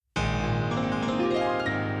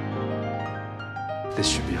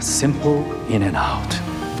This should be a simple in and out.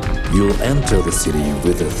 You'll enter the city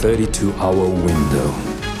with a 32-hour window.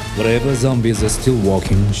 Whatever zombies are still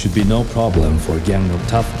walking should be no problem for a gang of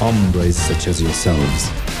tough hombres such as yourselves.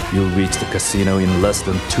 You'll reach the casino in less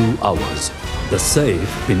than 2 hours. The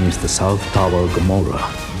safe beneath the South Tower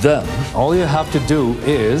Gomorrah. Then, all you have to do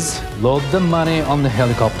is load the money on the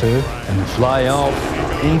helicopter and fly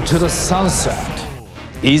off into the sunset.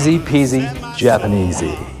 Easy peasy,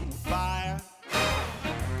 Japanesey.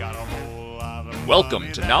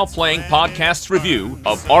 Welcome to Now Playing Podcast's review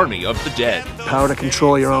of Army of the Dead. Power to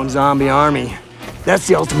control your own zombie army. That's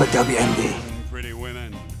the ultimate WMD.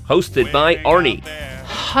 Hosted by Arnie.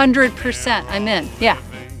 100% I'm in, yeah.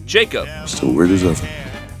 Jacob. Still weird as ever.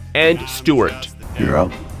 And Stuart. You're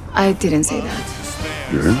out. I didn't say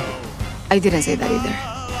that. You're in? I didn't say that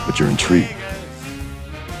either. But you're intrigued.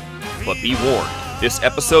 But be warned, this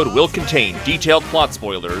episode will contain detailed plot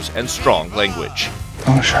spoilers and strong language.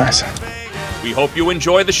 Oh, scheiße. We hope you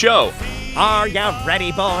enjoy the show. Are ya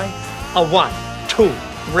ready, boys? A 1, 2,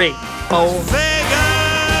 3, 4. Vegas!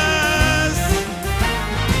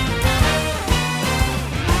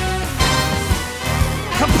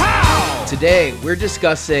 Kapow! Today, we're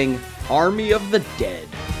discussing Army of the Dead,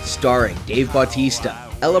 starring Dave Bautista,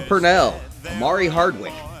 Ella Purnell, Amari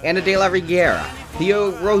Hardwick, Ana de la Reguera,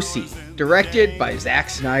 Theo Rossi, directed by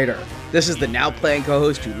Zack Snyder. This is the Now Playing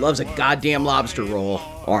co-host who loves a goddamn lobster roll,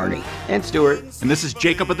 Arnie. And Stuart. And this is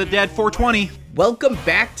Jacob of the Dead 420. Welcome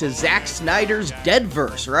back to Zack Snyder's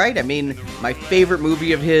Deadverse, right? I mean, my favorite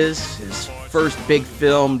movie of his first big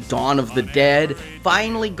film, Dawn of the Dead,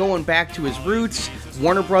 finally going back to his roots.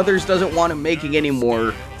 Warner Brothers doesn't want him making any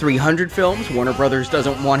more 300 films. Warner Brothers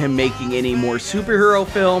doesn't want him making any more superhero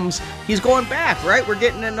films. He's going back, right? We're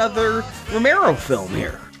getting another Romero film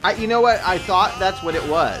here. You know what? I thought that's what it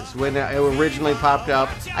was when it originally popped up.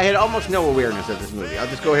 I had almost no awareness of this movie. I'll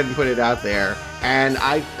just go ahead and put it out there. And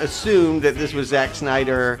I assumed that this was Zack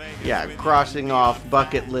Snyder, crossing off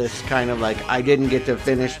bucket list, kind of like, I didn't get to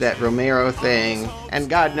finish that Romero thing. And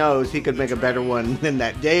God knows he could make a better one than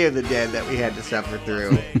that Day of the Dead that we had to suffer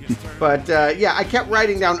through. But, I kept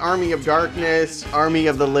writing down Army of Darkness, Army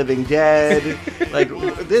of the Living Dead. Like,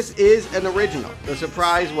 this is an original. The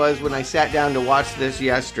surprise was when I sat down to watch this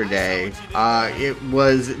yesterday, it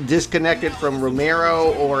was disconnected from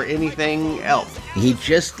Romero or anything else. He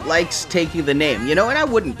just likes taking the name, and I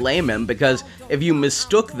wouldn't blame him, because if you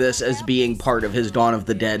mistook this as being part of his Dawn of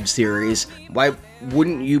the Dead series, why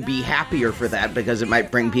wouldn't you be happier for that, because it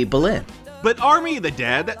might bring people in? But Army of the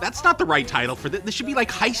Dead, that's not the right title for this. This should be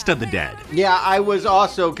like Heist of the Dead. Yeah, I was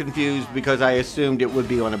also confused because I assumed it would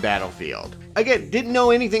be on a battlefield. Again, didn't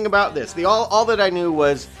know anything about this. All that I knew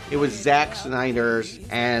was it was Zack Snyder's,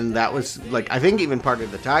 and that was, I think even part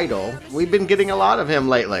of the title. We've been getting a lot of him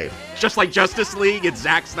lately. Just like Justice League, it's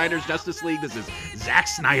Zack Snyder's Justice League. This is Zack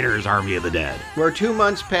Snyder's Army of the Dead. We're 2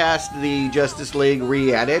 months past the Justice League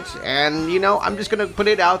re-edit, and, I'm just going to put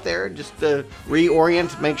it out there just to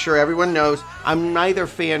reorient, make sure everyone knows I'm neither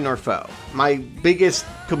fan nor foe. My biggest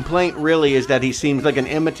complaint really is that he seems like an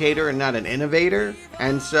imitator and not an innovator.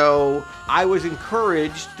 And so I was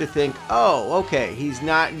encouraged to think, oh, okay, he's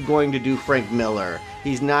not going to do Frank Miller.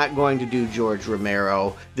 He's not going to do George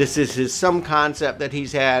Romero. This is some concept that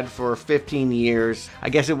he's had for 15 years. I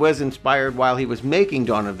guess it was inspired while he was making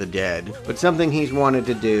Dawn of the Dead, but something he's wanted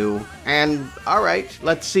to do. And all right,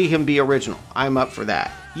 let's see him be original. I'm up for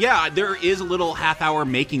that. Yeah, there is a little half-hour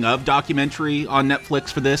making-of documentary on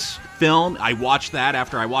Netflix for this film. I watched that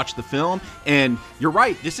after I watched the film, and you're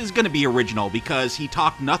right, this is going to be original because he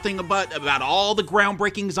talked nothing about all the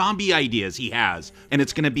groundbreaking zombie ideas he has, and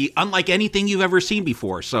it's going to be unlike anything you've ever seen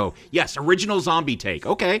before. So, yes, original zombie take.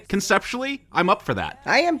 Okay, conceptually, I'm up for that.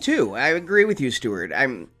 I am too. I agree with you, Stuart.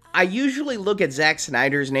 I usually look at Zack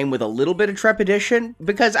Snyder's name with a little bit of trepidation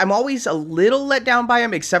because I'm always a little let down by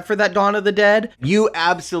him, except for that Dawn of the Dead. You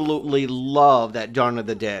absolutely love that Dawn of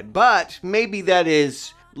the Dead, but maybe that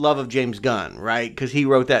is love of James Gunn, right? Because he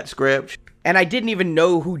wrote that script. And I didn't even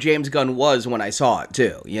know who James Gunn was when I saw it,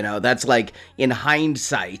 too. That's like, in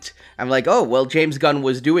hindsight, I'm like, oh, well, James Gunn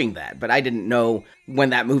was doing that. But I didn't know when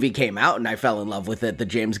that movie came out and I fell in love with it that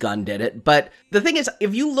James Gunn did it. But the thing is,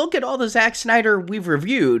 if you look at all the Zack Snyder we've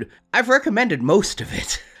reviewed, I've recommended most of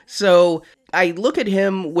it. So I look at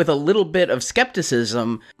him with a little bit of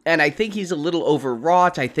skepticism, and I think he's a little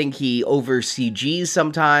overwrought. I think he over CGs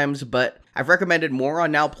sometimes, but I've recommended more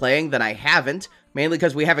on Now Playing than I haven't. Mainly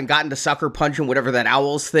because we haven't gotten to Sucker Punch and whatever that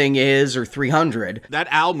Owls thing is, or 300. That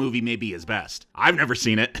Owl movie may be his best. I've never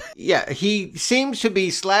seen it. Yeah, he seems to be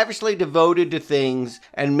slavishly devoted to things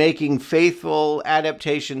and making faithful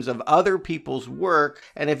adaptations of other people's work.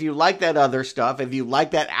 And if you like that other stuff, if you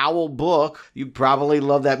like that Owl book, you probably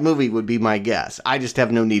love that movie, would be my guess. I just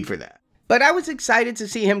have no need for that. But I was excited to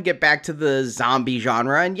see him get back to the zombie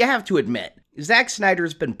genre, and you have to admit, Zack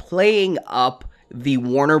Snyder's been playing up the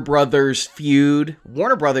Warner Brothers feud.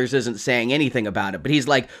 Warner Brothers isn't saying anything about it, but he's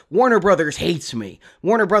like, Warner Brothers hates me.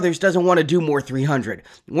 Warner Brothers doesn't want to do more 300.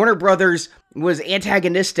 Warner Brothers was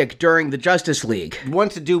antagonistic during the Justice League.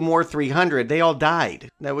 Want to do more 300, they all died.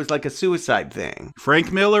 That was like a suicide thing.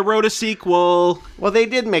 Frank Miller wrote a sequel. Well, they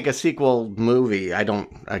did make a sequel movie.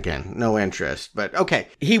 Again, no interest, but okay.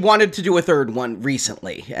 He wanted to do a third one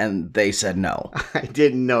recently, and they said no. I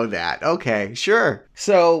didn't know that. Okay, sure.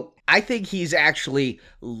 So I think he's actually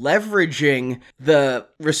leveraging the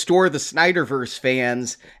Restore the Snyderverse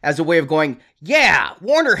fans as a way of going, yeah,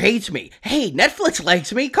 Warner hates me. Hey, Netflix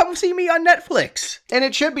likes me. Come see me on Netflix. And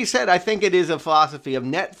it should be said, I think it is a philosophy of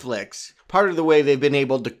Netflix. Part of the way they've been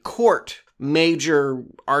able to court major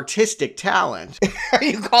artistic talent. Are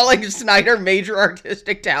you calling Snyder major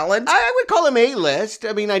artistic talent? I would call him A-list.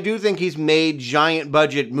 I mean, I do think he's made giant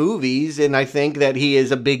budget movies, and I think that he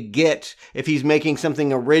is a big get if he's making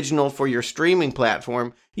something original for your streaming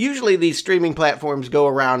platform. Usually these streaming platforms go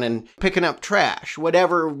around and picking up trash.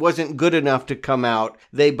 Whatever wasn't good enough to come out,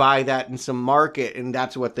 they buy that in some market, and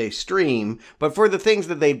that's what they stream. But for the things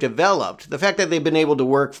that they've developed, the fact that they've been able to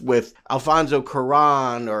work with Alfonso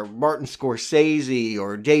Cuarón or Martin Scorsese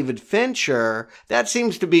or David Fincher, that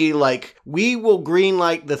seems to be like, we will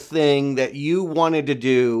greenlight the thing that you wanted to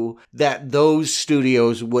do that those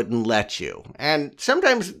studios wouldn't let you. And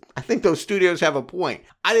sometimes I think those studios have a point.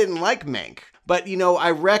 I didn't like Mank. But,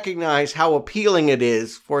 I recognize how appealing it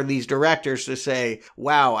is for these directors to say,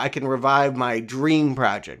 wow, I can revive my dream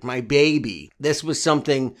project, my baby. This was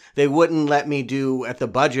something they wouldn't let me do at the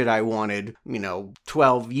budget I wanted,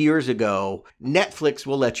 12 years ago. Netflix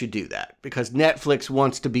will let you do that because Netflix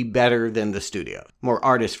wants to be better than the studio, more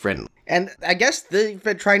artist friendly. And I guess they've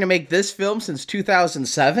been trying to make this film since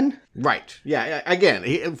 2007? Right. Yeah.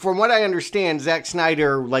 Again, from what I understand, Zack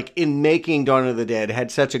Snyder, in making Dawn of the Dead,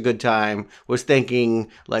 had such a good time, was thinking,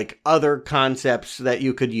 other concepts that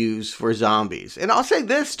you could use for zombies. And I'll say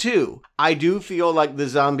this, too. I do feel like the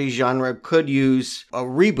zombie genre could use a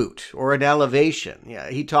reboot or an elevation. Yeah,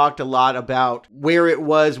 he talked a lot about where it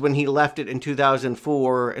was when he left it in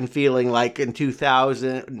 2004 and feeling like in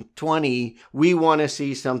 2020, we want to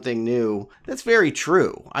see something new. That's very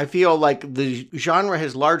true. I feel like the genre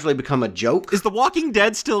has largely become a joke. Is The Walking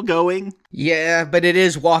Dead still going? Yeah, but it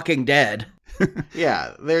is Walking Dead.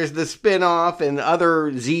 Yeah, there's the spin-off and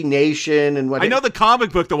other Z Nation and what. I know the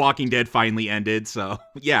comic book The Walking Dead finally ended, so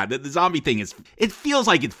yeah, the zombie thing it feels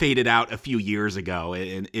like it faded out a few years ago,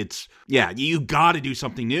 and you gotta do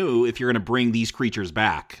something new if you're gonna bring these creatures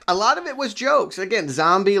back. A lot of it was jokes. Again,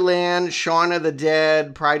 Zombieland, Shaun of the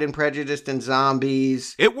Dead, Pride and Prejudice and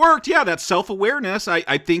Zombies. It worked, yeah, that self-awareness,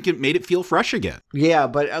 I think it made it feel fresh again. Yeah,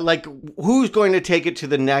 but who's going to take it to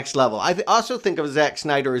the next level? I also think of Zack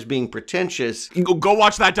Snyder as being pretentious. Go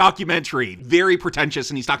watch that documentary. Very pretentious,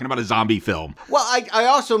 and he's talking about a zombie film. Well, I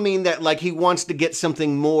also mean that he wants to get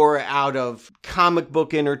something more out of comic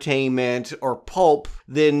book entertainment or pulp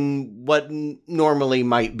than what normally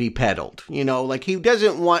might be peddled. He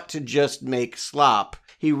doesn't want to just make slop.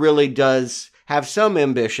 He really does have some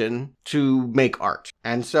ambition to make art.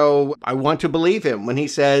 And so I want to believe him when he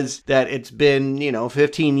says that it's been,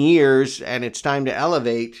 15 years and it's time to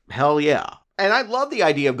elevate. Hell yeah. And I love the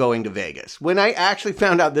idea of going to Vegas. When I actually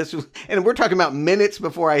found out this was, and we're talking about minutes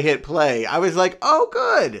before I hit play, I was like, oh,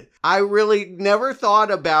 good. I really never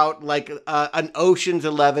thought about an Ocean's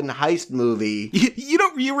 11 heist movie.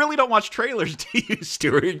 You really don't watch trailers, do you,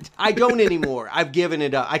 Stuart? I don't anymore. I've given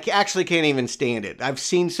it up. I actually can't even stand it. I've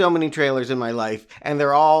seen so many trailers in my life, and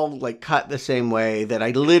they're all cut the same way that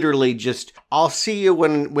I literally just, I'll see you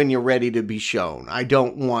when you're ready to be shown. I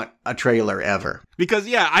don't want a trailer ever. Because,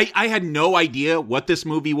 yeah, I had no idea what this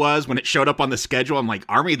movie was when it showed up on the schedule. I'm like,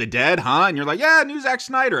 Army of the Dead, huh? And you're like, yeah, new Zack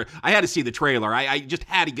Snyder. I had to see the trailer. I just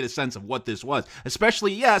had to get a sense of what this was.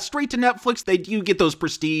 Especially, yeah, straight to Netflix. They do get those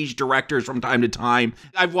prestige directors from time to time.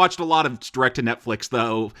 I've watched a lot of direct to Netflix,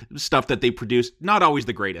 though, stuff that they produce. Not always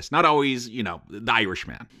the greatest. Not always, The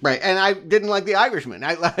Irishman. Right, and I didn't like The Irishman.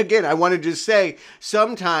 I wanted to say,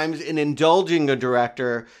 sometimes in indulging a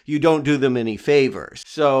director, you don't do them any favors.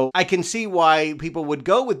 So I can see why people would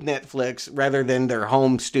go with Netflix rather than their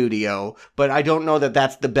home studio, but I don't know that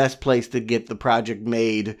that's the best place to get the project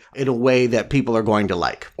made in a way that people are going to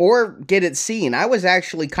like. Or get it seen. I was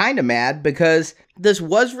actually kind of mad because this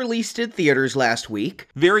was released in theaters last week.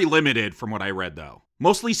 Very limited from what I read, though.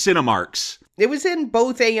 Mostly Cinemarks. It was in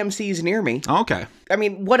both AMCs near me. Okay. I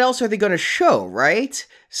mean, what else are they going to show, right?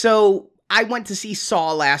 So I went to see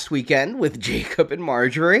Saw last weekend with Jacob and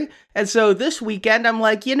Marjorie. And so this weekend, I'm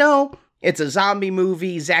like, it's a zombie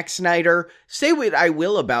movie, Zack Snyder. Say what I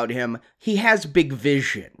will about him, he has big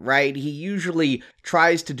vision, right? He usually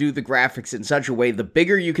tries to do the graphics in such a way, the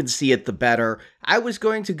bigger you can see it, the better. I was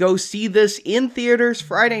going to go see this in theaters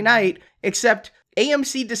Friday night, except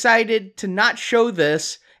AMC decided to not show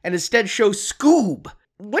this and instead show Scoob.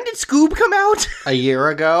 When did Scoob come out? A year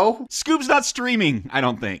ago? Scoob's not streaming, I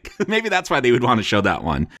don't think. Maybe that's why they would want to show that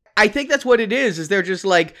one. I think that's what it is they're just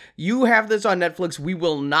like, you have this on Netflix, we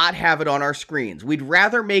will not have it on our screens. We'd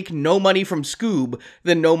rather make no money from Scoob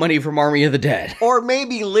than no money from Army of the Dead. Or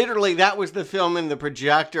maybe literally that was the film in the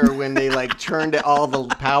projector when they turned all the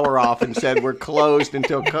power off and said, we're closed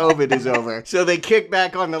until COVID is over. So they kicked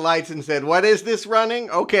back on the lights and said, what is this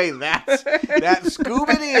running? Okay, that's Scoob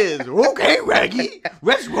it is. Okay, Raggy,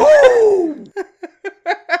 let's roll.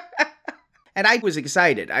 And I was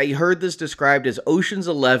excited. I heard this described as Ocean's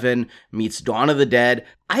 11 meets Dawn of the Dead.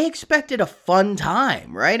 I expected a fun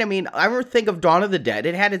time, right? I mean, I ever think of Dawn of the Dead,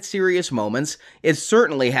 it had its serious moments. It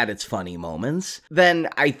certainly had its funny moments. Then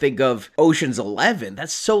I think of Ocean's 11.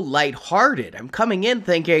 That's so lighthearted. I'm coming in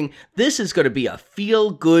thinking, this is going to be a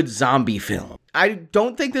feel-good zombie film. I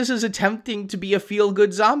don't think this is attempting to be a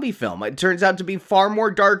feel-good zombie film. It turns out to be far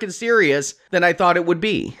more dark and serious than I thought it would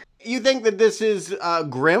be. You think that this is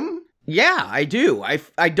grim? Yeah, I do.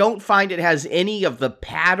 I don't find it has any of the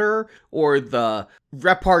patter or the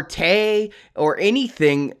repartee or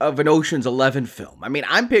anything of an Ocean's 11 film. I mean,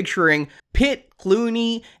 I'm picturing Pitt,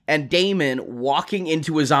 Clooney, and Damon walking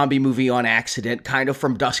into a zombie movie on accident, kind of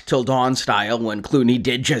from Dusk Till Dawn style when Clooney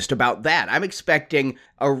did just about that. I'm expecting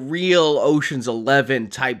a real Ocean's 11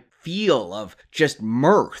 type feel of just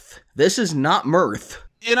mirth. This is not mirth.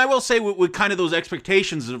 And I will say, with kind of those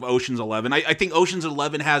expectations of Ocean's 11, I think Ocean's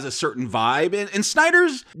 11 has a certain vibe. And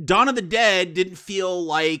Snyder's Dawn of the Dead didn't feel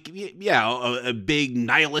like, a big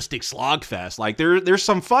nihilistic slogfest. Like, there's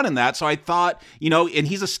some fun in that. So I thought, and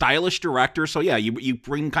he's a stylish director. So yeah, you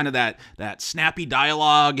bring kind of that snappy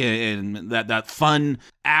dialogue and that fun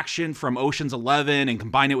action from Ocean's 11 and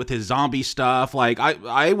combine it with his zombie stuff. Like,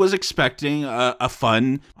 I was expecting a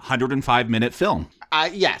fun 105-minute film.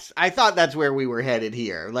 Yes, I thought that's where we were headed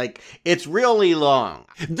here. Like, it's really long.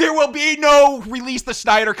 There will be no release the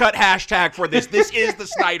Snyder Cut hashtag for this. This is the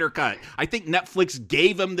Snyder Cut. I think Netflix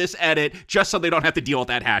gave them this edit just so they don't have to deal with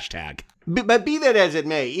that hashtag. But be that as it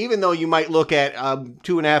may, even though you might look at a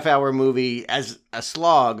 2.5-hour movie as a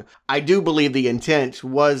slog, I do believe the intent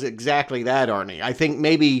was exactly that, Arnie. I think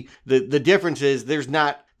maybe the difference is there's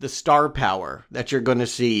not the star power that you're going to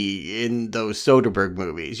see in those Soderbergh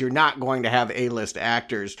movies. You're not going to have A-list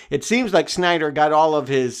actors. It seems like Snyder got all of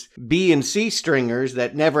his B and C stringers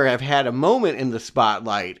that never have had a moment in the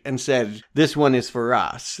spotlight and said, this one is for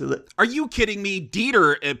us. Are you kidding me?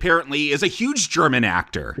 Dieter apparently is a huge German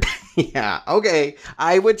actor. Yeah, okay.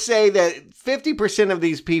 I would say that 50% of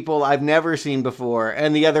these people I've never seen before,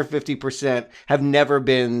 and the other 50% have never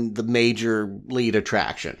been the major lead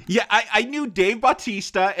attraction. Yeah, I knew Dave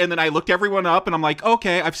Bautista, and then I looked everyone up, and I'm like,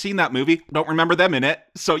 okay, I've seen that movie. Don't remember them in it.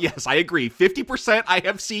 So yes, I agree. 50% I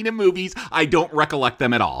have seen in movies. I don't recollect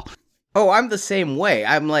them at all. Oh, I'm the same way.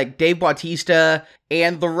 I'm like, Dave Bautista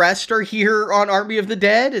and the rest are here on Army of the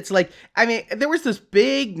Dead. It's like, I mean, there was this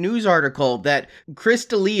big news article that Chris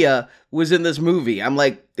D'Elia was in this movie. I'm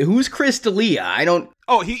like, who's Chris D'Elia? I don't...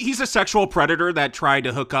 Oh, he's a sexual predator that tried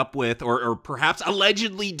to hook up with, or perhaps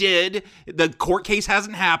allegedly did. The court case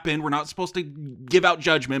hasn't happened. We're not supposed to give out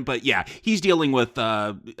judgment, but yeah, he's dealing with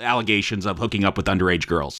allegations of hooking up with underage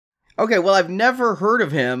girls. Okay, well, I've never heard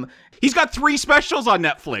of him. He's got 3 specials on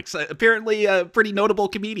Netflix. Apparently a pretty notable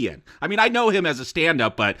comedian. I mean, I know him as a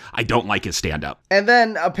stand-up, but I don't like his stand-up. And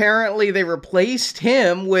then apparently they replaced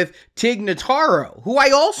him with Tig Notaro, who I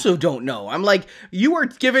also don't know. I'm like, you are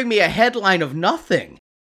giving me a headline of nothing.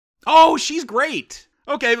 Oh, she's great.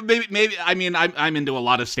 Okay, maybe. I mean, I'm into a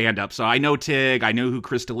lot of stand-up, so I know Tig. I know who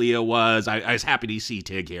Chris D'Elia was. I was happy to see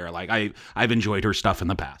Tig here. Like, I've enjoyed her stuff in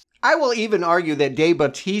the past. I will even argue that Dave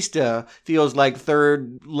Bautista feels like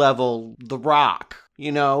third level The Rock.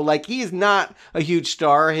 You know, like, he's not a huge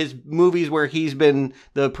star. His movies where he's been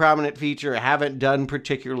the prominent feature haven't done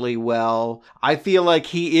particularly well. I feel like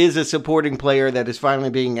he is a supporting player that is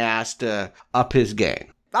finally being asked to up his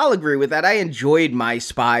game. I'll agree with that. I enjoyed My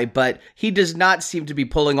Spy, but he does not seem to be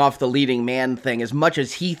pulling off the leading man thing as much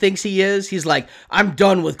as he thinks he is. He's like, I'm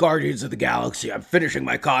done with Guardians of the Galaxy. I'm finishing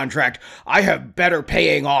my contract. I have better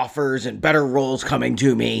paying offers and better roles coming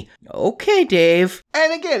to me. Okay, Dave.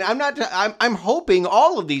 And again, I'm hoping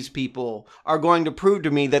all of these people are going to prove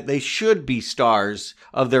to me that they should be stars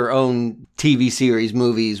of their own TV series,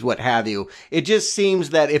 movies, what have you. It just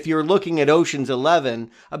seems that if you're looking at Ocean's 11,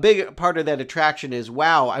 a big part of that attraction is,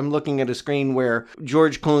 wow, I'm looking at a screen where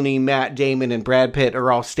George Clooney, Matt Damon, and Brad Pitt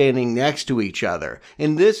are all standing next to each other.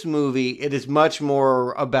 In this movie, it is much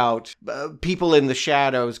more about people in the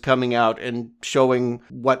shadows coming out and showing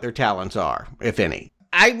what their talents are, if any.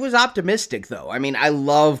 I was optimistic, though. I mean, I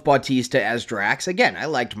love Bautista as Drax. Again, I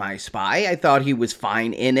liked My Spy. I thought he was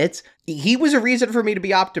fine in it. He was a reason for me to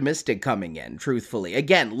be optimistic coming in, truthfully.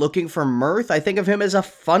 Again, looking for mirth, I think of him as a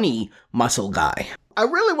funny muscle guy. I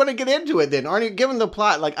really want to get into it then. Arnie, given the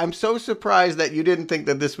plot, I'm so surprised that you didn't think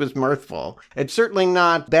that this was mirthful. It's certainly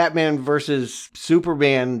not Batman versus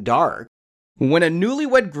Superman dark. When a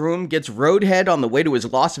newlywed groom gets roadhead on the way to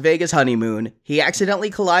his Las Vegas honeymoon, he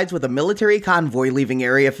accidentally collides with a military convoy leaving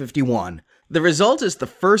Area 51. The result is the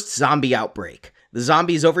first zombie outbreak. The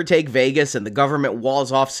zombies overtake Vegas and the government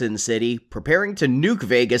walls off Sin City, preparing to nuke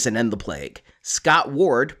Vegas and end the plague. Scott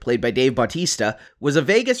Ward, played by Dave Bautista, was a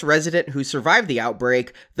Vegas resident who survived the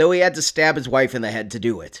outbreak, though he had to stab his wife in the head to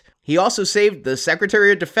do it. He also saved the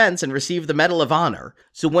Secretary of Defense and received the Medal of Honor.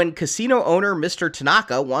 So when casino owner Mr.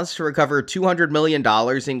 Tanaka wants to recover $200 million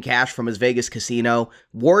in cash from his Vegas casino,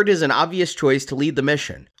 Ward is an obvious choice to lead the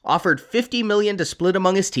mission. Offered $50 million to split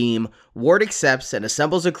among his team, Ward accepts and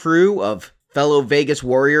assembles a crew of fellow Vegas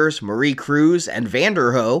warriors Marie Cruz and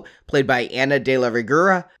Vanderhoof, played by Anna de la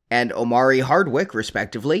Reguera and Omari Hardwick,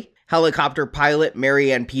 respectively. Helicopter pilot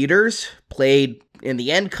Marianne Peters, played in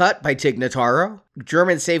the end cut by Tig Notaro.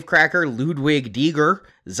 German safecracker Ludwig Dieger,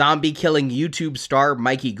 zombie-killing YouTube star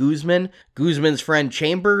Mikey Guzman, Guzman's friend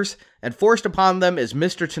Chambers, and forced upon them is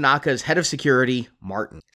Mr. Tanaka's head of security,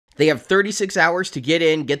 Martin. They have 36 hours to get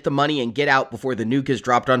in, get the money, and get out before the nuke is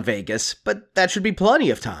dropped on Vegas, but that should be plenty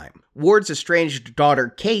of time. Ward's estranged daughter,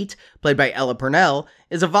 Kate, played by Ella Purnell,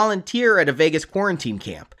 is a volunteer at a Vegas quarantine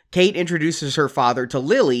camp. Kate introduces her father to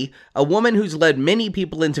Lily, a woman who's led many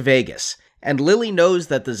people into Vegas. And Lily knows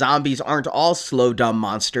that the zombies aren't all slow, dumb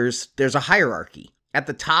monsters. There's a hierarchy. At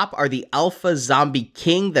the top are the alpha zombie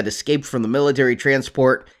king that escaped from the military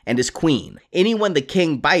transport and his queen. Anyone the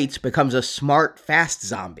king bites becomes a smart, fast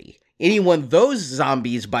zombie. Anyone those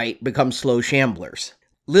zombies bite becomes slow shamblers.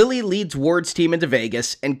 Lily leads Ward's team into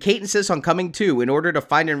Vegas, and Kate insists on coming too in order to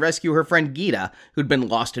find and rescue her friend Gita, who'd been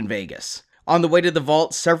lost in Vegas. On the way to the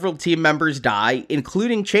vault, several team members die,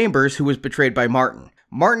 including Chambers, who was betrayed by Martin.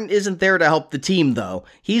 Martin isn't there to help the team, though.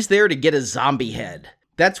 He's there to get a zombie head.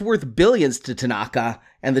 That's worth billions to Tanaka,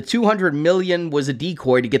 and the $200 million was a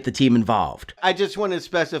decoy to get the team involved. I just want to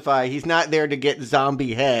specify, he's not there to get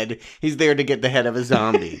zombie head. He's there to get the head of a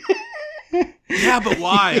zombie. Yeah, but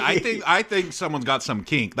why? I think someone's got some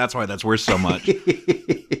kink. That's why that's worth so much.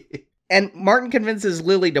 And Martin convinces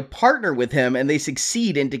Lily to partner with him, and they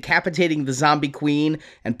succeed in decapitating the zombie queen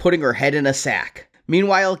and putting her head in a sack.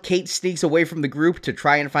 Meanwhile, Kate sneaks away from the group to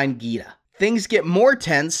try and find Gita. Things get more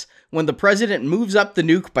tense when the president moves up the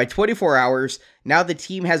nuke by 24 hours. Now the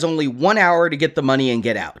team has only 1 hour to get the money and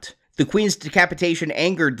get out. The queen's decapitation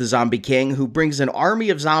angered the zombie king, who brings an army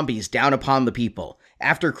of zombies down upon the people.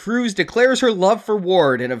 After Cruz declares her love for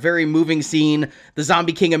Ward in a very moving scene, the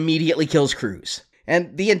zombie king immediately kills Cruz.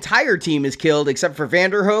 And the entire team is killed except for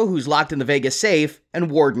Vanderhoof, who's locked in the Vegas safe, and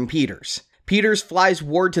Ward and Peters. Peters flies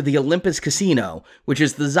Ward to the Olympus Casino, which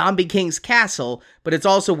is the Zombie King's castle, but it's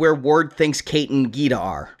also where Ward thinks Kate and Gita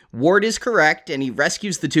are. Ward is correct, and he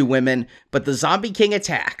rescues the two women, but the Zombie King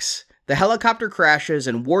attacks. The helicopter crashes,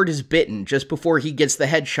 and Ward is bitten just before he gets the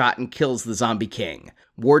headshot and kills the Zombie King.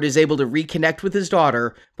 Ward is able to reconnect with his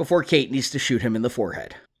daughter before Kate needs to shoot him in the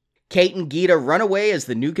forehead. Kate and Gita run away as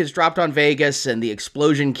the nuke is dropped on Vegas, and the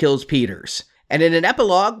explosion kills Peters. And in an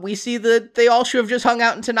epilogue, we see that they all should have just hung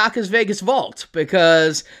out in Tanaka's Vegas vault,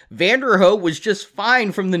 because Vanderhoof was just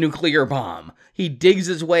fine from the nuclear bomb. He digs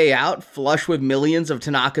his way out, flush with millions of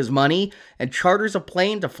Tanaka's money, and charters a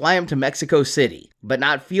plane to fly him to Mexico City. But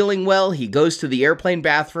not feeling well, he goes to the airplane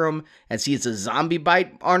bathroom and sees a zombie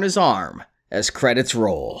bite on his arm as credits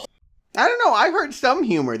roll. I don't know, I heard some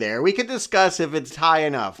humor there. We could discuss if it's high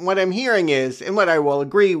enough. What I'm hearing is, and what I will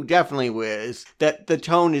agree definitely with, is that the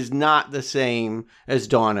tone is not the same as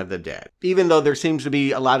Dawn of the Dead. Even though there seems to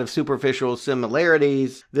be a lot of superficial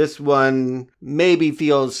similarities, this one maybe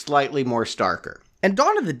feels slightly more starker. And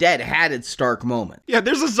Dawn of the Dead had its stark moment. Yeah,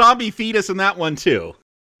 there's a zombie fetus in that one too.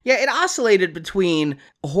 Yeah, it oscillated between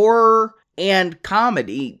horror and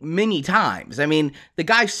comedy many times. I mean, the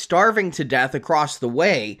guy starving to death across the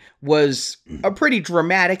way was a pretty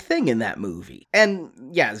dramatic thing in that movie. And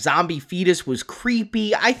yeah, zombie fetus was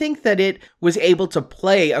creepy. I think that it was able to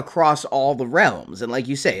play across all the realms. And like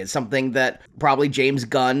you say, it's something that probably James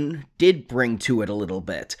Gunn did bring to it a little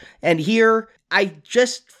bit. And here, I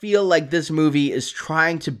just feel like this movie is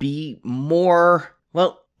trying to be more,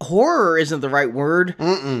 well, horror isn't the right word.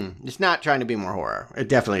 It's not trying to be more horror. It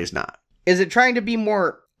definitely is not. Is it trying to be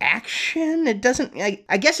more action? It doesn't,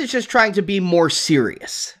 I guess it's just trying to be more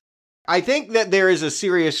serious. I think that there is a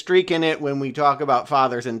serious streak in it when we talk about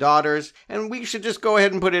fathers and daughters, and we should just go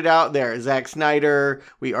ahead and put it out there. Zack Snyder,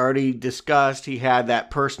 we already discussed, he had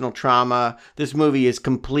that personal trauma. This movie is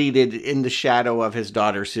completed in the shadow of his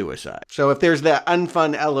daughter's suicide. So if there's that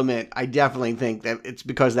unfun element, I definitely think that it's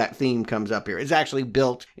because that theme comes up here. It's actually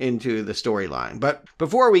built into the storyline. But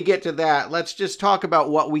before we get to that, let's just talk about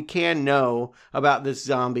what we can know about this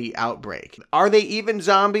zombie outbreak. Are they even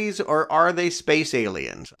zombies or are they space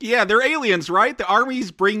aliens? Yeah, they're aliens, right? The Army's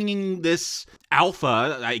bringing this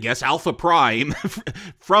Alpha, I guess, Alpha Prime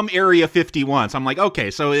from Area 51. So I'm like, okay,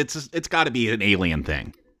 so it's got to be an alien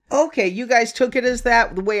thing. Okay, you guys took it as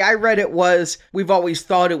that. The way I read it was, we've always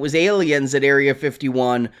thought it was aliens at Area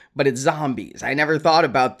 51, but it's zombies. I never thought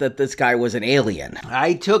about that this guy was an alien.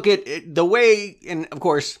 I took it the way, and of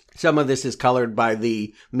course, some of this is colored by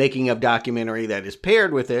the making of documentary that is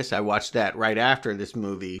paired with this. I watched that right after this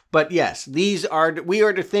movie. But yes, we are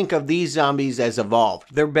to think of these zombies as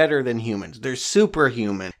evolved. They're better than humans. They're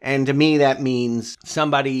superhuman. And to me, that means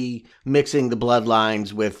somebody mixing the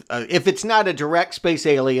bloodlines with, if it's not a direct space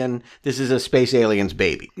alien, this is a space alien's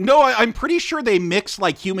baby. No, I'm pretty sure they mix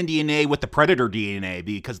like human DNA with the Predator DNA,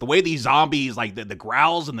 because the way these zombies, like the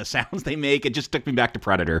growls and the sounds they make, it just took me back to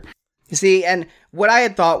Predator. See, and what I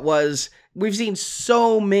had thought was, we've seen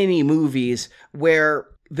so many movies where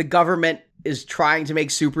the government is trying to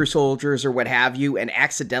make super soldiers or what have you and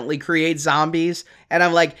accidentally create zombies. And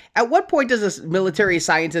I'm like, at what point does a military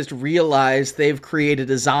scientist realize they've created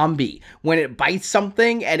a zombie? When it bites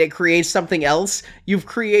something and it creates something else, you've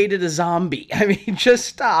created a zombie. I mean, just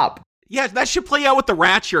stop. Yeah, that should play out with the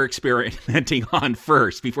rats you're experimenting on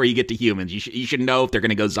first before you get to humans. You should know if they're going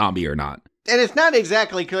to go zombie or not. And it's not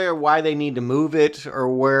exactly clear why they need to move it or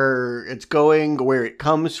where it's going, where it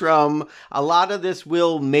comes from. A lot of this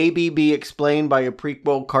will maybe be explained by a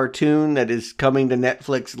prequel cartoon that is coming to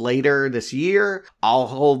Netflix later this year. I'll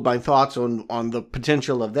hold my thoughts on the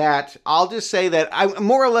potential of that. I'll just say that I'm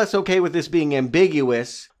more or less okay with this being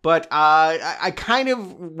ambiguous, but I kind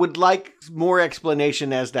of would like more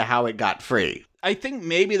explanation as to how it got free. I think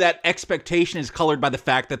maybe that expectation is colored by the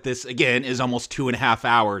fact that this, again, is almost 2.5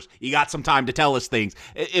 hours. You got some time to tell us things.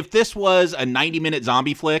 If this was a 90-minute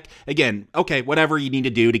zombie flick, again, okay, whatever you need to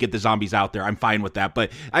do to get the zombies out there, I'm fine with that. But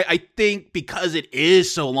I think because it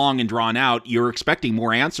is so long and drawn out, you're expecting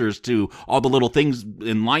more answers to all the little things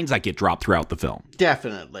and lines that get dropped throughout the film.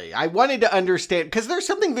 Definitely. I wanted to understand, because there's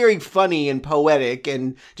something very funny and poetic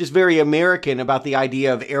and just very American about the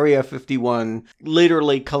idea of Area 51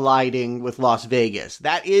 literally colliding with Las Vegas.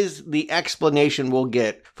 That is the explanation we'll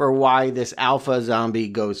get for why this alpha zombie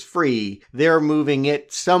goes free. They're moving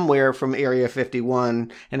it somewhere from Area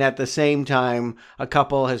 51, and at the same time, a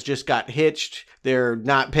couple has just got hitched. They're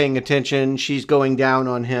not paying attention. She's going down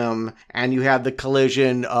on him, and you have the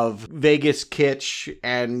collision of Vegas kitsch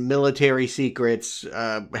and military secrets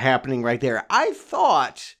happening right there. I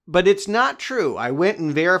thought, but it's not true. I went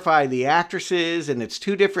and verified the actresses, and it's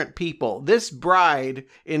two different people. This bride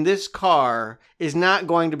in this car is not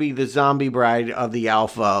going to be the zombie bride of the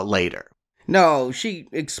Alpha later. No, she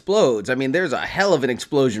explodes. I mean, there's a hell of an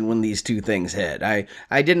explosion when these two things hit.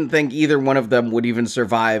 I didn't think either one of them would even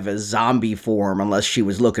survive a zombie form unless she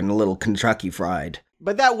was looking a little Kentucky Fried.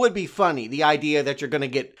 But that would be funny, the idea that you're going to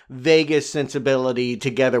get Vegas sensibility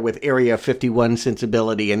together with Area 51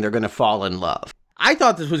 sensibility and they're going to fall in love. I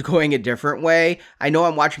thought this was going a different way. I know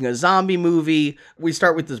I'm watching a zombie movie. We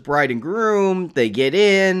start with this bride and groom. They get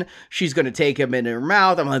in. She's going to take him in her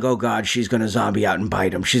mouth. I'm like, oh God, she's going to zombie out and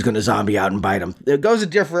bite him. She's going to zombie out and bite him. It goes a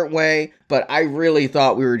different way, but I really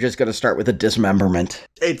thought we were just going to start with a dismemberment.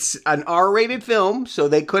 It's an R-rated film, so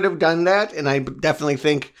they could have done that, and I definitely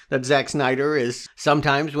think that Zack Snyder is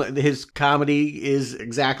sometimes his comedy is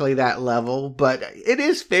exactly that level, but it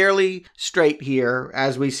is fairly straight here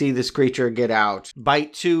as we see this creature get out,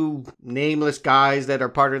 bite two nameless guys that are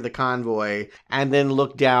part of the convoy, and then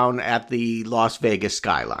look down at the Las Vegas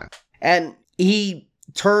skyline. And he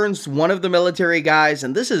turns one of the military guys,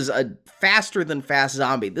 and this is a faster than fast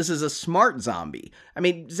zombie. This is a smart zombie. I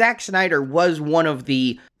mean, Zack Snyder was one of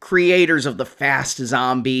the creators of the fast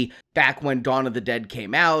zombie back when Dawn of the Dead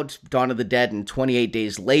came out. Dawn of the Dead and 28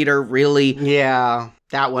 Days Later, really. Yeah,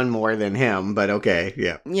 that one more than him, but okay,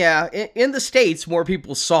 yeah. Yeah, in the States, more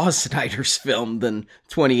people saw Snyder's film than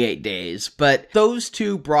 28 Days, but those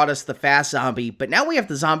two brought us the fast zombie, but now we have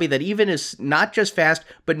the zombie that even is not just fast,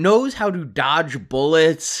 but knows how to dodge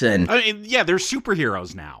bullets and... I mean, yeah, they're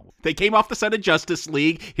superheroes now. They came off the set of Justice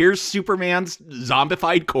League. Here's Superman's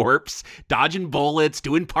zombified corpse, dodging bullets,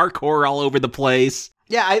 doing parkour all over the place.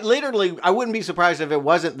 Yeah, I wouldn't be surprised if it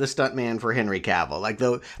wasn't the stuntman for Henry Cavill. Like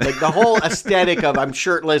the whole aesthetic of I'm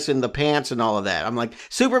shirtless in the pants and all of that. I'm like,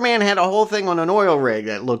 Superman had a whole thing on an oil rig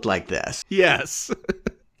that looked like this. Yes.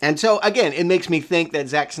 And so, again, it makes me think that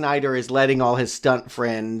Zack Snyder is letting all his stunt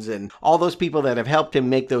friends and all those people that have helped him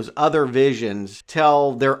make those other visions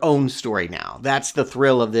tell their own story now. That's the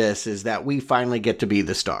thrill of this, is that we finally get to be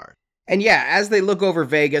the star. And yeah, as they look over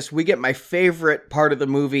Vegas, we get my favorite part of the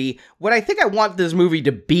movie, what I think I want this movie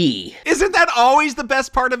to be. Isn't that always the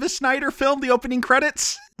best part of a Snyder film, the opening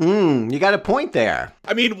credits? You got a point there.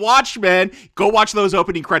 I mean, Watchmen, go watch those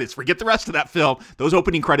opening credits. Forget the rest of that film. Those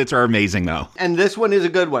opening credits are amazing, though. And this one is a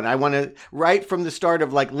good one. I want to, right from the start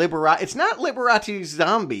of like Liberace. It's not Liberace's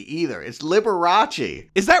Zombie either. It's Liberace.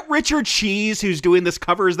 Is that Richard Cheese who's doing this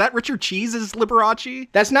cover? Is that Richard Cheese's Liberace?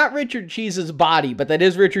 That's not Richard Cheese's body, but that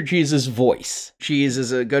is Richard Cheese's voice. Cheese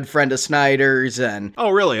is a good friend of Snyder's, and... Oh,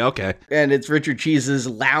 really? Okay. And it's Richard Cheese's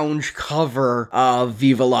lounge cover of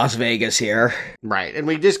Viva Las Vegas here. Right, and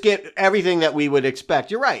we just get everything that we would expect.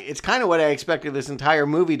 You're right. It's kind of what I expected this entire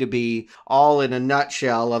movie to be, all in a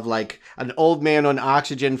nutshell of like an old man on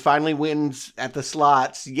oxygen finally wins at the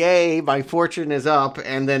slots. Yay, my fortune is up.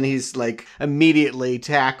 And then he's like immediately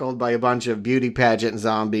tackled by a bunch of beauty pageant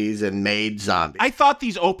zombies and maid zombies. I thought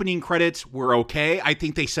these opening credits were okay. I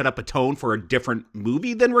think they set up a tone for a different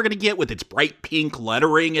movie than we're going to get with its bright pink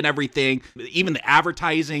lettering and everything. Even the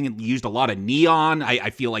advertising used a lot of neon.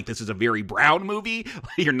 I feel like this is a very brown movie.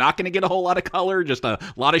 You're not going to get a whole lot of color, just a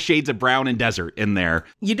lot of shades of brown and desert in there.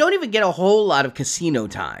 You don't even get a whole lot of casino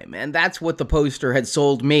time, and that's what the poster had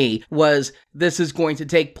sold me, was this is going to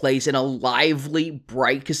take place in a lively,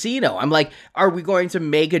 bright casino. I'm like, are we going to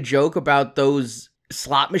make a joke about those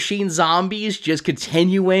slot machine zombies just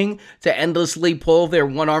continuing to endlessly pull their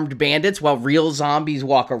one-armed bandits while real zombies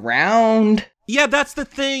walk around? Yeah, that's the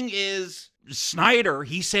thing is... Snyder,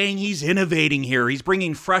 he's saying he's innovating here. He's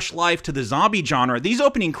bringing fresh life to the zombie genre. These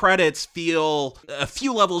opening credits feel a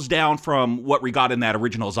few levels down from what we got in that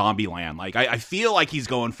original Zombieland. Like, I feel like he's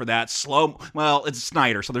going for that slow... Well, it's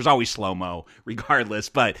Snyder, so there's always slow-mo regardless.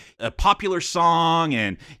 But a popular song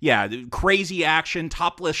and, yeah, crazy action,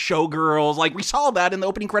 topless showgirls. Like, we saw that in the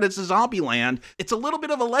opening credits of Zombieland. It's a little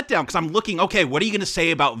bit of a letdown because I'm looking, okay, what are you going to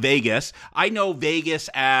say about Vegas? I know Vegas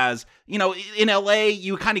as... You know, in LA,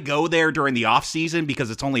 you kind of go there during the off season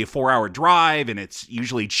because it's only a 4-hour drive and it's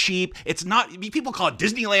usually cheap. It's not, people call it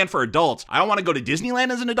Disneyland for adults. I don't want to go to Disneyland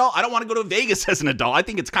as an adult. I don't want to go to Vegas as an adult. I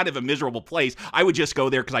think it's kind of a miserable place. I would just go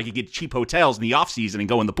there because I could get cheap hotels in the off season and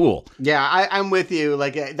go in the pool. Yeah, I'm with you.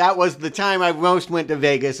 Like, that was the time I most went to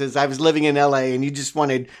Vegas, is I was living in LA and you just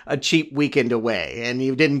wanted a cheap weekend away and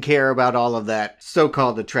you didn't care about all of that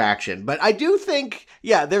so-called attraction. But I do think,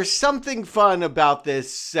 yeah, there's something fun about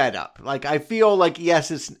this setup. Like, I feel like, yes,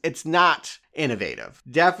 it's not innovative.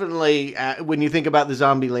 Definitely, when you think about the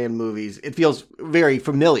Zombieland movies, it feels very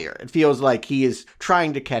familiar. It feels like he is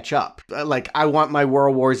trying to catch up. Like, I want my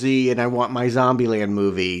World War Z and I want my Zombieland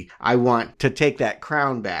movie. I want to take that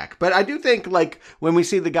crown back. But I do think, like, when we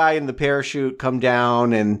see the guy in the parachute come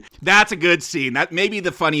down and... That's a good scene. That may be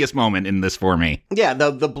the funniest moment in this for me. Yeah,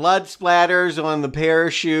 the blood splatters on the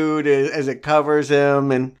parachute as it covers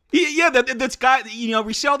him, and... Yeah, that's guy, you know,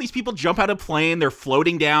 we see all these people jump out of plane, they're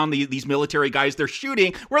floating down, these military guys, they're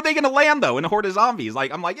shooting. Where are they going to land, though, in a horde of zombies?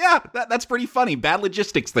 Like, I'm like, yeah, that's pretty funny. Bad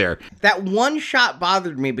logistics there. That one shot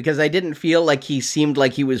bothered me because I didn't feel like he seemed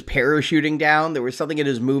like he was parachuting down. There was something in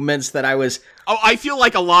his movements that I was... Oh, I feel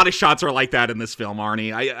like a lot of shots are like that in this film,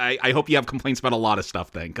 Arnie. I hope you have complaints about a lot of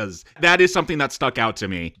stuff then, because that is something that stuck out to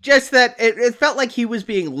me. Just that it felt like he was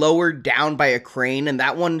being lowered down by a crane, and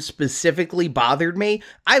that one specifically bothered me.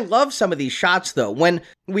 I love some of these shots, though. When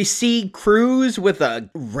we see Cruz with a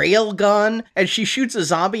rail gun, and she shoots a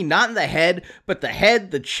zombie, not in the head, but the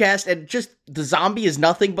head, the chest, and just the zombie is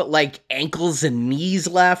nothing but like ankles and knees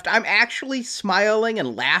left. I'm actually smiling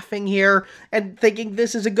and laughing here and thinking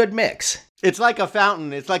this is a good mix. It's like a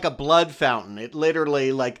fountain. It's like a blood fountain. It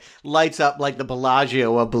literally like lights up like the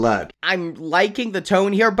Bellagio of blood. I'm liking the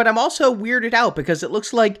tone here, but I'm also weirded out because it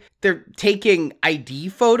looks like they're taking ID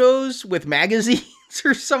photos with magazines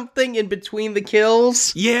or something in between the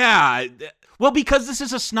kills. Yeah. Well, because this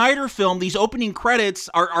is a Snyder film, these opening credits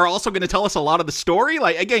are also going to tell us a lot of the story.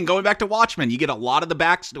 Like, again, going back to Watchmen, you get a lot of the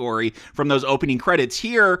backstory from those opening credits.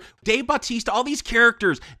 Here, Dave Bautista, all these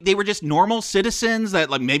characters, they were just normal citizens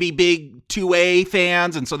that, like, maybe big 2A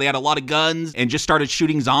fans, and so they had a lot of guns and just started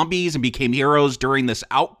shooting zombies and became heroes during this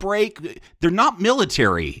outbreak. They're not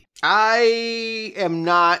military. I am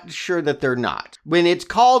not sure that they're not. When it's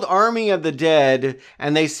called Army of the Dead,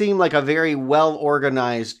 and they seem like a very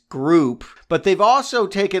well-organized group, but they've also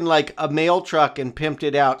taken like a mail truck and pimped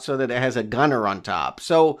it out so that it has a gunner on top.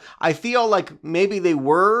 So I feel like maybe they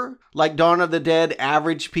were, like Dawn of the Dead,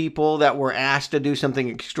 average people that were asked to do something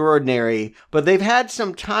extraordinary, but they've had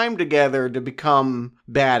some time together to become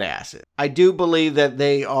badasses. I do believe that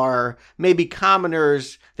they are maybe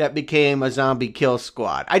commoners that became a zombie kill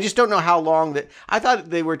squad. I just don't know how long that... I thought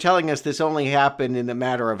they were telling us this only happened in a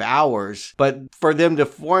matter of hours, but for them to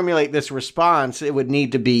formulate this response, it would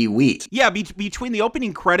need to be weeks. Yeah, between the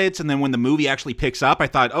opening credits and then when the movie actually picks up, I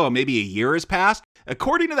thought, oh, maybe a year has passed.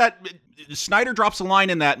 According to that, Snyder drops a line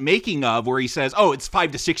in that making of where he says, oh, it's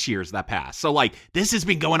 5 to 6 years that passed. So, like, this has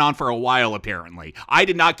been going on for a while, apparently. I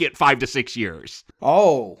did not get 5 to 6 years.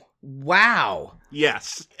 Oh, wow.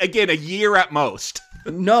 Yes. Again, a year at most.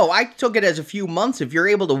 No, I took it as a few months if you're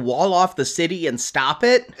able to wall off the city and stop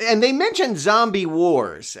it. And they mentioned zombie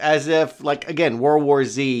wars as if, like, again, World War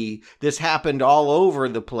Z, this happened all over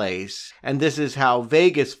the place, and this is how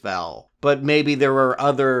Vegas fell. But maybe there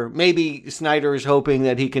were maybe Snyder is hoping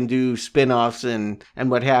that he can do spin-offs and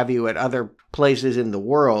what have you at other places in the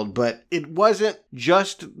world, but it wasn't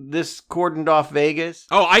just this cordoned off Vegas.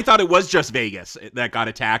 Oh, I thought it was just Vegas that got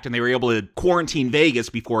attacked, and they were able to quarantine Vegas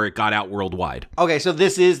before it got out worldwide. Okay, so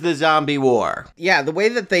this is the zombie war. Yeah, the way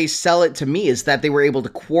that they sell it to me is that they were able to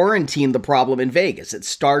quarantine the problem in Vegas. It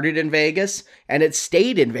started in Vegas, and it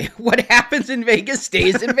stayed in Vegas. What happens in Vegas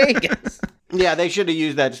stays in Vegas. Yeah, they should have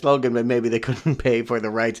used that slogan, but maybe they couldn't pay for the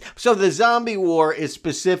rights. So the zombie war is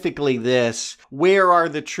specifically this. Where are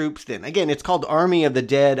the troops then? Again, it's called Army of the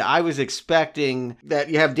Dead. I was expecting that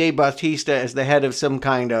you have Dave Bautista as the head of some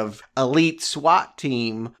kind of elite SWAT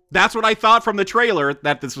team. That's what I thought from the trailer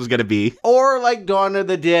that this was going to be. Or like Dawn of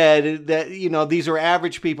the Dead, that, you know, these are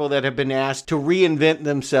average people that have been asked to reinvent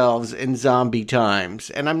themselves in zombie times.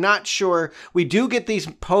 And I'm not sure. We do get these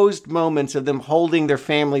posed moments of them holding their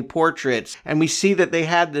family portraits, and we see that they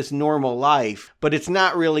had this normal life, but it's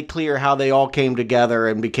not really clear how they all came together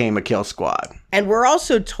and became a kill squad. And we're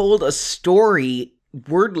also told a story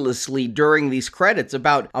wordlessly during these credits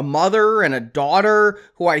about a mother and a daughter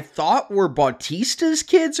who I thought were Bautista's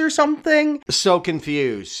kids or something. So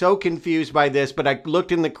confused by this, but I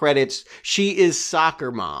looked in the credits. She is soccer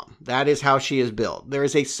mom. That is how she is built. There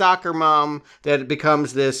is a soccer mom that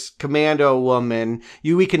becomes this commando woman.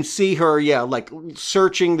 We can see her, like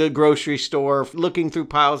searching the grocery store, looking through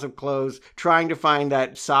piles of clothes, trying to find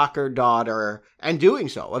that soccer daughter, and doing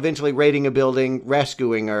so, eventually raiding a building,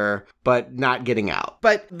 rescuing her, but not getting out.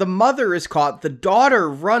 But the mother is caught. The daughter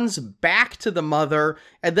runs back to the mother,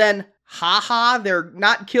 and then, they're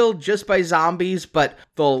not killed just by zombies, but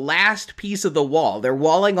the last piece of the wall. They're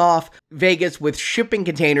walling off Vegas with shipping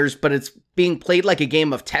containers, but it's being played like a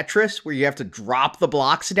game of Tetris where you have to drop the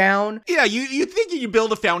blocks down. Yeah, you think you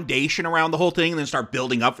build a foundation around the whole thing and then start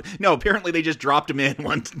building up. No, apparently they just dropped them in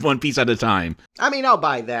one piece at a time. I mean, I'll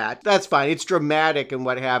buy that. That's fine. It's dramatic and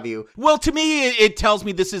what have you. Well, to me, it tells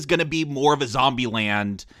me this is going to be more of a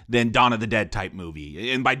Zombieland than Dawn of the Dead type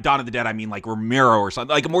movie. And by Dawn of the Dead, I mean like Romero or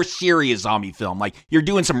something, like a more serious zombie film. Like you're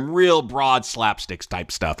doing some real broad slapsticks type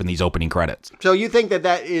stuff in these opening credits. So you think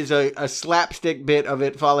that is a slapstick bit of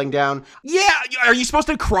it falling down? Yeah, are you supposed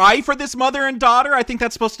to cry for this mother and daughter? I think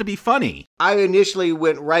that's supposed to be funny. I initially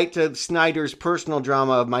went right to Snyder's personal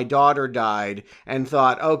drama of my daughter died and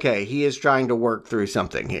thought, okay, he is trying to work through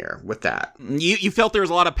something here with that. You felt there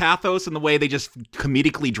was a lot of pathos in the way they just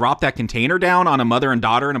comedically dropped that container down on a mother and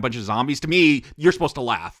daughter and a bunch of zombies. To me, you're supposed to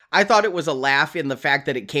laugh. I thought it was a laugh in the fact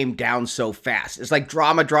that it came down so fast. It's like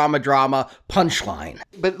drama, punchline.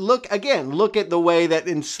 But look at the way that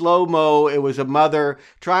in slow-mo, it was a mother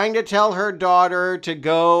trying to tell her daughter to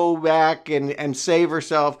go back and save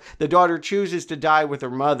herself. The daughter chooses to die with her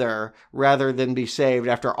mother rather than be saved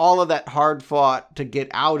after all of that hard fought to get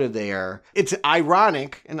out of there. It it's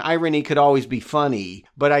ironic, and irony could always be funny,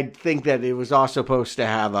 but I think that it was also supposed to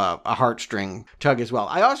have a heartstring tug as well.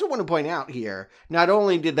 I also want to point out here, not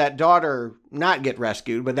only did that daughter not get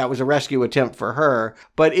rescued, but that was a rescue attempt for her,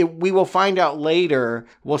 but we will find out later,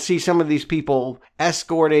 we'll see some of these people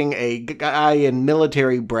escorting a guy in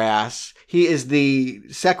military brass. He is the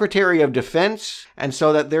Secretary of Defense, and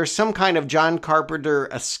so that there's some kind of John Carpenter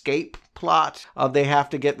escape plot of they have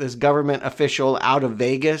to get this government official out of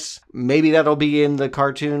Vegas. Maybe that'll be in the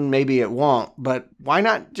cartoon, maybe it won't, but why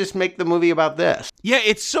not just make the movie about this? Yeah,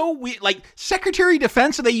 it's so weird. Like, Secretary of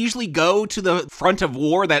Defense, so they usually go to the front of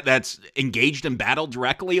war that's engaged in battle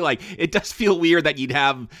directly. Like, it does feel weird that you'd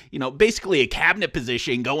have, basically a cabinet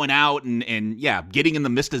position going out and getting in the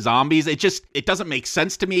midst of zombies. It doesn't make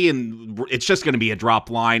sense to me, and it's just going to be a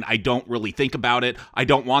drop line. I don't really think about it. I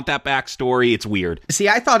don't want that backstory. It's weird. See,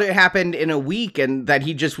 I thought it happened in a week and that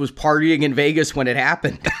he just was partying in Vegas when it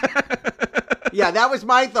happened. Yeah, that was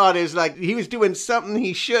my thought, is like he was doing something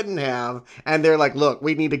he shouldn't have. And they're like, look,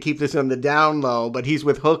 we need to keep this on the down low, but he's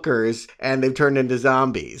with hookers and they've turned into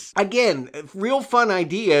zombies. Again, real fun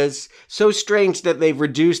ideas. So strange that they've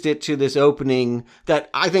reduced it to this opening that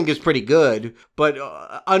I think is pretty good, but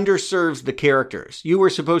underserves the characters. You were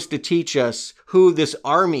supposed to teach us who this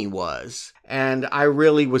army was. And I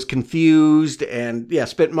really was confused and,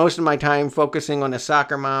 spent most of my time focusing on a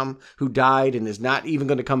soccer mom who died and is not even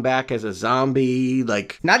going to come back as a zombie.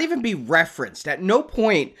 Like, not even be referenced. At no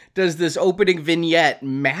point does this opening vignette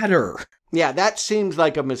matter. Yeah, that seems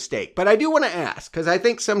like a mistake. But I do want to ask, because I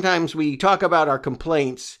think sometimes we talk about our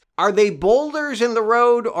complaints. Are they boulders in the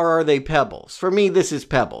road or are they pebbles? For me, this is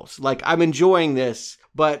pebbles. Like, I'm enjoying this,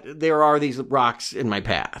 but there are these rocks in my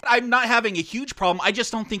path. I'm not having a huge problem. I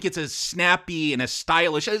just don't think it's as snappy and as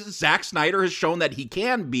stylish as Zack Snyder has shown that he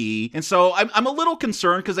can be. And so I'm a little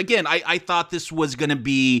concerned because, again, I thought this was going to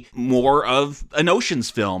be more of an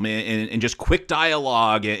Ocean's film and just quick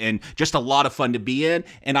dialogue and just a lot of fun to be in.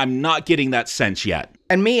 And I'm not getting that sense yet.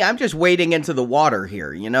 And me, I'm just wading into the water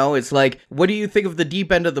here, It's like, what do you think of the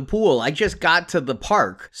deep end of the pool? I just got to the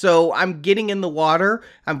park. So I'm getting in the water.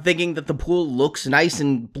 I'm thinking that the pool looks nice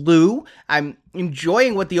and blue. I'm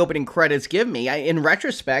enjoying what the opening credits give me. In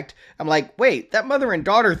retrospect, I'm like, wait, that mother and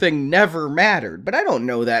daughter thing never mattered. But I don't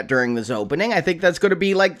know that during this opening. I think that's going to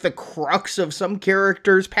be like the crux of some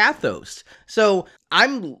character's pathos. So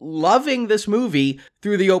I'm loving this movie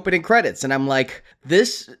through the opening credits. And I'm like,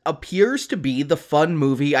 this appears to be the fun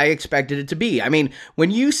movie I expected it to be. I mean,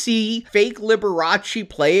 when you see fake Liberace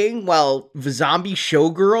playing while zombie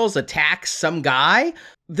showgirls attack some guy,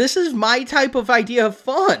 this is my type of idea of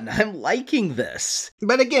fun. I'm liking this.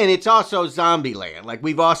 But again, it's also Zombieland. Like,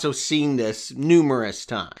 we've also seen this numerous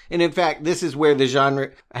times. And in fact, this is where the genre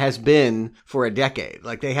has been for a decade.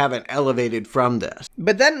 Like, they haven't elevated from this.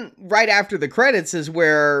 But then right after the credits is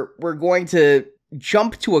where we're going to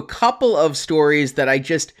jump to a couple of stories that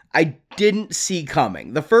I didn't see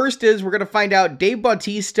coming. The first is we're going to find out Dave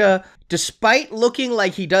Bautista, despite looking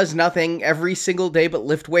like he does nothing every single day but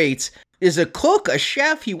lift weights, is a cook, a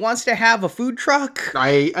chef. He wants to have a food truck.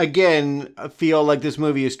 I, again, feel like this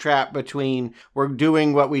movie is trapped between we're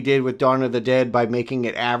doing what we did with Dawn of the Dead by making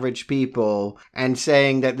it average people and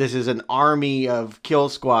saying that this is an army of Kill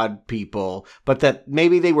Squad people, but that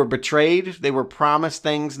maybe they were betrayed. They were promised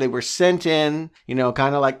things. They were sent in,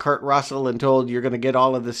 kind of like Kurt Russell and told you're going to get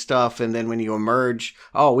all of this stuff. And then when you emerge,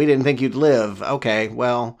 oh, we didn't think you'd live. Okay,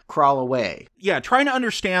 well, crawl away. Yeah, trying to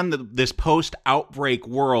understand this post-outbreak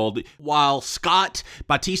world while Scott,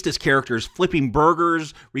 Bautista's character, is flipping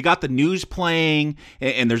burgers. We got the news playing,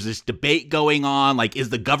 and there's this debate going on. Like, is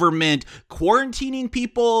the government quarantining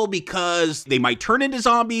people because they might turn into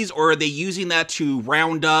zombies, or are they using that to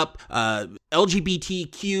round up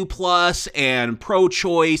LGBTQ plus and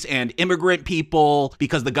pro-choice and immigrant people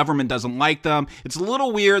because the government doesn't like them? It's a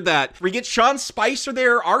little weird that we get Sean Spicer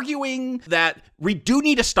there arguing that we do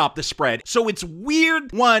need to stop the spread. So it's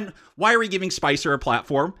weird. One, why are we giving Spicer a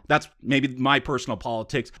platform? That's maybe my personal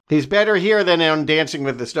politics. He's better here than on Dancing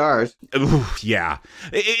with the Stars. Ooh, yeah.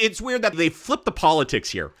 It's weird that they flip the politics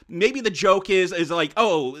here. Maybe the joke is like,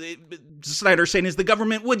 Snyder saying is the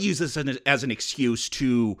government would use this as an excuse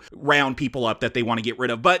to round people up that they want to get rid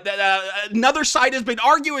of. But another side has been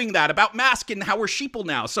arguing that about masks and how we're sheeple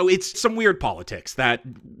now. So it's some weird politics that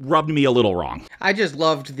rubbed me a little wrong. I just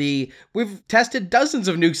loved we've tested dozens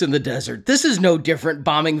of nukes in the desert. This is no different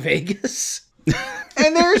bombing Vegas.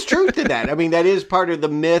 And there's truth to that. I mean, that is part of the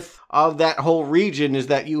myth of that whole region, is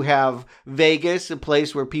that you have Vegas, a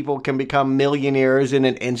place where people can become millionaires in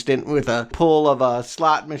an instant with a pull of a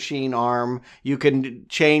slot machine arm. You can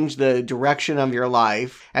change the direction of your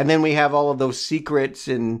life. And then we have all of those secrets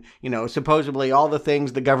and, supposedly all the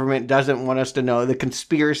things the government doesn't want us to know, the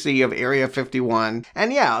conspiracy of Area 51.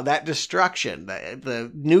 And yeah, that destruction,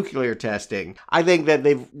 the nuclear testing. I think that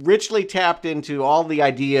they've richly tapped into all the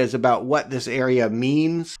ideas about what this area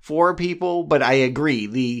means for people. But I agree,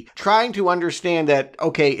 the trying to understand that,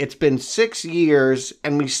 okay, it's been 6 years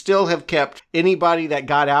and we still have kept anybody that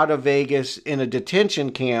got out of Vegas in a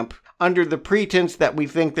detention camp under the pretense that we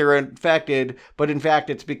think they're infected, but in fact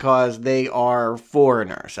it's because they are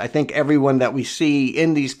foreigners. I think everyone that we see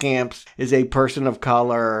in these camps is a person of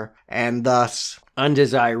color and thus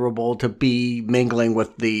undesirable to be mingling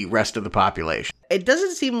with the rest of the population. It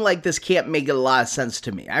doesn't seem like this camp made a lot of sense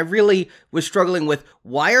to me. I really was struggling with,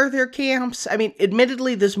 why are there camps? I mean,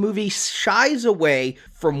 admittedly, this movie shies away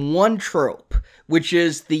from one trope, which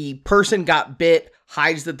is the person got bit,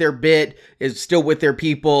 hides that they're bit, is still with their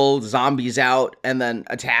people, zombies out, and then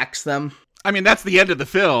attacks them. I mean, that's the end of the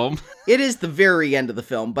film. It is the very end of the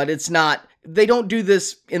film, but it's not. They don't do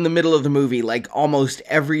this in the middle of the movie like almost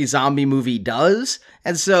every zombie movie does.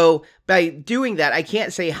 And so by doing that, I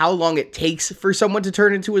can't say how long it takes for someone to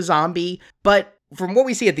turn into a zombie, but from what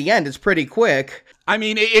we see at the end, it's pretty quick. I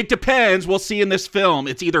mean, it depends. We'll see in this film.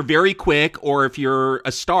 It's either very quick, or if you're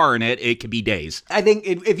a star in it, it could be days. I think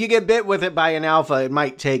if you get bit with it by an alpha, it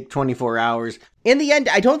might take 24 hours. In the end,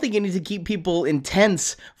 I don't think you need to keep people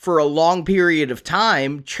intense for a long period of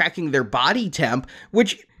time, checking their body temp,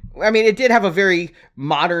 which, I mean, it did have a very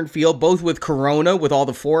modern feel, both with Corona, with all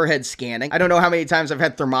the forehead scanning. I don't know how many times I've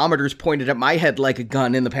had thermometers pointed at my head like a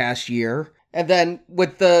gun in the past year. And then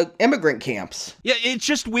with the immigrant camps. Yeah, it's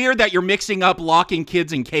just weird that you're mixing up locking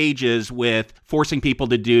kids in cages with forcing people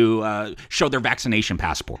to show their vaccination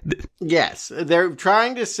passport. Yes, they're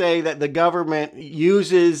trying to say that the government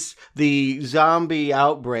uses the zombie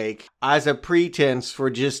outbreak as a pretense for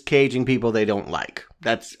just caging people they don't like.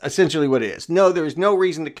 That's essentially what it is. No, there's no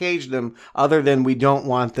reason to cage them other than we don't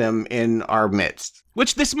want them in our midst.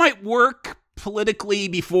 Which this might work politically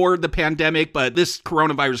before the pandemic, but this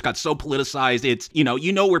coronavirus got so politicized, it's, you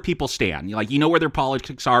know where people stand. Like, you know where their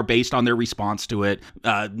politics are based on their response to it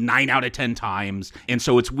 9 out of 10 times. And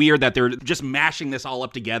so it's weird that they're just mashing this all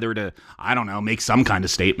up together to, I don't know, make some kind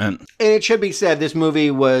of statement. And it should be said, this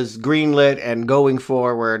movie was greenlit and going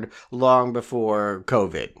forward long before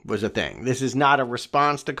COVID was a thing. This is not a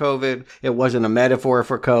response to COVID. It wasn't a metaphor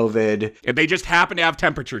for COVID. They just happen to have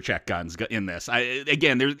temperature check guns in this.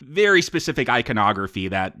 Again, there's very specific iconography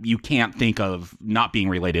that you can't think of not being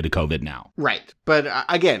related to COVID now. Right. But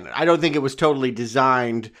again, I don't think it was totally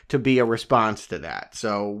designed to be a response to that.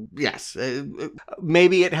 So yes,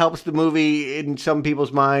 maybe it helps the movie in some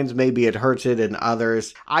people's minds. Maybe it hurts it in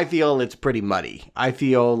others. I feel it's pretty muddy. I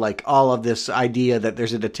feel like all of this idea that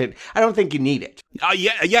there's a detention, I don't think you need it.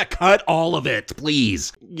 Yeah, cut all of it,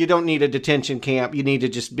 please. You don't need a detention camp. You need to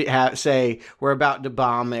just say, we're about to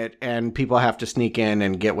bomb it, and people have to sneak in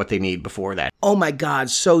and get what they need before that. Oh my God,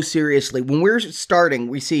 so seriously. When we're starting,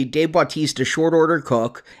 we see Dave Bautista short order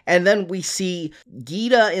cook, and then we see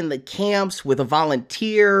Gita in the camps with a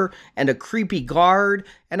volunteer and a creepy guard,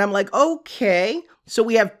 and I'm like, okay. So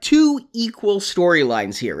we have two equal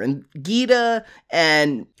storylines here, and Gita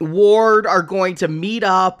and Ward are going to meet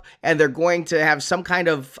up, and they're going to have some kind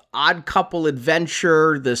of odd couple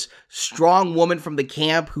adventure. This strong woman from the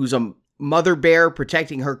camp who's a mother bear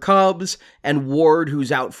protecting her cubs, and Ward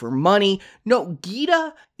who's out for money. No,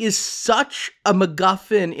 Gita is such a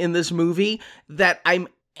MacGuffin in this movie that I'm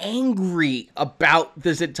angry about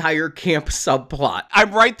this entire camp subplot.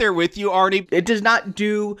 I'm right there with you, Arnie. It does not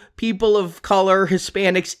do people of color,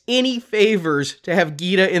 Hispanics, any favors to have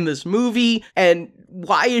Gita in this movie, and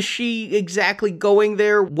why is she exactly going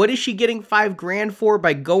there? What is she getting $5,000 for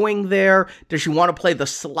by going there? Does she want to play the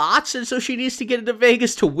slots, and so she needs to get into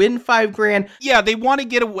Vegas to win $5,000? Yeah, they want to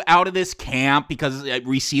get out of this camp because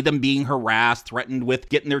we see them being harassed, threatened with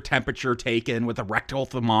getting their temperature taken with a rectal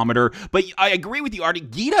thermometer. But I agree with you, Artie.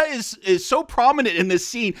 Gita is so prominent in this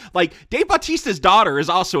scene. Like, Dave Bautista's daughter is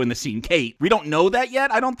also in the scene, Kate. We don't know that yet,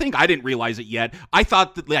 I don't think. I didn't realize it yet. I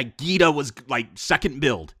thought that, like, Gita was, like, second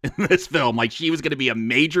build in this film. Like, she was going to be a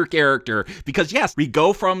major character because, yes, we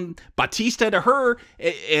go from Bautista to her,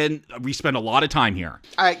 and we spend a lot of time here.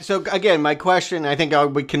 All right, so again, my question, I think I'll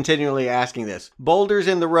be continually asking this: boulders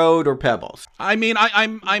in the road or pebbles? I mean,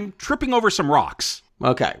 I'm tripping over some rocks.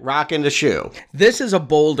 Okay, rocking the shoe. This is a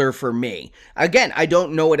boulder for me. Again, I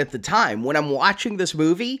don't know it at the time. When I'm watching this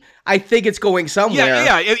movie, I think it's going somewhere.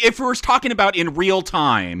 Yeah. If we're talking about in real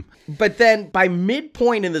time. But then by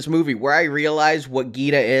midpoint in this movie where I realize what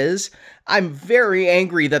Gita is, I'm very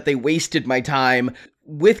angry that they wasted my time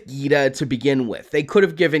with Gita to begin with. They could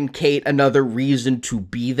have given Kate another reason to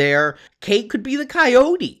be there. Kate could be the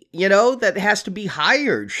coyote, that has to be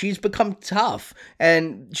hired. She's become tough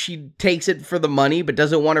and she takes it for the money but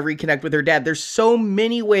doesn't want to reconnect with her dad. There's so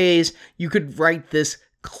many ways you could write this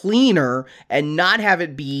cleaner and not have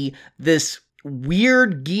it be this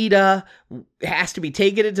weird Gita has to be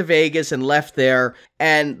taken into Vegas and left there,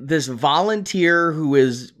 and this volunteer who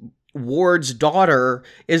is Ward's daughter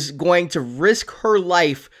is going to risk her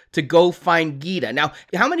life to go find Gita. Now,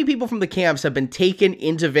 how many people from the camps have been taken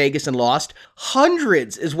into Vegas and lost?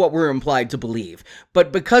 Hundreds is what we're implied to believe.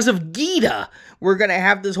 But because of Gita, we're going to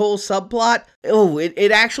have this whole subplot. Oh,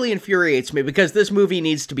 it actually infuriates me because this movie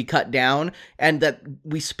needs to be cut down, and that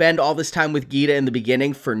we spend all this time with Gita in the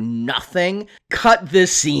beginning for nothing. Cut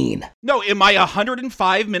this scene. No, in my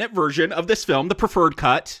 105-minute version of this film, the preferred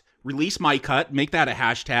cut, release my cut, make that a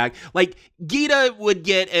hashtag. Like, Gita would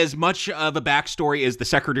get as much of a backstory as the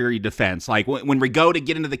Secretary of Defense. Like, when we go to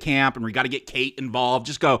get into the camp and we got to get Kate involved,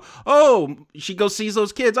 just go, oh, she goes sees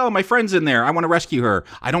those kids. Oh, my friend's in there. I want to rescue her.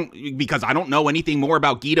 Because I don't know anything more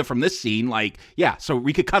about Gita from this scene. Like, yeah, so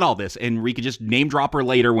we could cut all this and we could just name drop her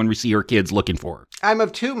later when we see her kids looking for her. I'm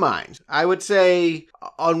of two minds. I would say,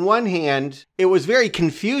 on one hand, it was very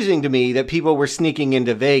confusing to me that people were sneaking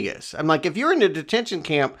into Vegas. I'm like, if you're in a detention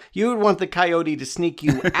camp, you would want the coyote to sneak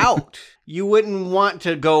you out. You wouldn't want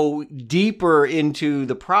to go deeper into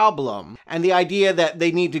the problem. And the idea that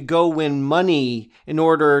they need to go win money in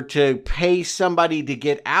order to pay somebody to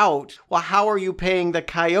get out, well, how are you paying the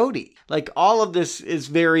coyote? Like, all of this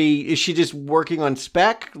is is she just working on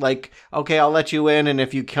spec? Like, okay, I'll let you in, and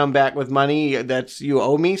if you come back with money, you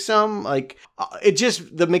owe me some? Like,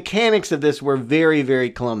 the mechanics of this were very, very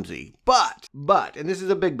clumsy. But, and this is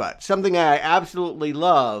a big but, something I absolutely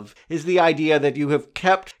love is the idea that you have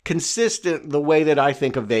kept consistent the way that I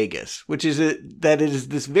think of Vegas, which is that it is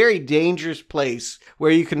this very dangerous place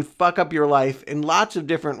where you can fuck up your life in lots of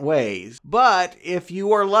different ways. But if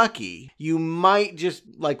you are lucky, you might just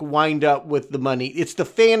wind up with the money. It's the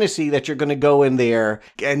fantasy that you're going to go in there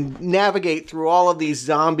and navigate through all of these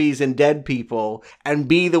zombies and dead people and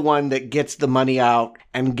be the one that gets the money out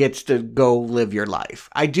and gets to go live your life.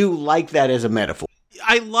 I do like that as a metaphor.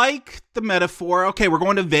 I like the metaphor. Okay, we're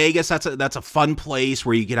going to Vegas. That's a fun place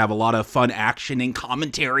where you can have a lot of fun action and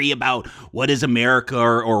commentary about what is America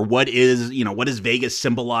or what does Vegas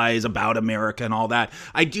symbolize about America and all that.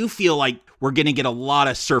 I do feel like we're going to get a lot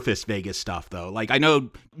of surface Vegas stuff, though. Like, I know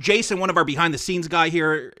Jason, one of our behind-the-scenes guy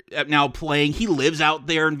here now playing, he lives out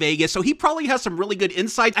there in Vegas, so he probably has some really good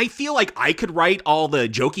insight. I feel like I could write all the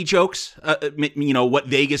jokey jokes, what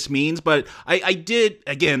Vegas means, but I did,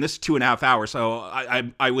 again, this is 2.5 hours, so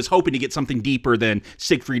I was hoping to get something deeper than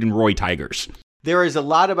Siegfried and Roy Tigers. There is a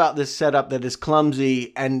lot about this setup that is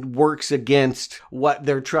clumsy and works against what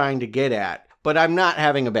they're trying to get at. But I'm not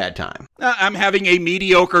having a bad time. I'm having a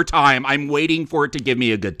mediocre time. I'm waiting for it to give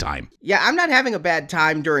me a good time. Yeah, I'm not having a bad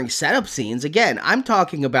time during setup scenes. Again, I'm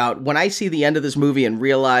talking about when I see the end of this movie and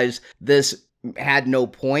realize this had no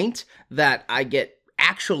point, that I get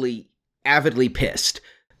actually avidly pissed.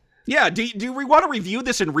 Yeah, do we want to review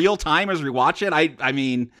this in real time as we watch it? I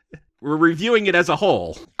mean, we're reviewing it as a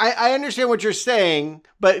whole. I understand what you're saying,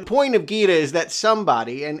 but the point of Gita is that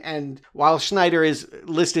somebody, and while Schneider is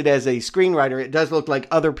listed as a screenwriter, it does look like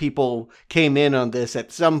other people came in on this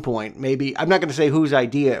at some point. Maybe, I'm not going to say whose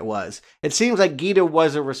idea it was. It seems like Gita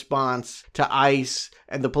was a response to ICE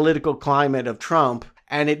and the political climate of Trump,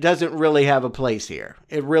 and it doesn't really have a place here.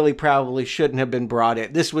 It really probably shouldn't have been brought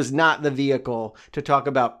in. This was not the vehicle to talk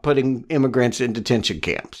about putting immigrants in detention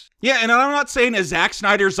camps. Yeah, and I'm not saying a Zack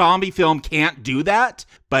Snyder zombie film can't do that,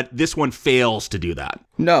 but this one fails to do that.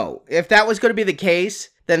 No, if that was going to be the case,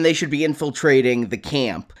 then they should be infiltrating the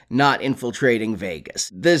camp, not infiltrating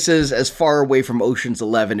Vegas. This is as far away from Ocean's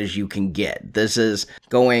 11 as you can get. This is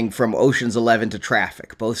going from Ocean's 11 to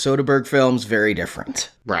Traffic. Both Soderbergh films, very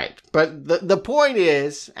different. Right. But the point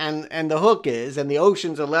is, and the hook is, and the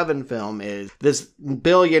Ocean's 11 film is, this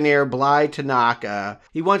billionaire Bly Tanaka,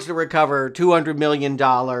 he wants to recover $200 million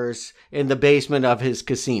in the basement of his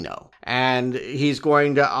casino. And he's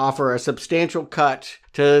going to offer a substantial cut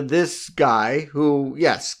to this guy who,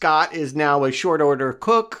 yes, Scott is now a short order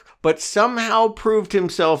cook, but somehow proved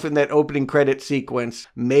himself in that opening credit sequence,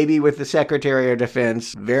 maybe with the Secretary of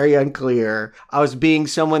Defense, very unclear, as being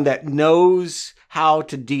someone that knows how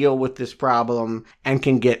to deal with this problem and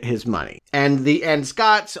can get his money. And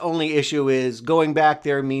Scott's only issue is going back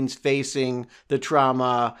there means facing the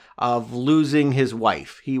trauma of losing his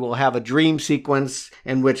wife. He will have a dream sequence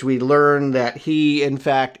in which we learn that he, in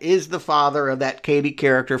fact, is the father of that Katie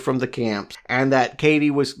character from the camps, and that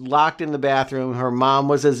Katie was locked in the bathroom. Her mom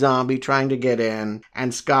was a zombie trying to get in,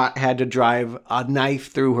 and Scott had to drive a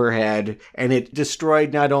knife through her head, and it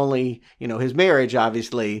destroyed not only, his marriage,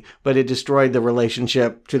 obviously, but it destroyed the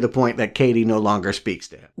relationship to the point that Katie no longer speaks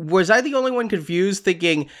to him. Was I the only one confused,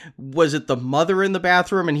 thinking, was it the mother in the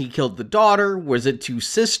bathroom and he killed the daughter? Was it two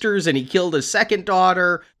sisters and he killed a second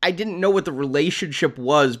daughter? I didn't know what the relationship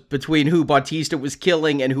was between who Bautista was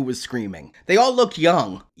killing and who was screaming. They all looked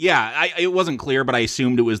young. Yeah, it wasn't clear, but I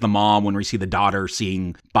assumed it was the mom when we see the daughter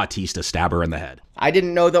seeing Bautista stab her in the head. I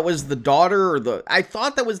didn't know that was the daughter I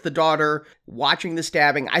thought that was the daughter watching the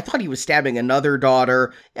stabbing. I thought he was stabbing another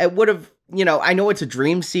daughter. It would have, I know it's a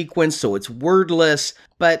dream sequence, so it's wordless,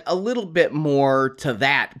 but a little bit more to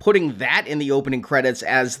that. Putting that in the opening credits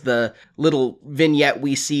as the little vignette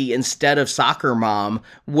we see instead of Soccer Mom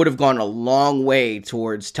would have gone a long way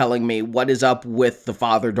towards telling me what is up with the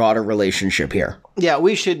father-daughter relationship here. Yeah,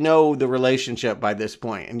 we should know the relationship by this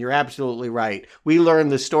point, and you're absolutely right. We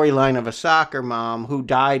learned the storyline of a soccer mom who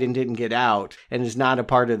died and didn't get out and is not a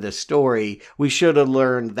part of this story. We should have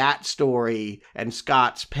learned that story and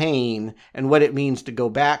Scott's pain and what it means to go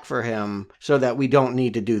back for him so that we don't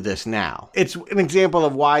need to do this now. It's an example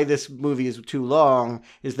of why this movie is too long,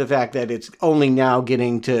 is the fact that it's only now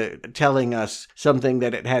getting to telling us something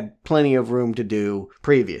that it had plenty of room to do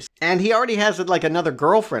previous. And he already has like another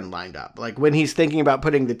girlfriend lined up. Like when he's thinking about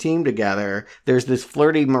putting the team together, there's this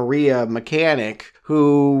flirty Maria mechanic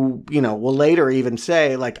who, will later even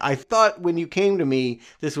say, like, I thought when you came to me,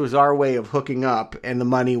 this was our way of hooking up and the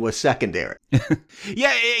money was secondary.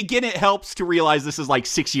 Yeah, again, it helps to realize this is like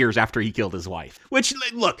 6 years after he killed his wife. Which,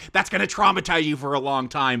 look, that's going to traumatize you for a long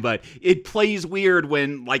time, but it plays weird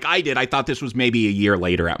when, like I did, I thought this was maybe a year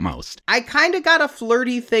later at most. I kind of got a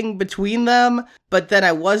flirty thing between them, but then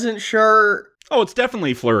I wasn't sure. Oh, it's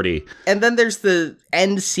definitely flirty. And then there's the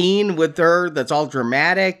end scene with her that's all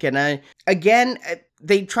dramatic. And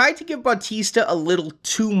they tried to give Bautista a little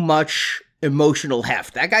too much emotional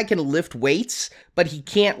heft. That guy can lift weights, but he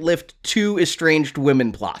can't lift two estranged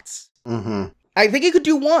women plots. Mm-hmm. I think he could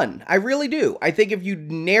do one. I really do. I think if you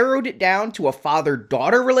narrowed it down to a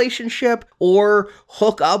father-daughter relationship or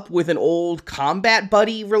hook up with an old combat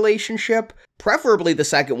buddy relationship, preferably the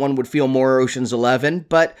second one would feel more Ocean's 11,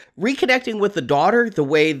 but reconnecting with the daughter the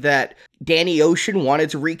way that Danny Ocean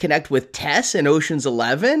wanted to reconnect with Tess in Ocean's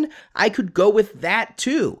 11, I could go with that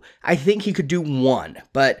too. I think he could do one,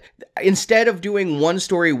 but instead of doing one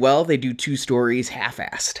story well, they do two stories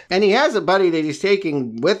half-assed. And he has a buddy that he's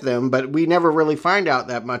taking with him, but we never really find out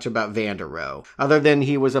that much about Vander Rohe, other than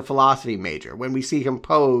he was a philosophy major. When we see him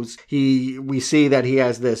pose, we see that he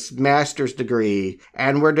has this master's degree,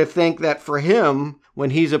 and we're to think that for him, when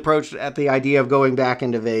he's approached at the idea of going back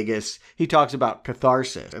into Vegas, he talks about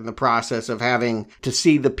catharsis and the process of having to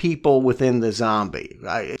see the people within the zombie.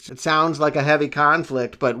 It sounds like a heavy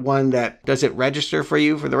conflict, but one that, does it register for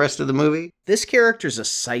you for the rest of the movie? This character's a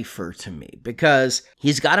cipher to me because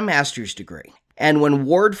he's got a master's degree. And when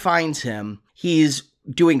Ward finds him, he's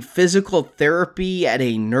doing physical therapy at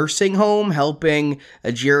a nursing home, helping a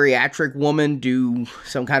geriatric woman do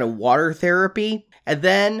some kind of water therapy. And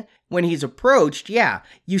then when he's approached,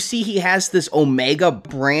 you see he has this Omega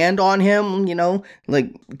brand on him,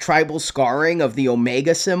 like tribal scarring of the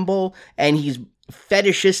Omega symbol, and he's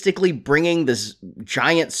fetishistically bringing this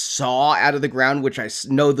giant saw out of the ground, which I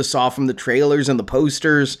know the saw from the trailers and the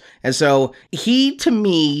posters. And so he, to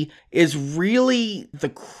me, is really the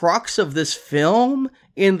crux of this film,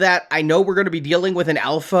 in that I know we're going to be dealing with an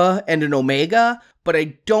alpha and an omega, but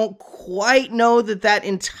I don't quite know that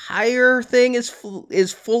entire thing is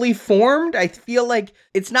fully formed. I feel like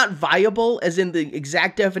it's not viable, as in the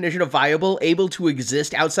exact definition of viable, able to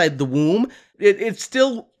exist outside the womb. It's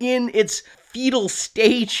still in its fetal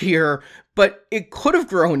stage here, but it could have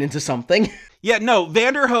grown into something. Yeah, no,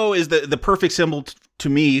 Vander Rohe is the perfect symbol to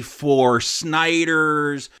me for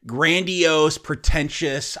Snyder's grandiose,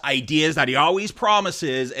 pretentious ideas that he always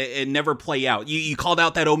promises and never play out. You called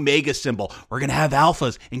out that Omega symbol. We're going to have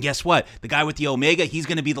alphas. And guess what? The guy with the Omega, he's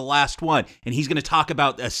going to be the last one. And he's going to talk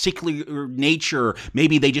about a sickly nature.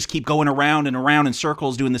 Maybe they just keep going around and around in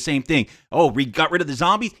circles doing the same thing. Oh, we got rid of the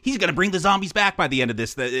zombies? He's going to bring the zombies back by the end of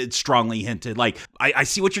this. It's strongly hinted. Like, I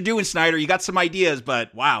see what you're doing, Snyder. You got some ideas,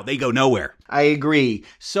 but wow, they go nowhere. I agree.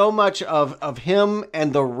 So much of him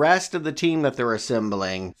and the rest of the team that they're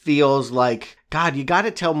assembling feels like God, you got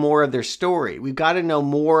to tell more of their story. We've got to know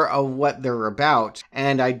more of what they're about.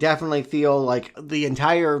 And I definitely feel like the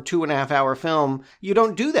entire 2.5-hour film, you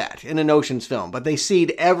don't do that in an Ocean's film, but they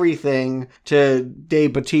cede everything to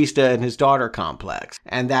Dave Bautista and his daughter complex.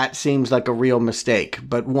 And that seems like a real mistake,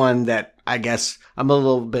 but one that I guess I'm a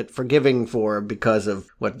little bit forgiving for because of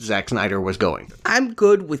what Zack Snyder was going through. I'm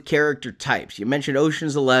good with character types. You mentioned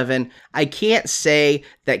Ocean's 11. I can't say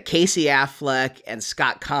that Casey Affleck and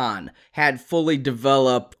Scott Caan had fully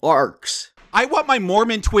developed arcs. I want my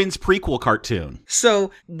Mormon Twins prequel cartoon.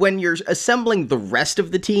 So when you're assembling the rest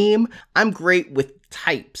of the team, I'm great with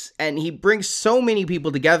types, and he brings so many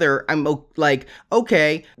people together. I'm like,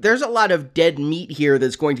 okay, there's a lot of dead meat here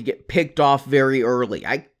that's going to get picked off very early.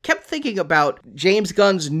 I kept thinking about James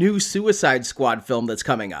Gunn's new Suicide Squad film that's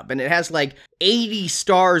coming up, and it has like 80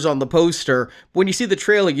 stars on the poster. When you see the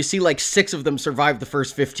trailer, you see like 6 of them survive the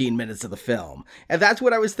first 15 minutes of the film. And that's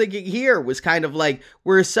what I was thinking here, was kind of like,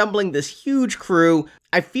 we're assembling this huge crew.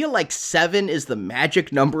 I feel like 7 is the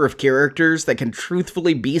magic number of characters that can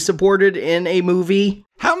truthfully be supported in a movie.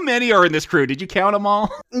 How many are in this crew? Did you count them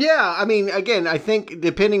all? Yeah, I mean, again, I think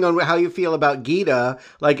depending on how you feel about Gita,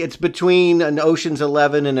 like it's between an Ocean's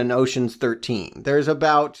 11 and an Ocean's 13. There's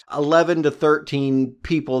about 11 to 13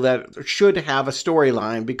 people that should have a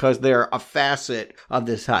storyline because they're a facet of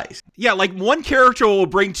this heist. Yeah, like one character will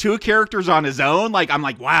bring 2 characters on his own. Like, I'm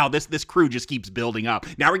like, wow, this crew just keeps building up.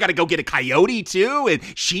 Now we got to go get a Coyote too, and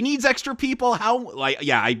she needs extra people. How? Like,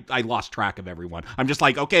 yeah, I lost track of everyone. I'm just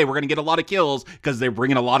like, okay, we're going to get a lot of kills because they're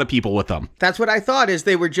bringing a lot of people with them. That's what I thought, is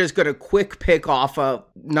they were just going to quick pick off a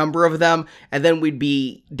number of them, and then we'd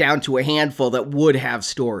be down to a handful that would have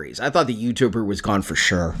stories. I thought the YouTuber was gone for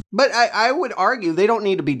sure. But I would argue they don't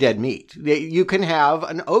need to be dead meat. You can have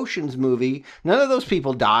an Ocean's movie. None of those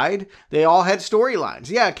people died. They all had storylines.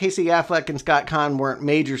 Yeah, Casey Affleck and Scott Caan weren't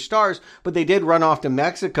major stars, but they did run off to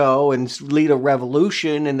Mexico and lead a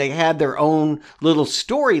revolution, and they had their own little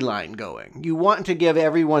storyline going. You want to give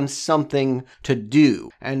everyone something to do.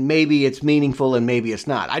 And maybe it's meaningful and maybe it's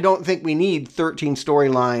not. I don't think we need 13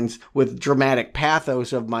 storylines with dramatic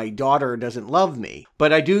pathos of my daughter doesn't love me.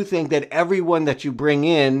 But I do think that everyone that you bring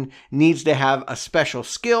in needs to have a special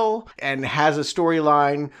skill and has a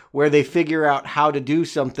storyline where they figure out how to do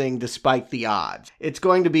something despite the odds. It's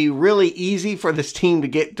going to be really easy for this team to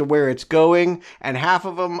get to where it's going, and half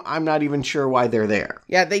of them, I'm not even sure why they're there.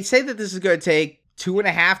 Yeah, they say that this is going to take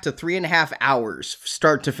 2.5 to 3.5 hours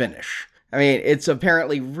start to finish. I mean, it's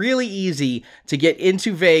apparently really easy to get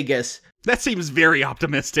into Vegas. That seems very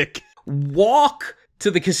optimistic. Walk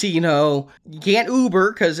to the casino. You can't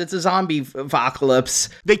Uber because it's a zombie apocalypse.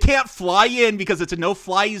 They can't fly in because it's a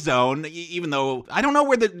no-fly zone, even though I don't know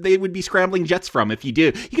where they would be scrambling jets from if you do.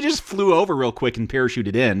 You could just flew over real quick and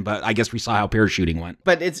parachuted in, but I guess we saw how parachuting went.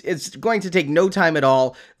 But it's going to take no time at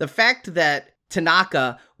all. The fact that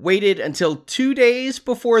Tanaka waited until 2 days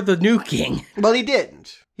before the nuking. Well, he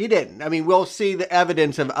didn't. He didn't. I mean, we'll see the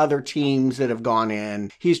evidence of other teams that have gone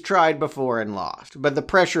in. He's tried before and lost. But the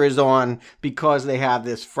pressure is on because they have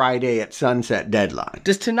this Friday at sunset deadline.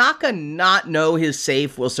 Does Tanaka not know his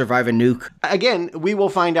safe will survive a nuke? Again, we will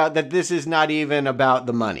find out that this is not even about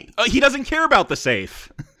the money. He doesn't care about the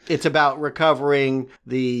safe. It's about recovering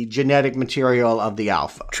the genetic material of the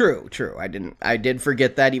alpha. True. I did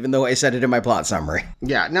forget that, even though I said it in my plot summary.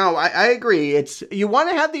 Yeah, no, I agree. You want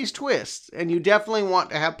to have these twists, and you definitely want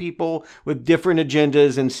to have people with different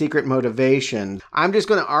agendas and secret motivations. I'm just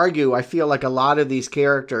going to argue, I feel like a lot of these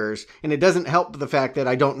characters, and it doesn't help the fact that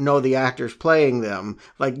I don't know the actors playing them,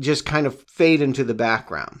 like just kind of fade into the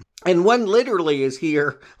background. And one literally is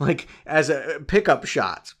here, like, as a pickup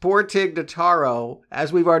shots. Poor Tig Notaro,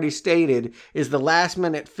 as we've already stated, is the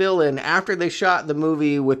last-minute fill-in after they shot the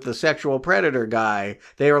movie with the sexual predator guy.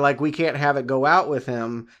 They were like, we can't have it go out with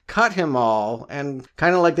him, cut him all, and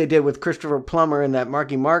kind of like they did with Christopher Plummer in that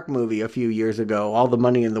Marky Mark movie a few years ago, All the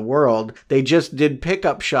Money in the World. They just did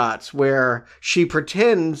pickup shots where she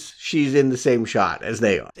pretends she's in the same shot as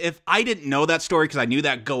they are. If I didn't know that story because I knew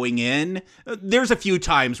that going in, there's a few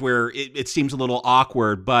times where it seems a little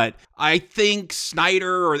awkward, but I think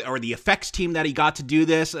Snyder or the effects team that he got to do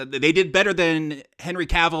this, they did better than Henry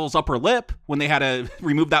Cavill's upper lip when they had to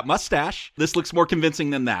remove that mustache. This looks more convincing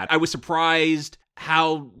than that. I was surprised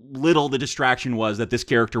how little the distraction was, that this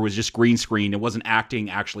character was just green screened and wasn't acting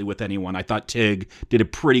actually with anyone. I thought Tig did a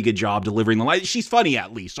pretty good job delivering the line. She's funny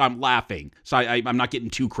at least, so I'm laughing. So I'm not getting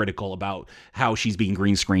too critical about how she's being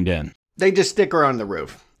green screened in. They just stick her on the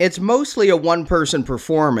roof. It's mostly a one-person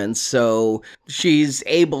performance, so she's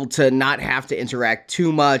able to not have to interact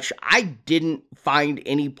too much. I didn't find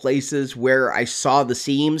any places where I saw the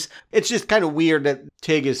seams. It's just kind of weird that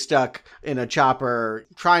Tig is stuck in a chopper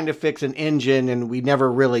trying to fix an engine, and we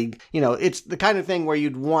never really, it's the kind of thing where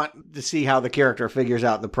you'd want to see how the character figures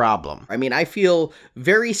out the problem. I mean, I feel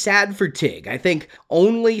very sad for Tig. I think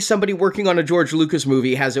only somebody working on a George Lucas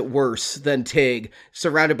movie has it worse than Tig,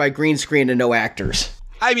 surrounded by green screen and no actors.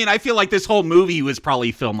 I mean, I feel like this whole movie was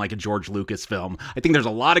probably filmed like a George Lucas film. I think there's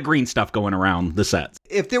a lot of green stuff going around the sets.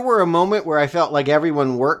 If there were a moment where I felt like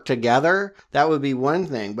everyone worked together, that would be one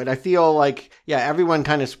thing. But I feel like, everyone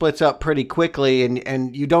kind of splits up pretty quickly,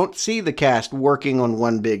 and you don't see the cast working on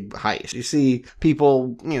one big heist. You see people,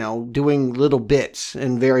 doing little bits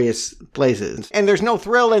in various places. And there's no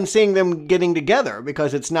thrill in seeing them getting together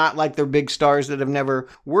because it's not like they're big stars that have never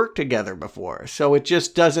worked together before. So it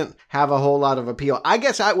just doesn't have a whole lot of appeal. I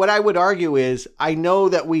guess what I would argue is I know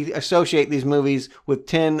that we associate these movies with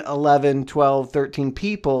 10, 11, 12, 13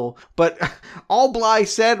 people, but all Bly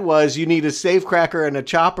said was you need a safecracker and a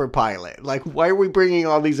chopper pilot. Like, why are we bringing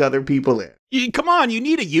all these other people in? Come on, you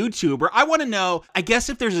need a YouTuber. I want to know, I guess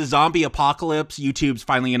if there's a zombie apocalypse, YouTube's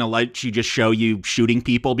finally going to let you just show you shooting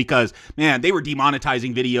people because, man, they were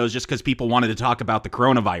demonetizing videos just because people wanted to talk about the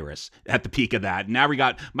coronavirus at the peak of that. And now we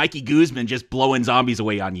got Mikey Guzman just blowing zombies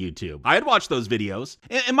away on YouTube. I'd watch those videos.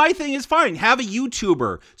 And my thing is fine, have a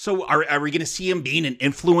YouTuber. So are we going to see him being an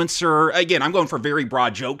influencer? Again, I'm going for very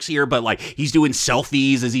broad jokes here, but like he's doing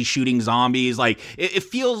selfies as he's shooting zombies. Like it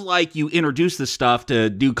feels like you introduce this stuff to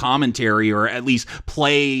do commentary or at least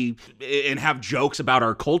play and have jokes about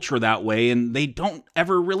our culture that way, and they don't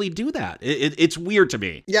ever really do that. It's weird to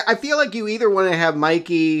me. Yeah, I feel like you either want to have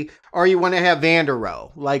Mikey or you want to have Vander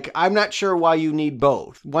Rohe. Like, I'm not sure why you need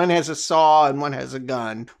both. One has a saw and one has a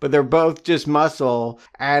gun, but they're both just muscle,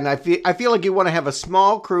 and I feel like you want to have a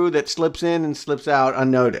small crew that slips in and slips out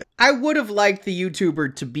unnoticed. I would have liked the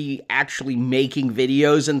YouTuber to be actually making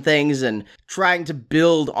videos and things and trying to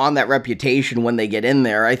build on that reputation when they get in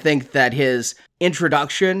there. I think that his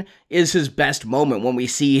introduction is his best moment when we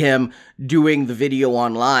see him doing the video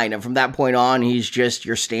online, and from that point on, he's just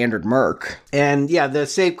your standard merc. And yeah, the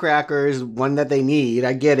safecracker is one that they need.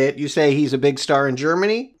 I get it. You say he's a big star in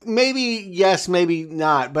Germany? Maybe yes, maybe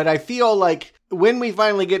not, but I feel like when we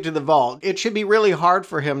finally get to the vault, it should be really hard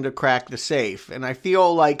for him to crack the safe, and I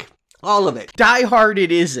feel like all of it. Die Hard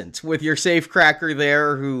it isn't, with your safecracker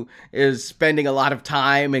there who is spending a lot of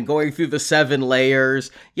time and going through the 7 layers.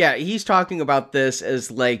 Yeah, he's talking about this as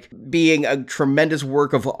like being a tremendous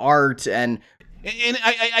work of art and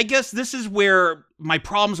I guess this is where my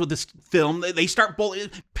problems with this film, they start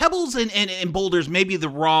pebbles and boulders may be the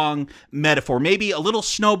wrong metaphor. Maybe a little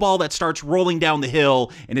snowball that starts rolling down the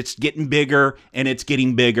hill and it's getting bigger and it's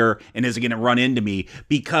getting bigger and is it going to run into me?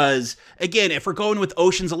 Because again, if we're going with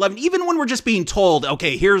Ocean's 11, even when we're just being told,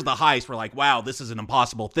 okay, here's the heist, we're like, wow, this is an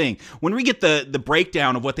impossible thing. When we get the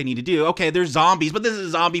breakdown of what they need to do, okay, there's zombies, but this is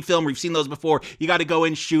a zombie film. We've seen those before. You got to go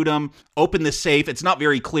in, shoot them, open the safe. It's not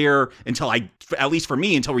very clear until at least for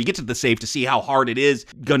me, until we get to the safe to see how hard it is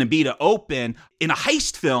going to be to open. In a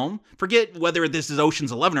heist film, forget whether this is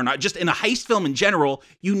Ocean's 11 or not, just in a heist film in general,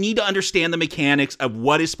 you need to understand the mechanics of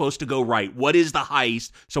what is supposed to go right. What is the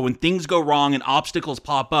heist? So when things go wrong and obstacles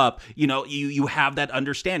pop up, you have that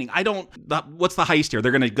understanding. What's the heist here?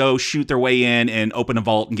 They're going to go shoot their way in and open a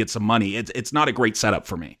vault and get some money. It's not a great setup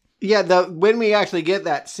for me. Yeah, when we actually get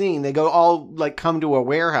that scene, they go all come to a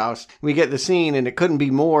warehouse. We get the scene, and it couldn't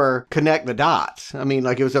be more connect the dots. I mean,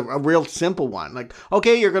 it was a real simple one. Like,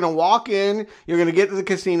 okay, you're going to walk in, you're going to get to the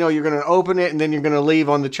casino, you're going to open it, and then you're going to leave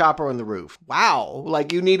on the chopper on the roof. Wow.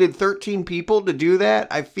 You needed 13 people to do that?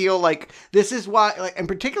 I feel like this is why, and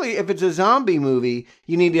particularly if it's a zombie movie,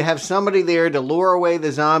 you need to have somebody there to lure away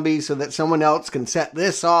the zombies so that someone else can set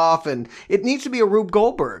this off, and it needs to be a Rube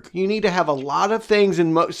Goldberg. You need to have a lot of things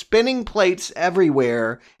in spinning plates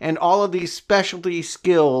everywhere and all of these specialty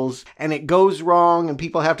skills, and it goes wrong and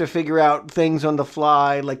people have to figure out things on the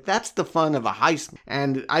fly. That's the fun of a heist.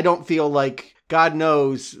 And I don't feel like, God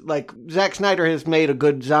knows, Zack Snyder has made a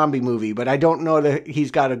good zombie movie, but I don't know that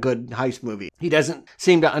he's got a good heist movie. He doesn't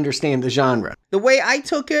seem to understand the genre. The way I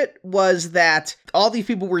took it was that all these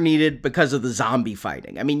people were needed because of the zombie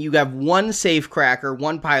fighting. I mean, you have one safecracker,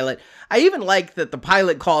 one pilot. I even like that the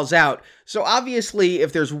pilot calls out. So obviously,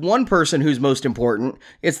 if there's one person who's most important,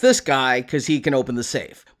 it's this guy because he can open the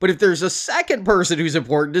safe. But if there's a second person who's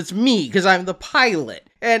important, it's me because I'm the pilot.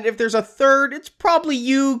 And if there's a third, it's probably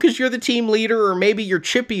you because you're the team leader, or maybe you're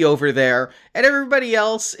Chippy over there. And everybody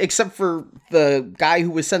else, except for the guy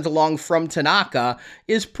who was sent along from Tanaka,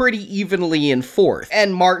 is pretty evenly in fourth.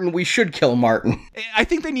 And Martin, we should kill Martin. I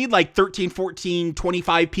think they need like 13, 14,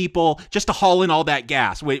 25 people just to haul in all that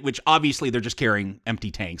gas, which obviously they're just carrying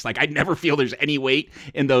empty tanks. Like, I never feel there's any weight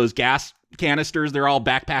in those gas canisters they're all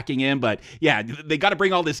backpacking in, but yeah, they got to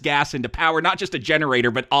bring all this gas into power, not just a generator,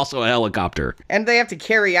 but also a helicopter. And they have to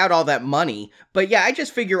carry out all that money. But yeah, I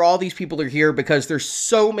just figure all these people are here because there's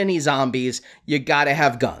so many zombies, you gotta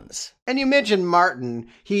have guns. And you mentioned Martin.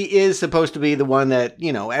 He is supposed to be the one that,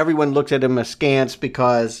 everyone looks at him askance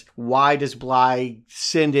because why does Bly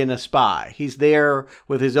send in a spy? He's there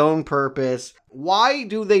with his own purpose. Why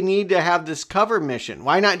do they need to have this cover mission?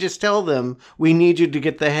 Why not just tell them, we need you to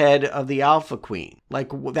get the head of the Alpha Queen? Like,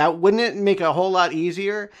 that wouldn't it make a whole lot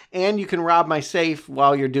easier? And you can rob my safe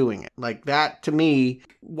while you're doing it. Like, that, to me,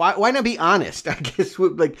 why not be honest? I guess,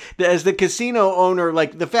 like, as the casino owner,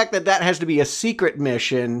 like, the fact that has to be a secret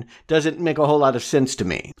mission doesn't make a whole lot of sense to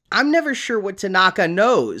me. I'm never sure what Tanaka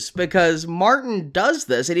knows, because Martin does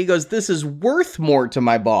this, and he goes, this is worth more to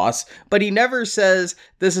my boss, but he never says,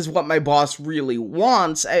 this is what my boss really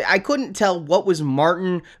wants. I couldn't tell what was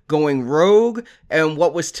Martin going rogue and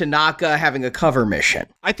what was Tanaka having a cover mission.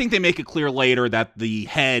 I think they make it clear later that the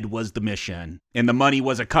head was the mission and the money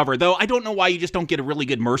was a cover, though I don't know why you just don't get a really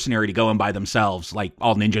good mercenary to go in by themselves, like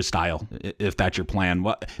all ninja style, if that's your plan.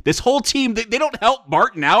 This whole team, they don't help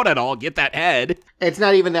Martin out at all get that head. It's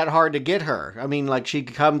not even that hard to get her. I mean, like, she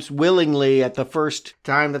comes willingly at the first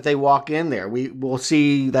time that they walk in there. We will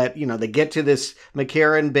see that, they get to this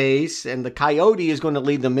McCarran base and the Coyote is going to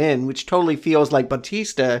lead them in, which totally feels like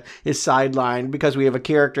Batista is sidelined because we have a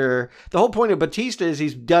character. The whole point of Batista is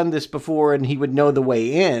he's done this before and he would know the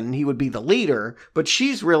way in. He would be the leader, but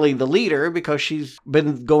she's really the leader because she's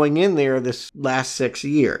been going in there this last 6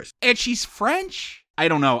 years. And she's French? I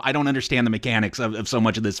don't know. I don't understand the mechanics of so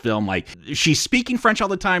much of this film. Like, she's speaking French all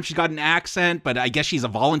the time. She's got an accent, but I guess she's a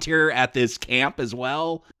volunteer at this camp as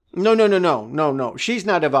well. No. She's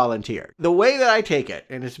not a volunteer. The way that I take it,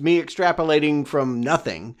 and it's me extrapolating from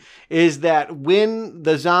nothing, is that when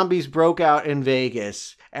the zombies broke out in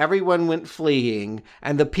Vegas, everyone went fleeing,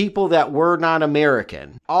 and the people that were not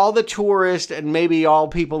American, all the tourists and maybe all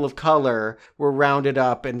people of color were rounded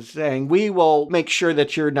up and saying, we will make sure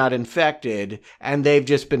that you're not infected, and they've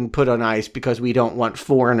just been put on ice because we don't want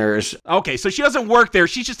foreigners. Okay, so she doesn't work there.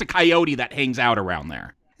 She's just a coyote that hangs out around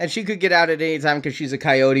there. And she could get out at any time because she's a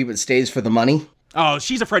coyote but stays for the money? Oh,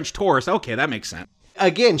 she's a French tourist. Okay, that makes sense.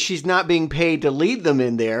 Again, she's not being paid to lead them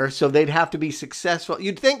in there, so they'd have to be successful.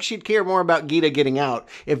 You'd think she'd care more about Gita getting out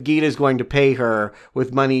if Gita's going to pay her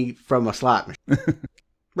with money from a slot machine.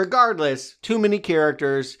 Regardless, too many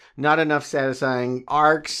characters, not enough satisfying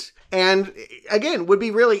arcs. And again, would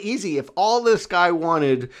be really easy if all this guy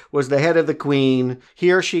wanted was the head of the queen.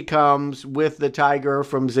 Here she comes with the tiger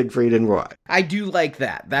from Siegfried and Roy. I do like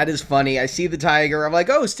that. That is funny. I see the tiger. I'm like,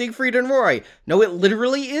 oh, Siegfried and Roy. No, it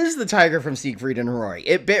literally is the tiger from Siegfried and Roy.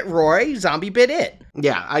 It bit Roy, zombie bit it.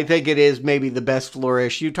 Yeah, I think it is maybe the best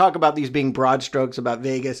flourish. You talk about these being broad strokes about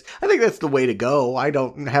Vegas. I think that's the way to go. I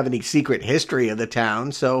don't have any secret history of the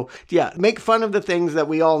town. So yeah, make fun of the things that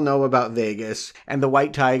we all know about Vegas. And the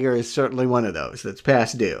white tiger is certainly one of those that's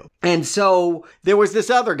past due. And so there was this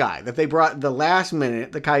other guy that they brought the last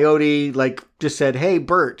minute. The coyote just said, hey,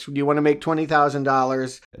 Bert, do you want to make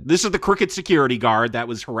 $20,000? This is the crooked security guard that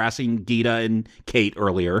was harassing Gita and Kate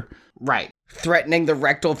earlier. Right. Threatening the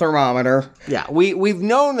rectal thermometer. Yeah, we've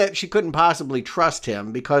known that she couldn't possibly trust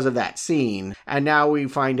him because of that scene. And now we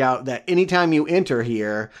find out that anytime you enter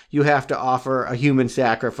here, you have to offer a human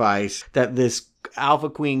sacrifice, that this Alpha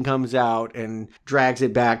Queen comes out and drags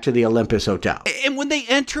it back to the Olympus Hotel. And when they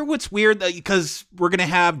enter, what's weird, because we're going to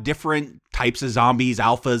have different types of zombies,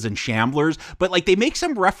 alphas and shamblers, but they make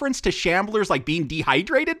some reference to shamblers being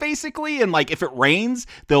dehydrated basically, and if it rains,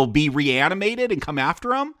 they'll be reanimated and come after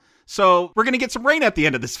them. So we're going to get some rain at the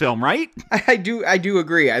end of this film, right? I do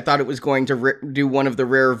agree. I thought it was going to do one of the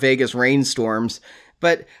rare Vegas rainstorms,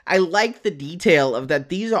 but I like the detail of that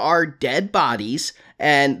these are dead bodies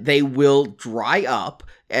and they will dry up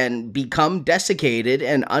and become desiccated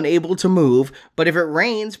and unable to move. But if it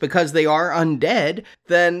rains, because they are undead,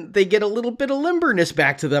 then they get a little bit of limberness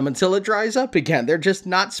back to them until it dries up again. They're just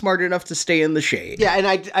not smart enough to stay in the shade. Yeah, and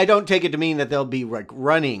I don't take it to mean that they'll be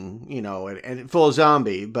running, and full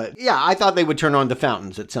zombie. But yeah, I thought they would turn on the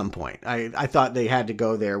fountains at some point. I thought they had to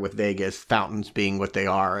go there with Vegas, fountains being what they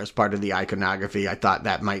are as part of the iconography. I thought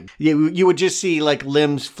that might, you would just see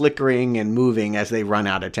limbs flickering and moving as they run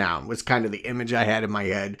out of town was kind of the image I had in my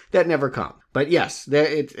head. head that never come. But yes,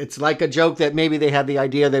 it's like a joke that maybe they had the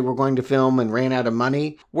idea they were going to film and ran out of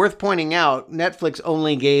money. Worth pointing out, Netflix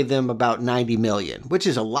only gave them about $90 million, which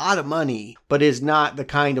is a lot of money, but is not the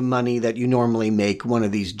kind of money that you normally make one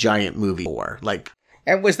of these giant movies for. Like,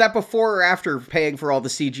 And was that before or after paying for all the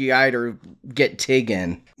CGI to get Tig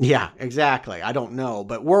in? yeah, exactly. I don't know.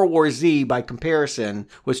 But World War Z, by comparison,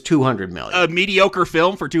 was $200 million. A mediocre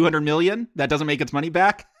film for $200 million? That doesn't make its money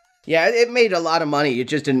back? Yeah, it made a lot of money. It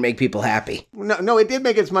just didn't make people happy. No, it did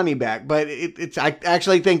make its money back, but I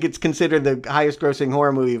actually think it's considered the highest grossing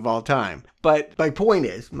horror movie of all time. But my point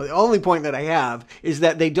is, the only point that I have is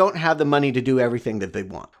that they don't have the money to do everything that they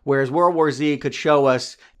want. Whereas World War Z could show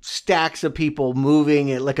us stacks of people moving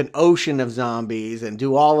in like an ocean of zombies and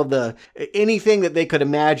do all of anything that they could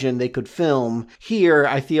imagine they could film. Here,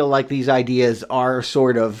 I feel like these ideas are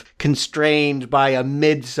sort of constrained by a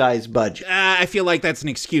mid-sized budget. I feel like that's an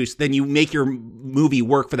excuse. Then you make your movie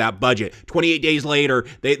work for that budget. 28 days later,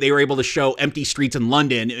 they were able to show empty streets in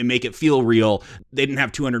London and make it feel real. They didn't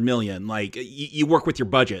have 200 million. Like, you work with your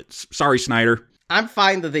budget. Sorry, Snyder. I'm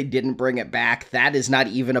fine that they didn't bring it back. That is not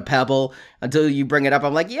even a pebble. Until you bring it up,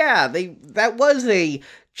 I'm like, yeah, that was a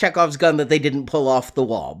Chekhov's gun that they didn't pull off the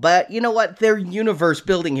wall. But you know what? They're universe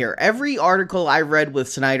building here. Every article I read with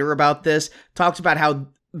Snyder about this talks about how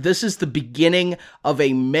this is the beginning of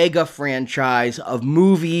a mega franchise of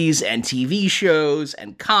movies and TV shows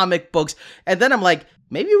and comic books. And then I'm like,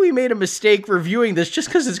 maybe we made a mistake reviewing this just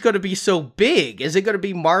because it's going to be so big. Is it going to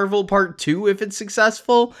be Marvel Part 2 if it's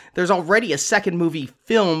successful? There's already a second movie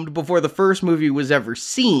filmed before the first movie was ever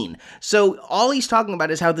seen. So all he's talking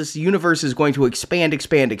about is how this universe is going to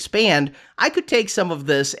expand. I could take some of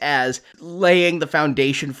this as laying the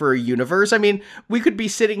foundation for a universe. I mean, we could be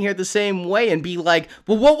sitting here the same way and be like,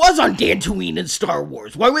 well, what was on Dantooine in Star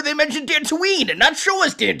Wars? Why would they mention Dantooine and not show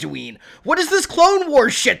us Dantooine? What is this Clone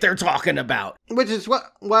Wars shit they're talking about? Which is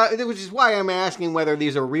why I'm asking whether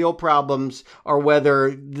these are real problems or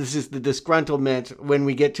whether this is the disgruntlement when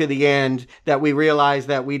we get to the end that we realize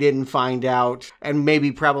that we didn't find out and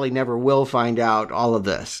maybe probably never will find out all of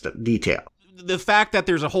this detail. The fact that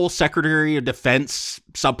there's a whole Secretary of Defense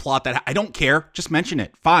subplot that I don't care, just mention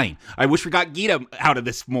it. Fine. I wish we got Gita out of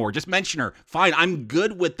this more. Just mention her. Fine. I'm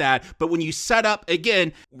good with that. But when you set up,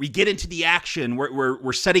 again, we get into the action.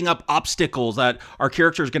 We're setting up obstacles that our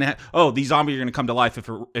character is going to have. Oh, these zombies are going to come to life if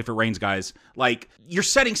it rains, guys. Like, you're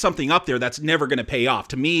setting something up there that's never going to pay off.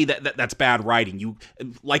 To me, that's bad writing. You,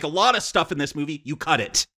 like a lot of stuff in this movie, you cut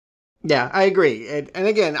it. Yeah, I agree. And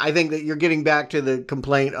again, I think that you're getting back to the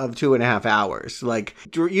complaint of 2.5 hours. Like,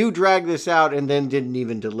 you drag this out and then didn't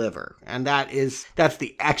even deliver. And that's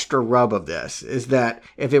the extra rub of this, is that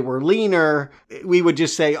if it were leaner, we would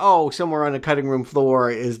just say, oh, somewhere on the cutting room floor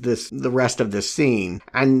is the rest of this scene.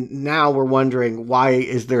 And now we're wondering, why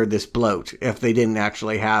is there this bloat if they didn't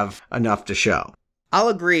actually have enough to show? I'll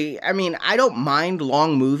agree. I mean, I don't mind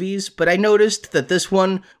long movies, but I noticed that this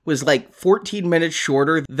one was like 14 minutes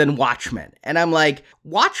shorter than Watchmen. And I'm like,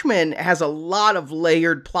 Watchmen has a lot of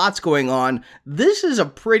layered plots going on. This is a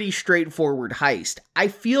pretty straightforward heist. I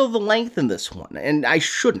feel the length in this one, and I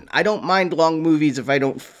shouldn't. I don't mind long movies if I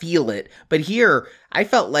don't feel it. But here, I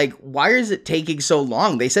felt like, why is it taking so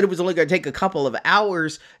long? They said it was only going to take a couple of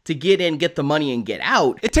hours to get in, get the money, and get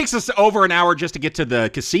out. It takes us over an hour just to get to the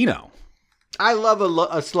casino. I love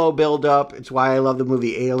a slow build up. It's why I love the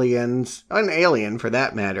movie Aliens, an Alien for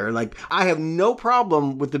that matter. Like, I have no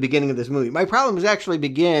problem with the beginning of this movie. My problems actually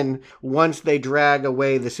begin once they drag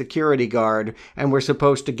away the security guard and we're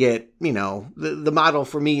supposed to get, the model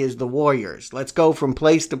for me is the Warriors. Let's go from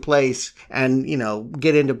place to place and,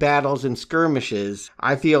 get into battles and skirmishes.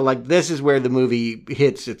 I feel like this is where the movie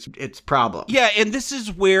hits its problem. Yeah, and this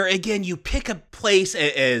is where, again, you pick a place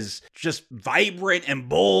as just vibrant and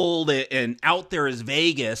bold and out there as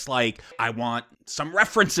Vegas. Like, I want some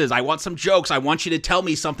references. I want some jokes. I want you to tell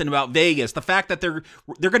me something about Vegas. The fact that they're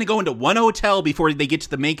going to go into one hotel before they get to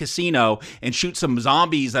the main casino and shoot some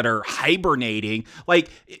zombies that are hibernating. Like,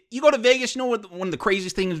 you go to Vegas, one of the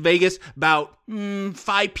craziest things in Vegas, about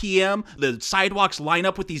 5 p.m., the sidewalks line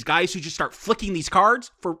up with these guys who just start flicking these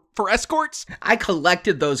cards for escorts. I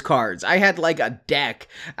collected those cards. I had like a deck.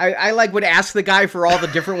 I would ask the guy for all the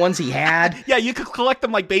different ones he had. Yeah, you could collect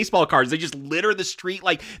them like baseball cards. They just litter the street.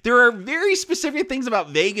 Like, there are very specific many things about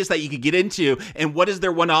Vegas that you could get into. And what is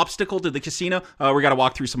their one obstacle to the casino? We got to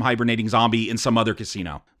walk through some hibernating zombie in some other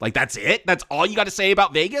casino. Like, that's it? That's all you got to say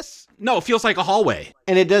about Vegas? No, it feels like a hallway.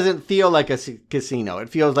 And it doesn't feel like a casino. It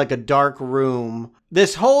feels like a dark room.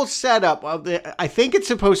 This whole setup of I think it's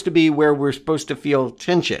supposed to be where we're supposed to feel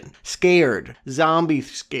tension, scared, zombie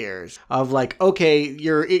scares of like, okay,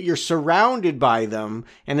 you're surrounded by them,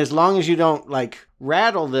 and as long as you don't like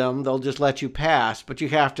rattle them, they'll just let you pass, but you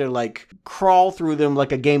have to like crawl through them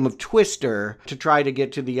like a game of Twister to try to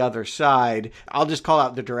get to the other side. I'll just call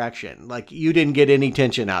out the direction. Like, you didn't get any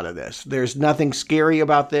tension out of this. There's nothing scary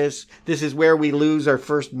about this. This is where we lose our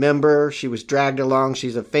first member. She was dragged along.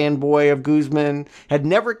 She's a fanboy of Guzman, had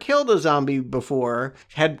never killed a zombie before,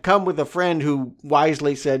 had come with a friend who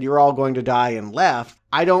wisely said, "You're all going to die," and left.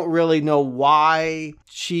 I don't really know why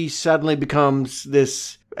she suddenly becomes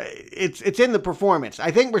this. It's in the performance.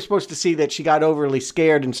 I think we're supposed to see that she got overly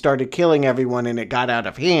scared and started killing everyone and it got out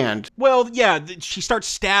of hand. Well, yeah, she starts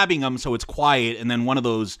stabbing them so it's quiet, and then one of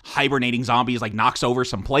those hibernating zombies like knocks over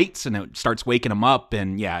some plates and it starts waking them up,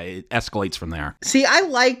 and yeah, it escalates from there. See, I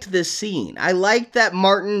liked this scene. I liked that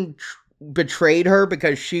Martin betrayed her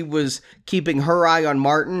because she was keeping her eye on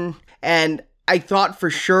Martin, and I thought for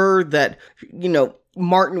sure that,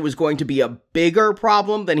 Martin was going to be a bigger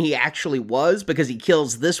problem than he actually was because he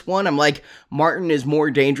kills this one. I'm like, Martin is more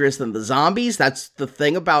dangerous than the zombies. That's the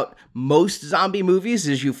thing about most zombie movies,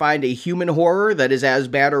 is you find a human horror that is as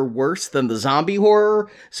bad or worse than the zombie horror.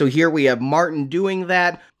 So here we have Martin doing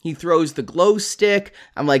that. He throws the glow stick.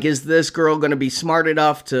 I'm like, is this girl going to be smart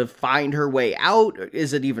enough to find her way out?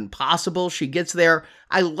 Is it even possible she gets there?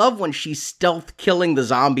 I love when she's stealth killing the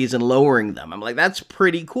zombies and lowering them. I'm like, that's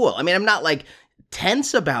pretty cool. I mean, I'm not like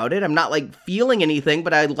tense about it. I'm not like feeling anything,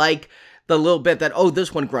 but I like the little bit that, oh,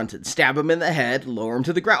 this one grunted, stab him in the head, lower him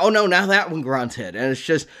to the ground. Oh no, now that one grunted. And it's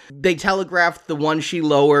just, they telegraphed the one she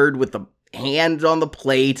lowered with the hand on the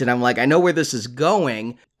plate, and I'm like, I know where this is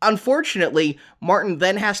going. Unfortunately, Martin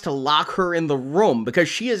then has to lock her in the room because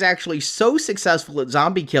she is actually so successful at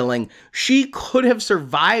zombie killing, she could have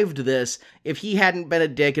survived this if he hadn't been a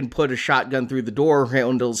dick and put a shotgun through the door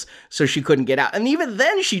handles so she couldn't get out. And even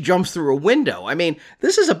then, she jumps through a window. I mean,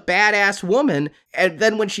 this is a badass woman. And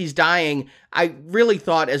then when she's dying, I really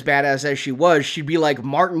thought, as badass as she was, she'd be like,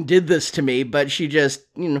 Martin did this to me, but she just,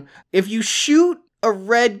 if you shoot a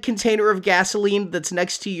red container of gasoline that's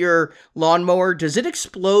next to your lawnmower, does it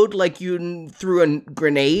explode like you threw a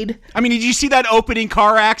grenade? I mean, did you see that opening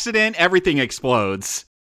car accident? Everything explodes.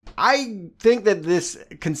 I think that this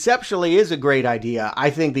conceptually is a great idea. I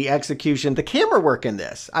think the execution, the camera work in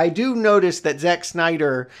this. I do notice that Zack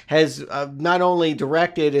Snyder has not only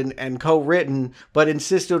directed and co-written, but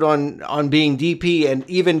insisted on being DP and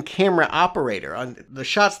even camera operator. On the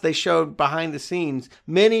shots they showed behind the scenes,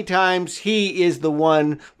 many times he is the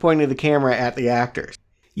one pointing the camera at the actors.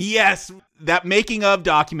 Yes, that making of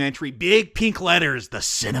documentary, big pink letters, the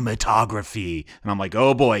cinematography. And I'm like,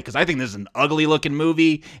 oh boy, because I think this is an ugly looking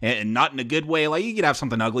movie, and not in a good way. Like, you could have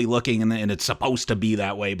something ugly looking and it's supposed to be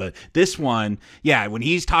that way. But this one, yeah, when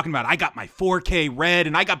he's talking about, I got my 4K red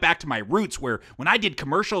and I got back to my roots where when I did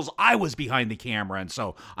commercials, I was behind the camera. And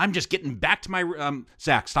so I'm just getting back to my,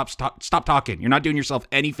 Zach, stop talking. You're not doing yourself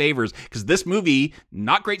any favors, because this movie,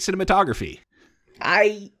 not great cinematography.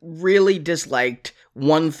 I really disliked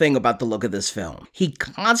one thing about the look of this film. He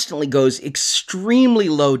constantly goes extremely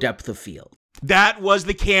low depth of field. That was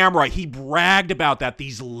the camera. He bragged about that.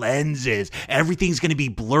 These lenses. Everything's going to be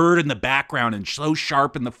blurred in the background and so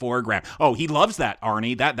sharp in the foreground. Oh, he loves that,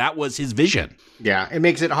 Arnie. That was his vision. Yeah, it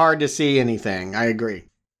makes it hard to see anything. I agree.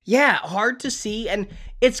 Yeah, hard to see, and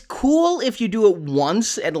it's cool if you do it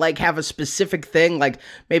once and like have a specific thing, like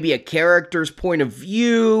maybe a character's point of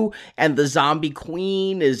view and the zombie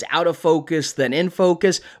queen is out of focus then in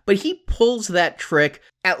focus, but he pulls that trick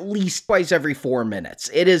at least twice every 4 minutes.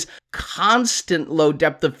 It is constant low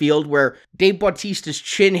depth of field where Dave Bautista's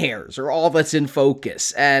chin hairs are all that's in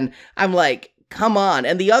focus, and I'm like, come on.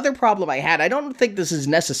 And the other problem I had, I don't think this is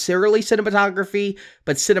necessarily cinematography,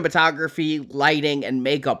 but cinematography, lighting, and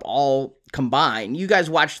makeup all combined. You guys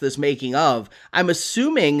watched this making of. I'm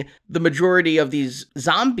assuming the majority of these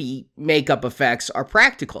zombie makeup effects are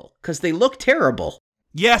practical, because they look terrible.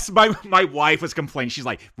 Yes, my wife was complaining. She's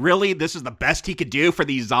like, really? This is the best he could do for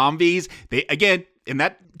these zombies? They, again, in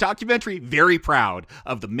that documentary, very proud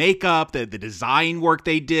of the makeup, the design work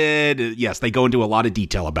they did. Yes, they go into a lot of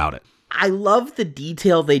detail about it. I love the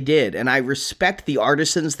detail they did, and I respect the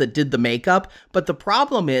artisans that did the makeup, but the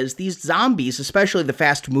problem is these zombies, especially the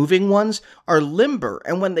fast-moving ones, are limber,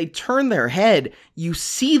 and when they turn their head, you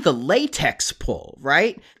see the latex pull,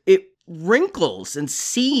 right? It wrinkles and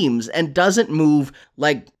seams and doesn't move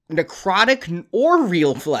like necrotic or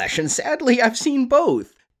real flesh. And sadly, I've seen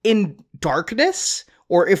both. In darkness,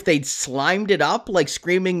 or if they'd slimed it up like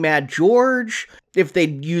Screaming Mad George, if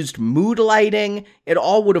they'd used mood lighting, it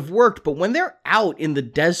all would have worked. But when they're out in the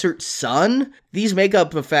desert sun, these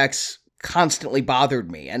makeup effects constantly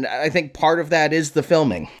bothered me, and I think part of that is the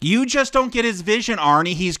filming. You just don't get his vision,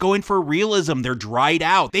 Arnie. He's going for realism. They're dried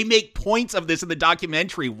out. They make points of this in the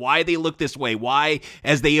documentary, why they look this way, why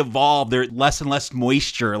as they evolve, they're less and less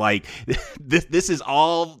moisture. Like, this is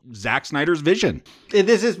all Zack Snyder's vision.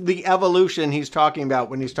 This is the evolution he's talking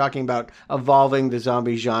about when he's talking about evolving the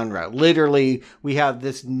zombie genre. Literally, we have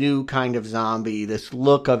this new kind of zombie, this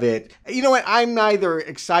look of it. You know what? I'm neither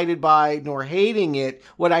excited by nor hating it.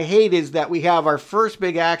 What I hate is that we have our first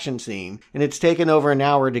big action scene, and it's taken over an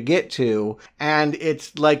hour to get to, and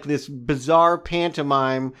it's like this bizarre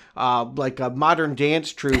pantomime, like a modern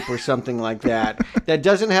dance troupe or something like that, that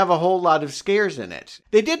doesn't have a whole lot of scares in it.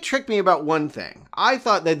 They did trick me about one thing. I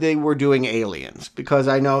thought that they were doing aliens, because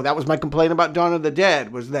I know that was my complaint about Dawn of the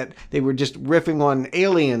Dead, was that they were just riffing on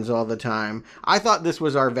aliens all the time. I thought this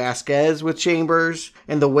was our Vasquez with Chambers,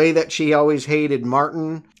 and the way that she always hated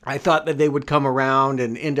Martin. I thought that they would come around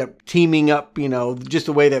and end up teaming up, you know, just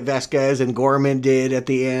the way that Vasquez and Gorman did at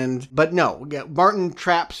the end. But no, Martin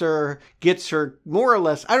traps her, gets her more or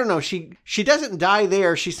less, I don't know, she doesn't die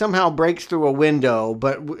there. She somehow breaks through a window,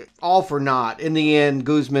 but all for naught. In the end,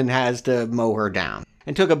 Guzman has to mow her down.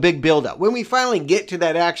 And took a big build-up. When we finally get to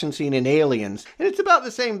that action scene in Aliens, and it's about the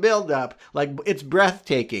same build-up, like, it's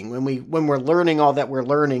breathtaking when we're learning all that we're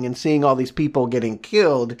learning and seeing all these people getting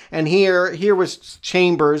killed. And here was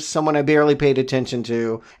Chambers, someone I barely paid attention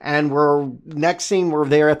to, and next scene we're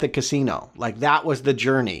there at the casino. Like, that was the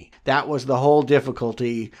journey. That was the whole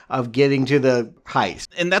difficulty of getting to the heist.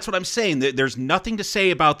 And that's what I'm saying. There's nothing to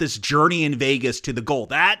say about this journey in Vegas to the goal.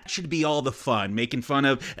 That should be all the fun. Making fun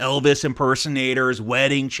of Elvis impersonators,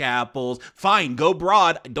 wedding chapels. Fine, go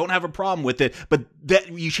broad. I don't have a problem with it. But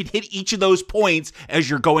that you should hit each of those points as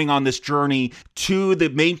you're going on this journey to the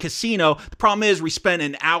main casino. The problem is we spent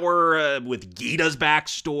an hour with Gita's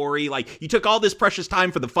backstory. Like, you took all this precious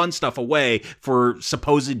time for the fun stuff away for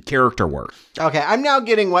supposed character work. Okay, I'm now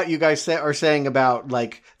getting what you guys are saying about,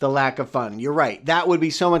 like, the lack of fun. You're right. That would be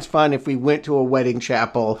so much fun if we went to a wedding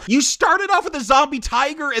chapel. You started off with a zombie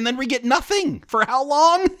tiger and then we get nothing. For how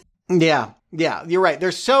long? Yeah, you're right.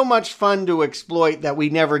 There's so much fun to exploit that we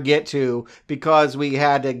never get to because we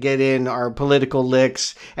had to get in our political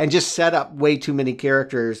licks and just set up way too many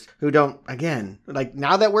characters who don't, again, like,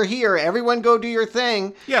 now that we're here, everyone go do your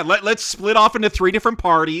thing. Yeah, let's split off into 3 different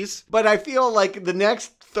parties. But I feel like the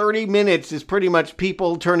next 30 minutes is pretty much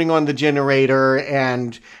people turning on the generator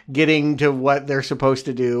and getting to what they're supposed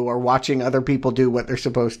to do or watching other people do what they're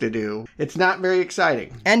supposed to do. It's not very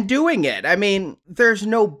exciting. And doing it. I mean, there's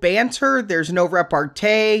no banter, there's no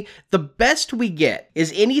repartee. The best we get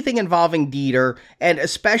is anything involving Dieter, and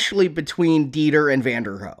especially between Dieter and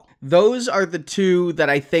Vanderhoof. Those are the two that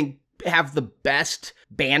I think have the best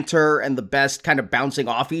banter and the best kind of bouncing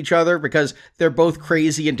off each other because they're both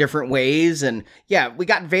crazy in different ways. And yeah, we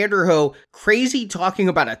got Vanderhoof crazy talking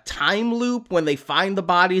about a time loop when they find the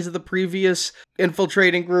bodies of the previous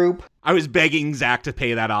infiltrating group. I was begging Zach to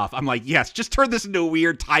pay that off. I'm like, yes, just turn this into a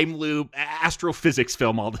weird time loop astrophysics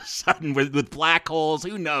film all of a sudden with black holes.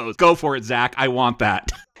 Who knows? Go for it, Zach. I want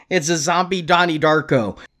that. It's a zombie Donnie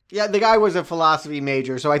Darko. Yeah, the guy was a philosophy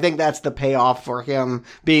major, so I think that's the payoff for him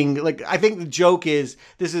being, like, I think the joke is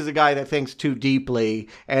this is a guy that thinks too deeply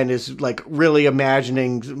and is, like, really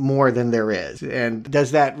imagining more than there is. And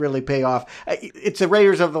does that really pay off? It's a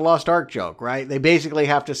Raiders of the Lost Ark joke, right? They basically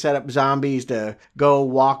have to set up zombies to go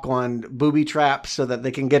walk on booby traps so that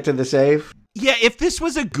they can get to the safe. Yeah, if this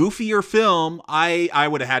was a goofier film, I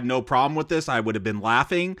would have had no problem with this. I would have been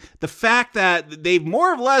laughing. The fact that they've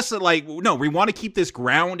more or less, like, no, we want to keep this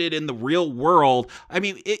grounded in the real world. I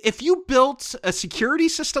mean, if you built a security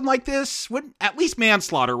system like this, at least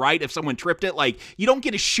manslaughter, right? If someone tripped it, like, you don't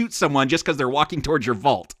get to shoot someone just because they're walking towards your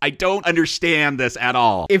vault. I don't understand this at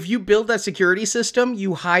all. If you build that security system,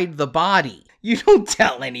 you hide the body. You don't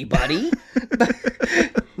tell anybody.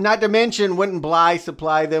 Not to mention, wouldn't Bly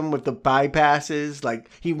supply them with the bypasses? Like,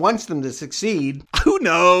 he wants them to succeed. Who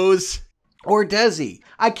knows? Or does he?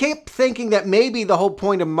 I kept thinking that maybe the whole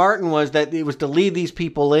point of Martin was that it was to lead these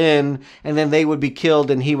people in and then they would be killed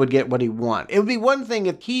and he would get what he wanted. It would be one thing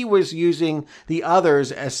if he was using the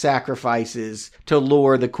others as sacrifices to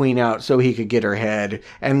lure the queen out so he could get her head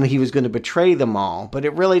and he was going to betray them all. But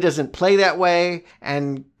it really doesn't play that way.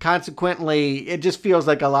 And consequently, it just feels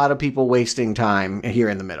like a lot of people wasting time here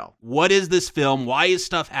in the middle. What is this film? Why is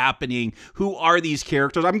stuff happening? Who are these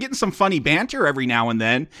characters? I'm getting some funny banter every now and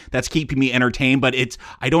then that's keeping me entertained, but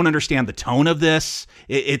I don't understand the tone of this.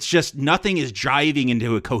 It's just nothing is jiving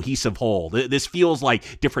into a cohesive whole. This feels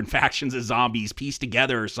like different factions of zombies pieced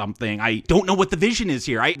together or something. I don't know what the vision is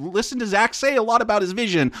here. I listened to Zach say a lot about his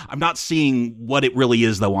vision. I'm not seeing what it really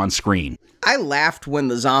is, though, on screen. I laughed when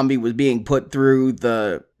the zombie was being put through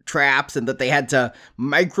the traps and that they had to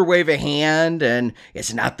microwave a hand and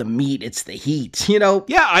it's not the meat, it's the heat, you know?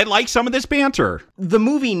 Yeah, I like some of this banter. The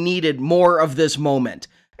movie needed more of this moment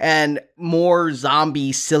and more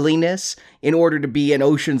zombie silliness in order to be an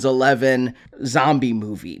Ocean's 11 zombie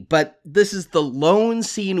movie. But this is the lone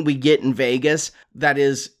scene we get in Vegas that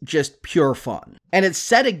is just pure fun. And it's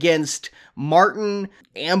set against Martin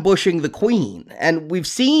ambushing the Queen. And we've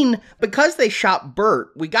seen, because they shot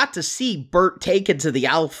Burt, we got to see Burt taken to the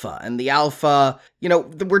Alpha. And the Alpha, you know,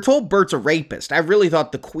 we're told Burt's a rapist. I really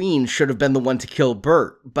thought the Queen should have been the one to kill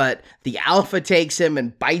Burt. But the Alpha takes him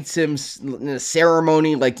and bites him in a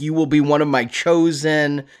ceremony like, you will be one of my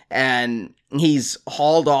chosen. And he's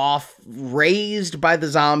hauled off, raised by the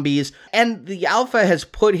zombies, and the Alpha has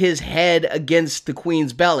put his head against the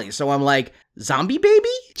Queen's belly. So I'm like, zombie baby?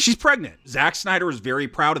 She's pregnant. Zack Snyder is very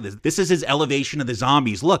proud of this. This is his elevation of the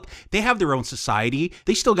zombies. Look, they have their own society.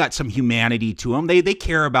 They still got some humanity to them. They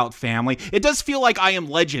care about family. It does feel like I Am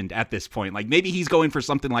Legend at this point. Like maybe he's going for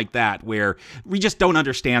something like that where we just don't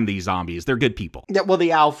understand these zombies. They're good people. Yeah, well, the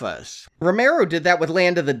Alphas. Romero did that with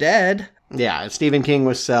Land of the Dead. Yeah, Stephen King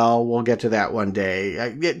with Cell. We'll get to that one day.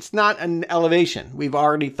 It's not an elevation. We've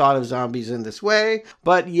already thought of zombies in this way.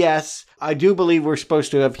 But yes, I do believe we're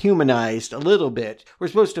supposed to have humanized a little bit. We're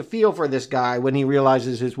supposed to feel for this guy when he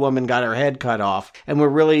realizes his woman got her head cut off. And we're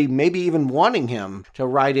really maybe even wanting him to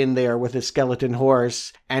ride in there with a skeleton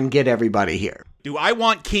horse and get everybody here. Do I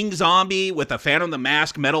want King Zombie with a Phantom the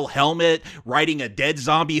Mask metal helmet, riding a dead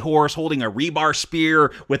zombie horse, holding a rebar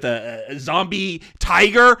spear with a zombie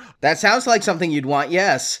tiger? That sounds like something you'd want,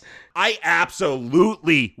 yes. I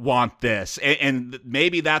absolutely want this. And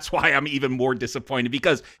maybe that's why I'm even more disappointed,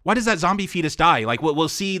 because why does that zombie fetus die? Like, we'll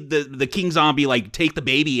see the King Zombie, like, take the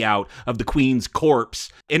baby out of the Queen's corpse,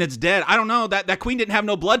 and it's dead. I don't know. That Queen didn't have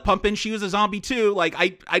no blood pumping. She was a zombie, too. Like,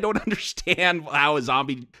 I don't understand how a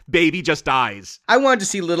zombie baby just dies. I wanted to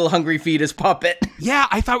see Little Hungry Fetus Puppet. Yeah,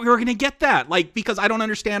 I thought we were going to get that. Like, because I don't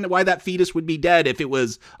understand why that fetus would be dead if it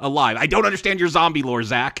was alive. I don't understand your zombie lore,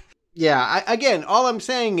 Zach. Yeah, again, all I'm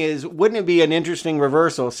saying is, wouldn't it be an interesting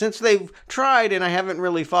reversal? Since they've tried, and I haven't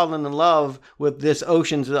really fallen in love with this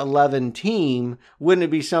Ocean's 11 team, wouldn't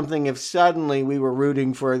it be something if suddenly we were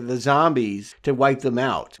rooting for the zombies to wipe them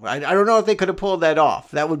out? I don't know if they could have pulled that off.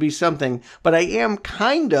 That would be something. But I am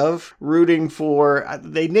kind of rooting for,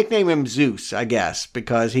 they nickname him Zeus, I guess,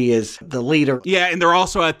 because he is the leader. Yeah, and they're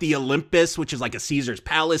also at the Olympus, which is like a Caesar's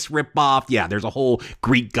Palace ripoff. Yeah, there's a whole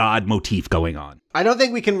Greek god motif going on. I don't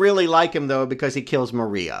think we can really like him, though, because he kills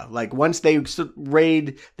Maria. Like, once they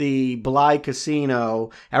raid the Bly Casino,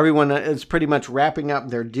 everyone is pretty much wrapping up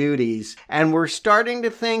their duties. And we're starting to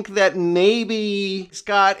think that maybe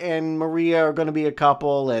Scott and Maria are going to be a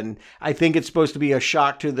couple. And I think it's supposed to be a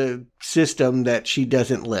shock to the system that she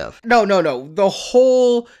doesn't live. No. The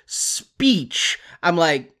whole speech, I'm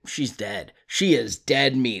like, she's dead. She is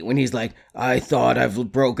dead meat. When he's like, I thought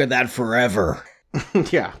I've broken that forever.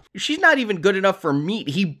 Yeah. She's not even good enough for meat.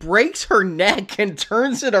 He breaks her neck and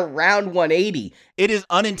turns it around 180. It is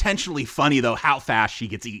unintentionally funny, though, how fast she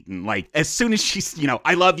gets eaten. Like, as soon as she's,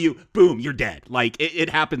 I love you, boom, you're dead. Like, it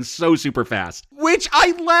happens so super fast. Which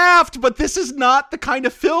I laughed, but this is not the kind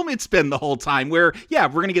of film it's been the whole time where, yeah,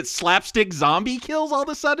 we're going to get slapstick zombie kills all of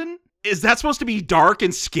a sudden? Is that supposed to be dark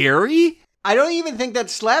and scary? I don't even think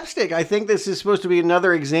that's slapstick. I think this is supposed to be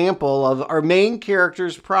another example of our main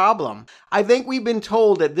character's problem. I think we've been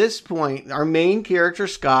told at this point, our main character,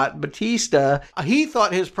 Scott Batista, he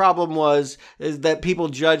thought his problem is that people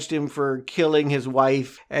judged him for killing his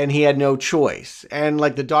wife and he had no choice. And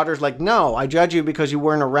like the daughter's like, no, I judge you because you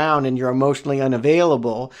weren't around and you're emotionally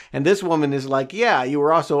unavailable. And this woman is like, yeah, you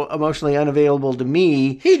were also emotionally unavailable to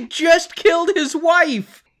me. He just killed his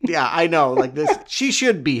wife. Yeah, I know, like this, she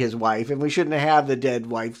should be his wife, and we shouldn't have the dead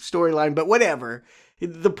wife storyline, but whatever.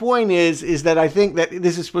 The point is that I think that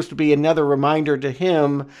this is supposed to be another reminder to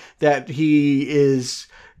him that he is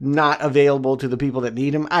not available to the people that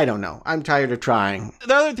need him. I don't know. I'm tired of trying.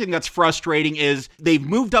 The other thing that's frustrating is they've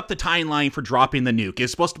moved up the timeline for dropping the nuke. It's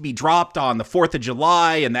supposed to be dropped on the 4th of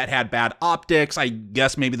July, and that had bad optics. I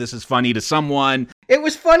guess maybe this is funny to someone. It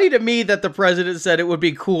was funny to me that the president said it would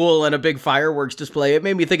be cool and a big fireworks display. It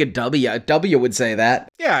made me think of W. W would say that.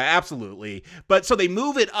 Yeah, absolutely. But so they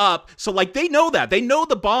move it up. So like they know that. They know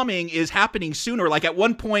the bombing is happening sooner. Like at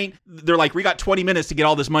one point, they're like, we got 20 minutes to get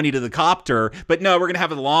all this money to the copter. But no, we're going to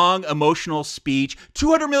have a long emotional speech.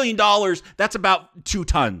 $200 million, that's about 2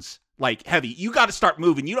 tons. Like heavy. You got to start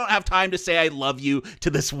moving. You don't have time to say I love you to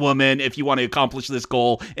this woman if you want to accomplish this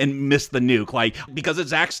goal and miss the nuke. Like, because it's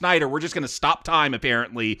Zack Snyder, we're just going to stop time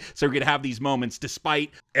apparently. So we're going to have these moments despite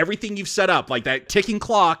everything you've set up. Like that ticking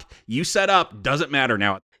clock you set up doesn't matter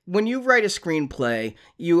now. When you write a screenplay,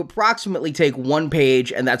 you approximately take 1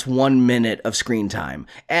 page and that's 1 minute of screen time.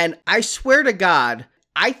 And I swear to God,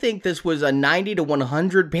 I think this was a 90 to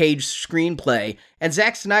 100 page screenplay, and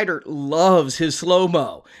Zack Snyder loves his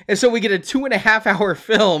slow-mo. And so we get a 2.5 hour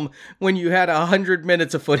film when you had 100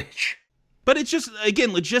 minutes of footage. But it's just, again,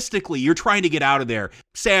 logistically, you're trying to get out of there.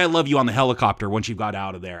 Say I love you on the helicopter once you've got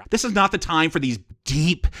out of there. This is not the time for these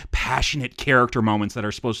deep, passionate character moments that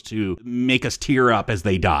are supposed to make us tear up as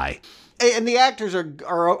they die. And the actors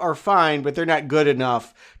are fine, but they're not good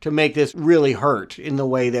enough to make this really hurt in the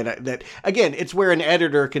way that again, it's where an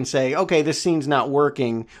editor can say, okay, this scene's not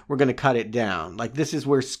working, we're going to cut it down. Like, this is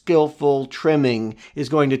where skillful trimming is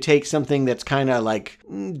going to take something that's kind of like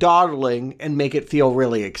dawdling and make it feel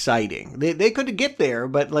really exciting. They could get there,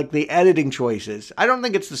 but like the editing choices, I don't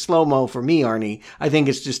think it's the slow-mo for me, Arnie. I think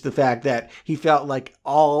it's just the fact that he felt like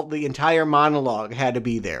the entire monologue had to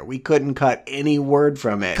be there. We couldn't cut any word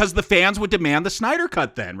from it. Because the fans would demand the Snyder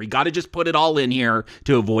Cut then. We got to just put it all in here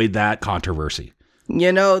to avoid that controversy.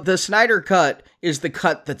 You know, the Snyder Cut is the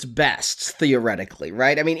cut that's best, theoretically,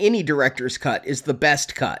 right? I mean, any director's cut is the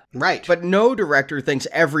best cut. Right. But no director thinks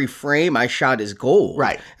every frame I shot is gold.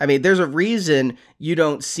 Right. I mean, there's a reason you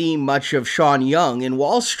don't see much of Sean Young in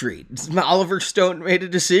Wall Street. Oliver Stone made a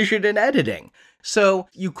decision in editing. So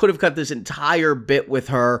you could have cut this entire bit with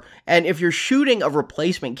her. And if you're shooting a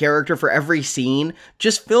replacement character for every scene,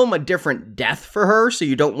 just film a different death for her so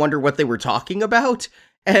you don't wonder what they were talking about.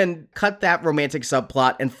 And cut that romantic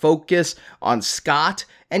subplot and focus on Scott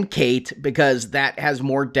and Kate, because that has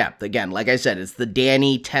more depth. Again, like I said, it's the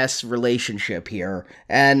Danny-Tess relationship here.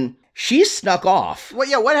 And she snuck off. Well,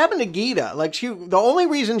 yeah, what happened to Gita? Like, the only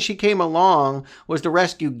reason she came along was to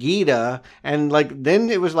rescue Gita, and like then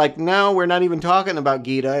it was like, no, we're not even talking about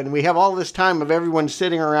Gita, and we have all this time of everyone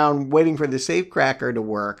sitting around waiting for the safecracker to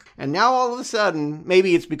work, and now all of a sudden,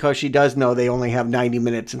 maybe it's because she does know they only have 90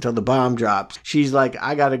 minutes until the bomb drops. She's like,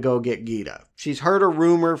 I gotta go get Gita. She's heard a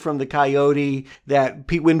rumor from the Coyote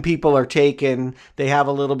that when people are taken, they have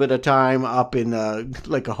a little bit of time up in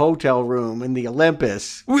like a hotel room in the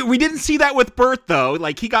Olympus. We didn't see that with Bert, though.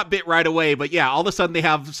 Like, he got bit right away. But yeah, all of a sudden they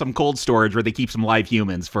have some cold storage where they keep some live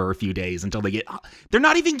humans for a few days until they get... They're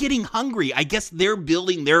not even getting hungry. I guess they're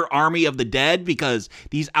building their army of the dead because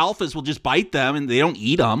these alphas will just bite them and they don't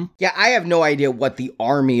eat them. Yeah, I have no idea what the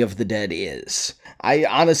army of the dead is. I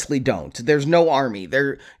honestly don't. There's no army.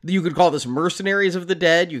 You could call this Mercenaries of the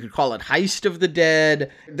Dead. You could call it Heist of the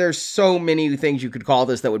Dead. There's so many things you could call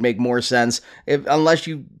this that would make more sense, unless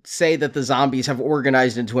you say that the zombies have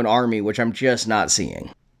organized into an army, which I'm just not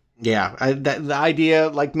seeing. Yeah, the idea,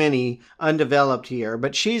 like many, undeveloped here,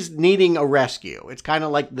 but she's needing a rescue. It's kind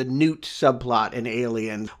of like the Newt subplot in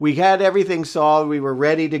Alien. We had everything solved. We were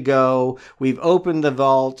ready to go. We've opened the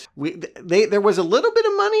vault. There was a little bit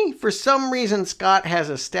of money. For some reason, Scott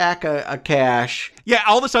has a stack of cash. Yeah,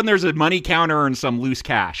 all of a sudden there's a money counter and some loose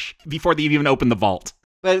cash before they even open the vault.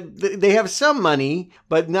 But they have some money,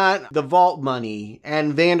 but not the vault money.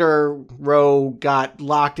 And Vander Roe got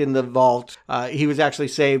locked in the vault. He was actually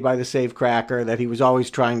saved by the safecracker that he was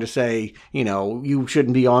always trying to say, you know, you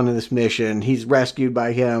shouldn't be on this mission. He's rescued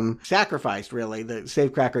by him. Sacrificed, really. The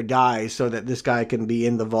safecracker dies so that this guy can be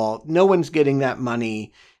in the vault. No one's getting that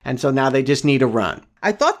money. And so now they just need a run.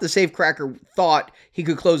 I thought the safecracker thought he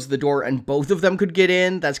could close the door and both of them could get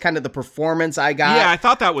in. That's kind of the performance I got. Yeah, I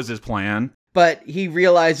thought that was his plan. But he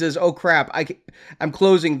realizes, oh crap, I'm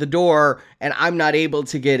closing the door and I'm not able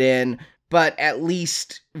to get in, but at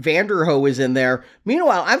least Vanderhoof is in there.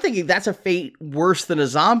 Meanwhile, I'm thinking that's a fate worse than a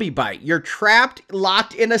zombie bite. You're trapped,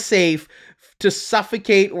 locked in a safe to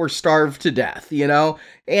suffocate or starve to death, you know?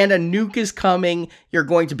 And a nuke is coming. You're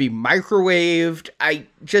going to be microwaved. I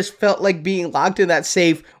just felt like being locked in that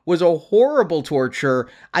safe was a horrible torture.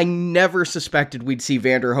 I never suspected we'd see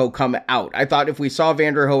Vanderhoof come out. I thought if we saw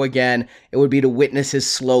Vanderhoof again, it would be to witness his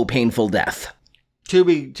slow, painful death. to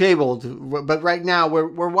be tabled, but right now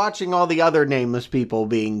we're watching all the other nameless people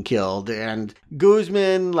being killed, and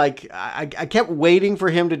Guzman, like, I kept waiting for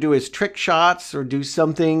him to do his trick shots or do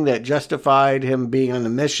something that justified him being on the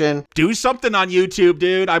mission. Do something on YouTube,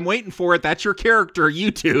 dude. I'm waiting for it. That's your character,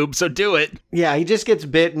 YouTube, so do it. Yeah, he just gets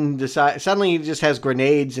bit and suddenly he just has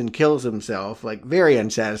grenades and kills himself. Like, very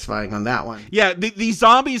unsatisfying on that one. Yeah, these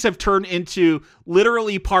zombies have turned into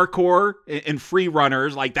literally parkour and free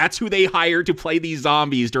runners. Like, that's who they hired to play these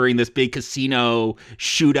zombies during this big casino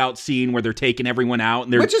shootout scene where they're taking everyone out.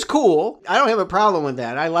 And which is cool. I don't have a problem with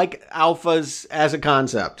that. I like alphas as a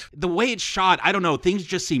concept. The way it's shot, I don't know, things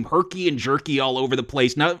just seem herky and jerky all over the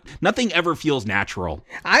place. Nothing ever feels natural.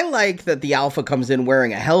 I like that the alpha comes in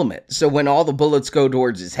wearing a helmet, so when all the bullets go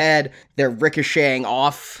towards his head, they're ricocheting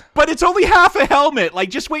off. But it's only half a helmet. Like,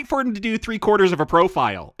 just wait for him to do 3/4 of a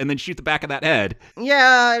profile and then shoot the back of that head.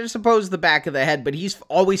 Yeah, I suppose the back of the head, but he's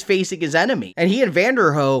always facing his enemy. And he and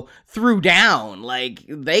Vanderhoof threw down. Like,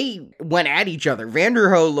 they went at each other.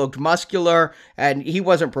 Vanderhoof looked muscular, and he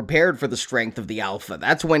wasn't prepared for the strength of the alpha.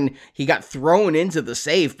 That's when he got thrown into the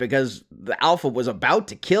safe because the alpha was about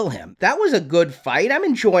to kill him. That was a good fight. I'm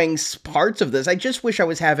enjoying parts of this. I just wish I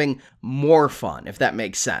was having more fun, if that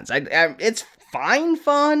makes sense. It's fine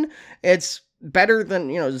fun. It's better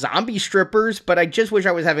than, zombie strippers, but I just wish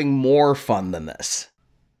I was having more fun than this.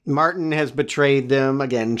 Martin has betrayed them.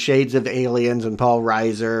 Again, shades of Aliens and Paul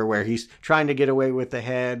Reiser, where he's trying to get away with the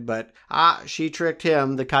head, but she tricked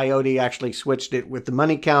him. The coyote actually switched it with the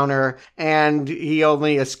money counter, and he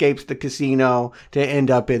only escapes the casino to end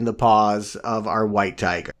up in the paws of our white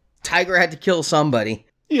tiger. Tiger had to kill somebody.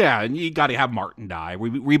 Yeah, and you got to have Martin die.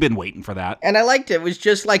 We've been waiting for that. And I liked it. It was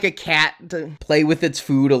just like a cat to play with its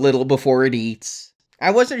food a little before it eats.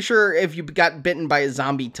 I wasn't sure if you got bitten by a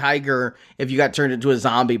zombie tiger, if you got turned into a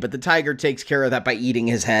zombie, but the tiger takes care of that by eating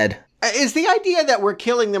his head. Is the idea that we're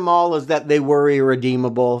killing them all is that they were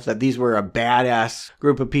irredeemable, that these were a badass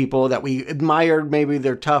group of people, that we admired maybe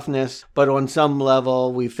their toughness, but on some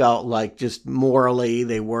level we felt like just morally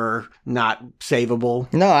they were not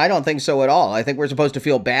savable? No, I don't think so at all. I think we're supposed to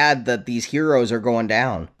feel bad that these heroes are going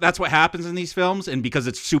down. That's what happens in these films, and because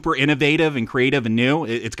it's super innovative and creative and new,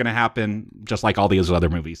 it's going to happen just like all these other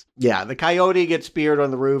movies. Yeah, the coyote gets speared on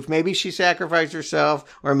the roof. Maybe she sacrificed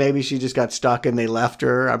herself, or maybe she just got stuck and they left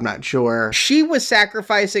her. I'm not sure. She was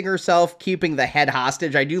sacrificing herself, keeping the head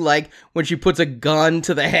hostage. I do like when she puts a gun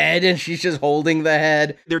to the head and she's just holding the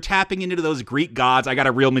head. They're tapping into those Greek gods. I got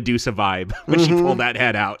a real Medusa vibe when she pulled that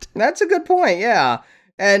head out. That's a good point, yeah.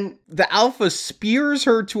 And the alpha spears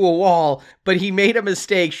her to a wall, but he made a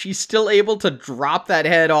mistake. She's still able to drop that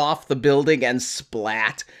head off the building and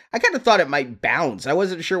splat. I kind of thought it might bounce. I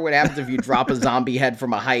wasn't sure what happens if you drop a zombie head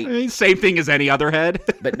from a height. Same thing as any other head.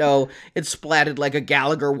 But no, it splatted like a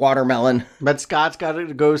Gallagher watermelon. But Scott's got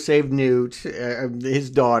to go save Newt, his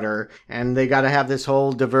daughter, and they got to have this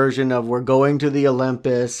whole diversion of we're going to the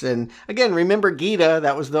Olympus. And again, remember Gita,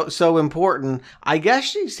 that was so important. I guess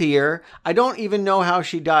she's here. I don't even know how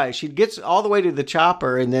she dies. She gets all the way to the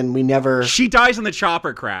chopper, and then we never... She dies in the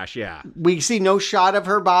chopper crash, yeah. We see no shot of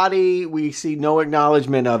her body. We see no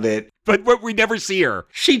acknowledgement of it. But we never see her.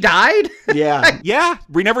 She died? Yeah. Yeah,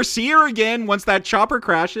 we never see her again once that chopper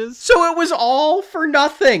crashes. So it was all for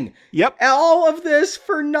nothing. Yep. All of this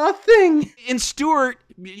for nothing. And Stuart,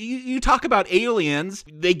 you talk about aliens.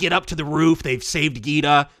 They get up to the roof. They've saved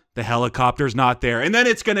Gita. The helicopter's not there. And then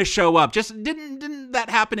it's going to show up. Just didn't that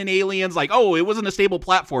happen in Aliens? Like, oh, it wasn't a stable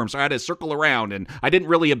platform, so I had to circle around, and I didn't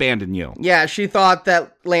really abandon you. Yeah, she thought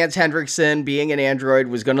that Lance Henriksen, being an android,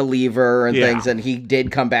 was going to leave her and things, and he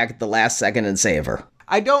did come back at the last second and save her.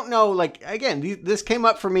 I don't know, like, again, this came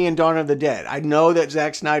up for me in Dawn of the Dead. I know that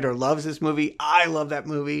Zack Snyder loves this movie. I love that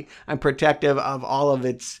movie. I'm protective of all of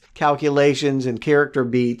its calculations and character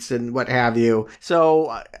beats and what have you.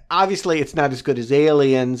 So, obviously, it's not as good as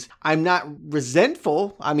Aliens. I'm not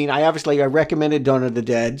resentful. I mean, I recommended Dawn of the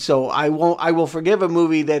Dead, so I will forgive a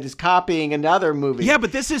movie that is copying another movie. Yeah,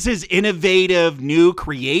 but this is his innovative, new,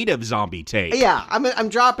 creative zombie take. Yeah, I'm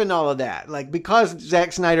dropping all of that. Like, because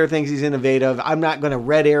Zack Snyder thinks he's innovative, I'm not going to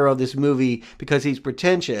red arrow this movie because he's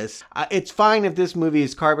pretentious. It's fine if this movie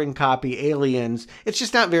is carbon copy Aliens. It's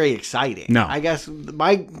just not very exciting. No. I guess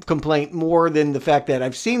my complaint, more than the fact that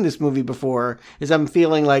I've seen this movie before, is I'm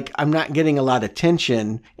feeling like I'm not getting a lot of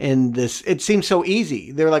tension in this. It seems so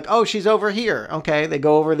easy. They're like, oh, she's over here. Okay, they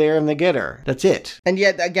go over there and they get her. That's it. And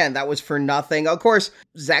yet, again, that was for nothing. Of course,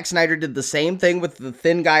 Zack Snyder did the same thing with the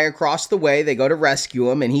thin guy across the way. They go to rescue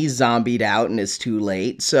him and he's zombied out and it's too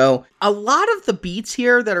late. So a lot of the beats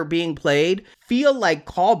here that are being played feel like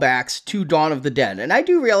callbacks to Dawn of the Dead. And I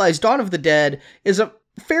do realize Dawn of the Dead is a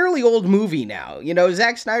fairly old movie now. You know,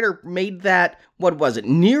 Zack Snyder made that, what was it,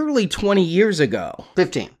 nearly 20 years ago.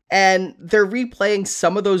 15. And they're replaying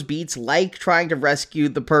some of those beats, like trying to rescue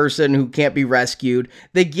the person who can't be rescued.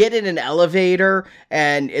 They get in an elevator,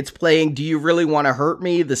 and it's playing Do You Really Want to Hurt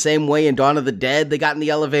Me? The same way in Dawn of the Dead, they got in the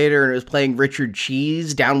elevator, and it was playing Richard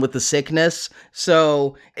Cheese, Down with the Sickness.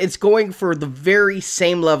 So it's going for the very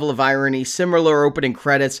same level of irony, similar opening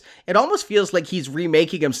credits. It almost feels like he's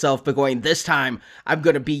remaking himself, but going, this time, I'm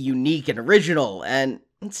going to be unique and original. And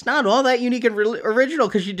it's not all that unique and original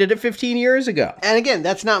because you did it 15 years ago. And again,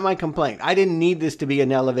 that's not my complaint. I didn't need this to be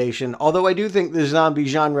an elevation, although I do think the zombie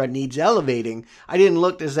genre needs elevating. I didn't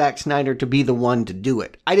look to Zack Snyder to be the one to do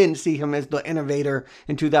it. I didn't see him as the innovator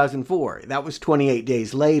in 2004. That was 28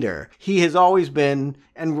 days later. He has always been,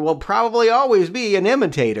 and will probably always be, an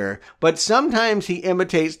imitator, but sometimes he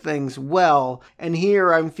imitates things well, and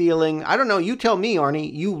here I'm feeling, I don't know, you tell me,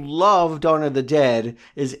 Arnie, you love Dawn of the Dead.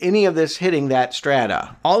 Is any of this hitting that strata?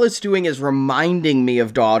 All it's doing is reminding me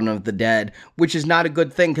of Dawn of the Dead, which is not a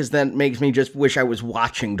good thing because then it makes me just wish I was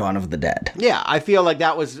watching Dawn of the Dead. Yeah, I feel like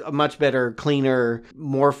that was a much better, cleaner,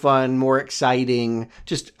 more fun, more exciting.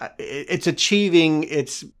 Just, it's achieving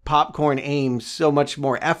its popcorn aims so much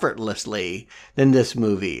more effortlessly than this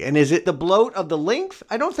movie. And is it the bloat of the length?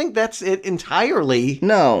 I don't think that's it entirely.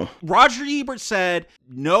 No. Roger Ebert said,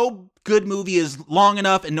 no good movie is long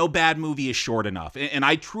enough and no bad movie is short enough. And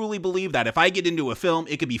I truly believe that. If I get into a film,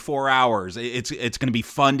 it could be 4 hours. It's going to be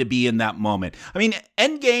fun to be in that moment. I mean,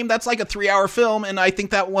 Endgame, that's like a 3-hour film, and I think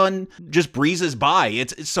that one just breezes by.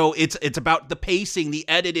 It's about the pacing, the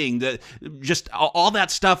editing, just all that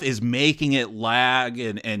stuff is making it lag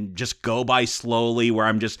and just go by slowly, where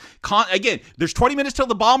I'm just again, there's 20 minutes till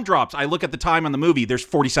the bomb drops. I look at the time on the movie, there's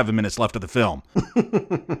 47 minutes left of the film.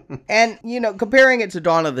 And, you know, comparing it to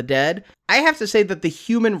Dawn of the Dead, I have to say that the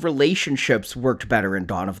human relationships worked better in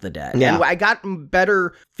Dawn of the Dead. Yeah. And I got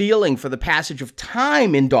better feeling for the passage of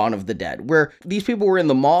time in Dawn of the Dead, where these people were in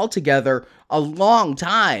the mall together a long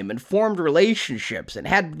time and formed relationships and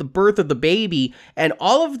had the birth of the baby, and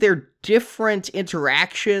all of their different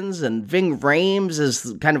interactions, and Ving Rhames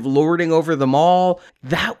is kind of lording over them all.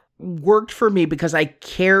 That worked for me because I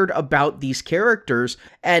cared about these characters,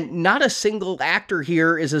 and not a single actor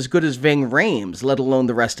here is as good as Ving Rhames, let alone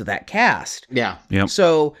the rest of that cast. Yeah. Yep.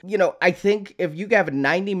 So, you know, I think if you have a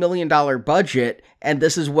 $90 million budget and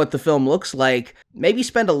this is what the film looks like, maybe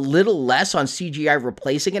spend a little less on CGI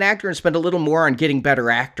replacing an actor and spend a little more on getting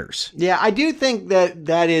better actors. Yeah, I do think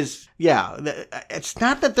that is, yeah, it's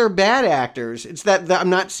not that they're bad actors. It's that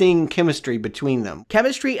I'm not seeing chemistry between them.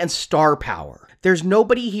 Chemistry and star power. There's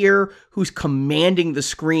nobody here who's commanding the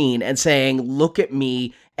screen and saying, look at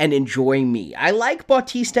me and enjoy me. I like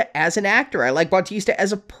Bautista as an actor. I like Bautista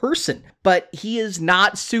as a person, but he is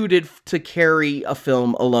not suited to carry a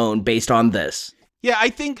film alone based on this. Yeah, I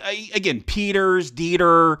think, again, Peters,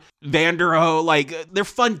 Dieter, Vanderhoof, like, they're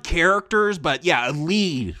fun characters, but yeah, a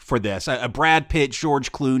lead for this, a Brad Pitt,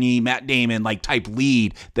 George Clooney, Matt Damon, like, type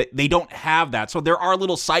lead, that they don't have that. So there are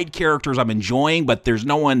little side characters I'm enjoying, but there's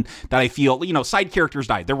no one that I feel, you know, side characters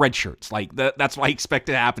die. They're red shirts. Like, that's what I expect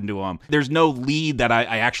to happen to them. There's no lead that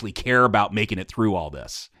I actually care about making it through all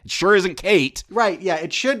this. It sure isn't Kate. Right, yeah,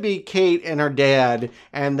 it should be Kate and her dad,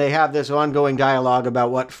 and they have this ongoing dialogue about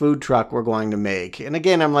what food truck we're going to make. And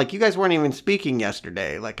again, I'm like, you guys weren't even speaking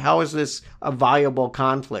yesterday. Like, how is this a viable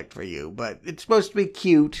conflict for you? But it's supposed to be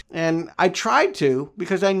cute, and I tried to,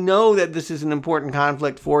 because I know that this is an important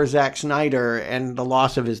conflict for Zack Snyder and the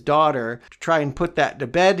loss of his daughter, to try and put that to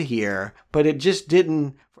bed here, but it just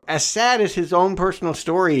didn't. As sad as his own personal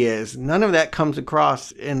story is, none of that comes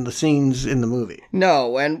across in the scenes in the movie.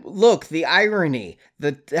 No, and look, the irony.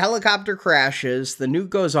 The helicopter crashes, the nuke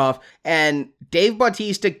goes off, and Dave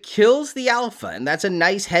Bautista kills the Alpha, and that's a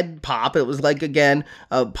nice head pop. It was like, again,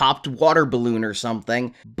 a popped water balloon or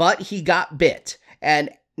something, but he got bit. And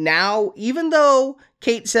now, even though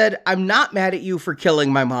Kate said, I'm not mad at you for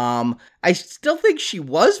killing my mom, I still think she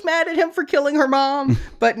was mad at him for killing her mom,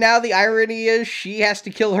 but now the irony is she has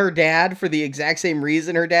to kill her dad for the exact same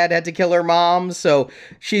reason her dad had to kill her mom, so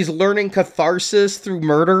she's learning catharsis through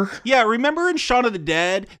murder. Yeah, remember in Shaun of the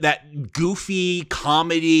Dead, that goofy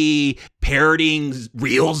comedy parroting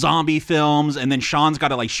real zombie films, and then Sean's got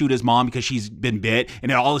to like shoot his mom because she's been bit,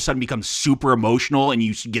 and it all of a sudden becomes super emotional, and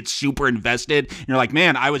you get super invested, and you're like,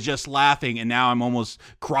 man, I was just laughing, and now I'm almost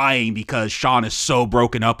crying because Sean is so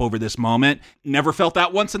broken up over this moment. Never felt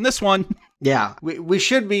that once in this one. Yeah, we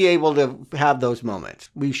should be able to have those moments.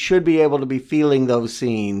 We should be able to be feeling those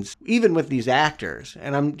scenes, even with these actors.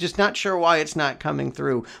 And I'm just not sure why it's not coming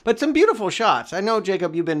through. But some beautiful shots. I know,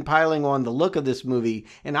 Jacob, you've been piling on the look of this movie,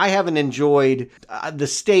 and I haven't enjoyed the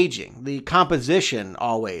staging, the composition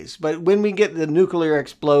always. But when we get the nuclear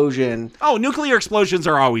explosion... Oh, nuclear explosions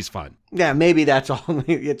are always fun. Yeah, maybe that's all.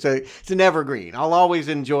 It's an evergreen. I'll always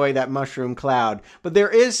enjoy that mushroom cloud. But there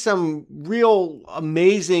is some real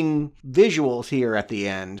amazing visuals here at the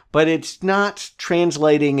end. But it's not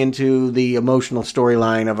translating into the emotional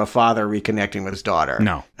storyline of a father reconnecting with his daughter.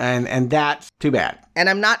 No. And that's too bad. And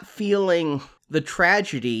I'm not feeling the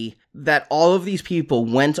tragedy that all of these people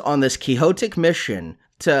went on this quixotic mission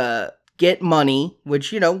to get money,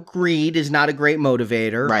 which, greed is not a great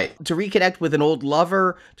motivator. Right. To reconnect with an old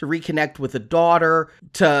lover, to reconnect with a daughter,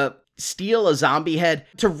 to steal a zombie head,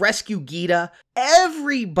 to rescue Gita.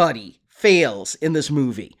 Everybody fails in this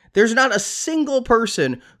movie. There's not a single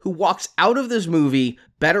person who walks out of this movie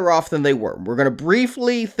better off than they were. We're going to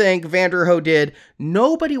briefly think Vanderhoof did.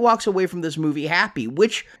 Nobody walks away from this movie happy,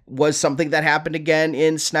 which was something that happened again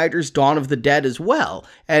in Snyder's Dawn of the Dead as well.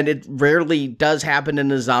 And it rarely does happen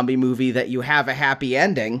in a zombie movie that you have a happy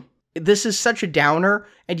ending. This is such a downer,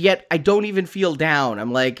 and yet I don't even feel down.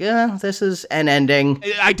 I'm like, this is an ending.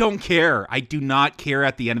 I don't care. I do not care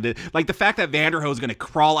at the end of it. Like, the fact that Vanderhoof is going to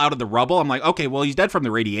crawl out of the rubble, I'm like, okay, well, he's dead from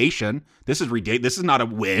the radiation. This is ridiculous. This is not a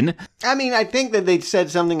win. I mean, I think that they said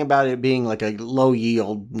something about it being like a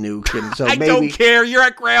low-yield nuke, and so I don't care. You're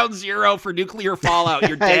at ground zero for nuclear fallout.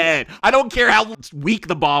 You're dead. I don't care how weak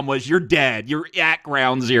the bomb was. You're dead. You're at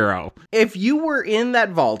ground zero. If you were in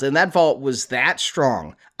that vault, and that vault was that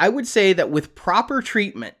strong, I would say that with proper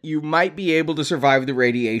treatment, you might be able to survive the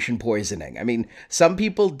radiation poisoning. I mean, some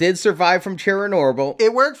people did survive from Chernobyl.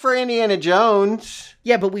 It worked for Indiana Jones.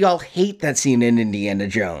 Yeah, but we all hate that scene in Indiana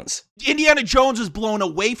Jones. Indiana Jones was blown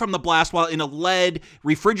away from the blast while in a lead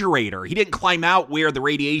refrigerator. He didn't climb out where the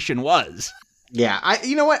radiation was. Yeah,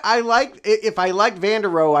 you know what? If I liked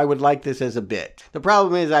Vanderhoof, I would like this as a bit. The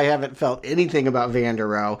problem is I haven't felt anything about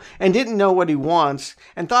Vanderhoof and didn't know what he wants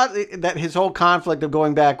and thought that his whole conflict of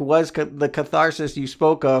going back was the catharsis you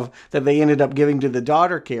spoke of that they ended up giving to the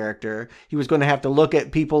daughter character. He was going to have to look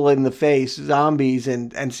at people in the face, zombies,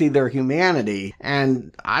 and see their humanity.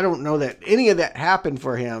 And I don't know that any of that happened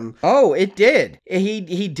for him. Oh, it did.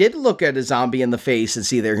 He did look at a zombie in the face and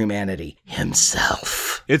see their humanity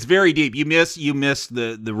himself. It's very deep. You miss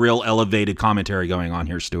the real elevated commentary going on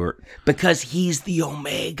here, Stuart. Because he's the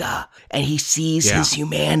Omega, and he sees his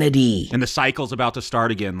humanity. And the cycle's about to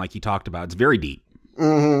start again, like you talked about. It's very deep.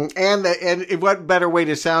 Mm-hmm. And what better way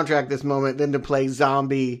to soundtrack this moment than to play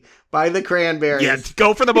Zombie by the Cranberries? Yeah,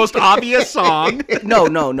 go for the most obvious song.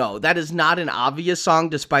 No. That is not an obvious song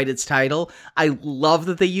despite its title. I love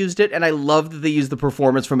that they used it, and I love that they used the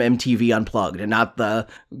performance from MTV Unplugged and not the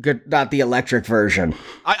electric version.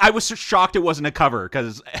 I was shocked it wasn't a cover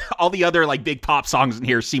because all the other big pop songs in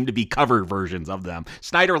here seem to be cover versions of them.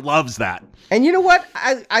 Snyder loves that. And you know what?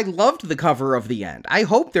 I loved the cover of the end. I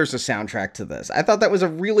hope there's a soundtrack to this. I thought that was a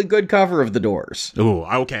really good cover of The Doors. Ooh,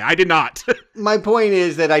 okay. I did not. My point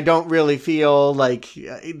is that I don't really feel like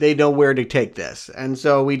they know where to take this. And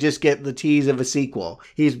so we just get the tease of a sequel.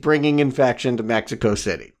 He's bringing infection to Mexico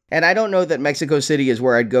City. And I don't know that Mexico City is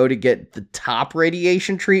where I'd go to get the top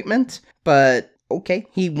radiation treatment, but okay.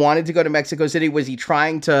 He wanted to go to Mexico City. Was he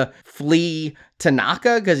trying to flee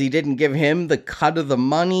Tanaka because he didn't give him the cut of the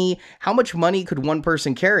money? How much money could one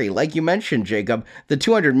person carry? Like you mentioned, Jacob, the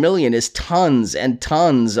 $200 million is tons and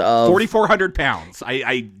tons of... 4,400 pounds.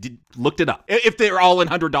 I looked it up. If they're all in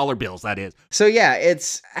 $100 bills, that is. So yeah,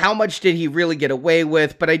 it's how much did he really get away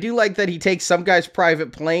with? But I do like that he takes some guy's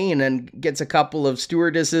private plane and gets a couple of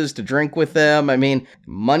stewardesses to drink with them. I mean,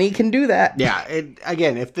 money can do that. Yeah,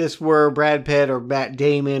 again, if this were Brad Pitt or Matt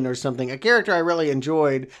Damon or something, a character I really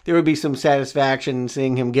enjoyed, there would be some satisfaction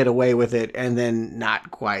seeing him get away with it and then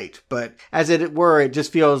not quite. But as it were, it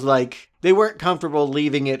just feels like they weren't comfortable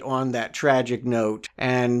leaving it on that tragic note.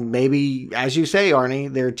 And maybe, as you say,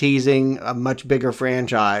 Arnie, they're teasing a much bigger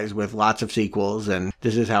franchise with lots of sequels, and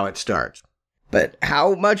this is how it starts. But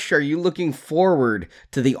how much are you looking forward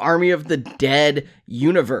to the Army of the Dead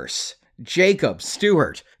universe? Jacob,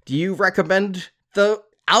 Stuart, do you recommend the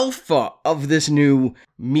alpha of this new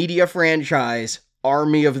media franchise,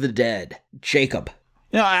 Army of the Dead? Jacob.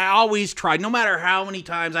 I always try, no matter how many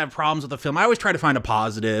times I have problems with the film, I always try to find a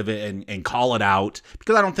positive and call it out,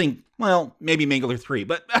 because I don't think, well, maybe Mangler 3,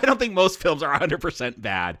 but I don't think most films are 100%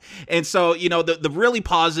 bad. And so, the really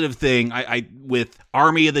positive thing I with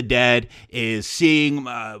Army of the Dead is seeing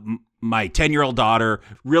my 10-year-old daughter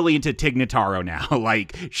really into Tig Notaro now.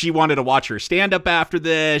 Like, she wanted to watch her stand-up after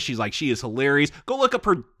this. She's like, she is hilarious. Go look up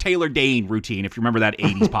her Taylor Dane routine if you remember that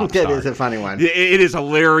 80s pop star. That is a funny one. It is a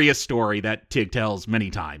hilarious story that Tig tells many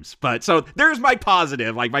times. But so there's my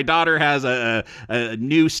positive. Like, my daughter has a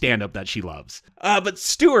new stand-up that she loves. But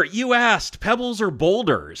Stuart, you asked pebbles or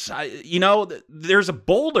boulders. There's a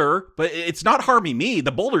boulder, but it's not harming me.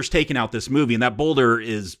 The boulder's taking out this movie, and that boulder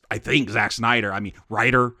is, I think, Zack Snyder. I mean,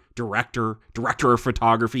 writer, director of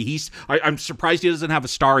photography. I'm surprised he doesn't have a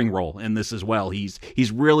starring role in this as well. He's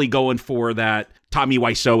really going for that Tommy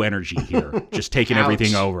Wiseau energy here, just taking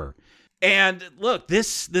everything over. And look,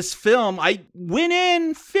 this film, I went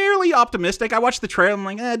in fairly optimistic. I watched the trailer, I'm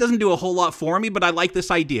like, it doesn't do a whole lot for me, but I like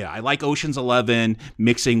this idea. I like Ocean's 11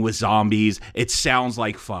 mixing with zombies. It sounds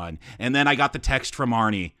like fun. And then I got the text from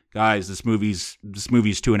Arnie, guys, this movie's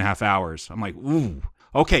 2.5 hours. I'm like, ooh.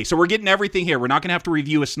 Okay, so we're getting everything here. We're not going to have to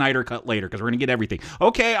review a Snyder Cut later because we're going to get everything.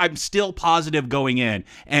 Okay, I'm still positive going in.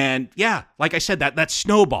 And yeah, like I said, that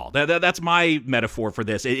snowball, that's my metaphor for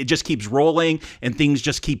this. It just keeps rolling and things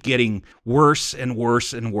just keep getting worse and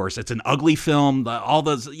worse and worse. It's an ugly film.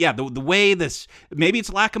 The way this, maybe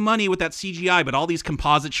it's lack of money with that CGI, but all these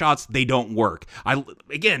composite shots, they don't work. I,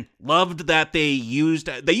 again, loved that they used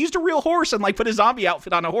a real horse and like put a zombie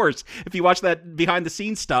outfit on a horse. If you watch that behind the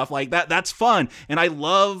scenes stuff, like that's fun. And I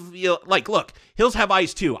love, look, Hills Have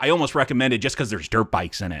Eyes too. I almost recommend it just because there's dirt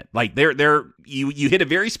bikes in it. Like you hit a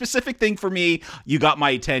very specific thing for me. You got my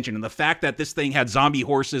attention. And the fact that this thing had zombie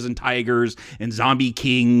horses and tigers and zombie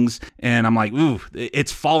kings. And I'm like, ooh,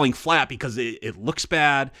 it's falling flat because it looks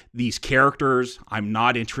bad. These characters I'm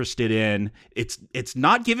not interested in. It's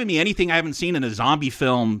not giving me anything I haven't seen in a zombie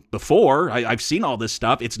film before. I've seen all this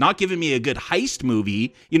stuff. It's not giving me a good heist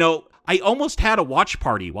movie. I almost had a watch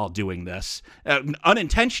party while doing this,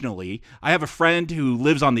 unintentionally. I have a friend who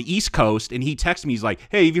lives on the East Coast, and he texted me. He's like,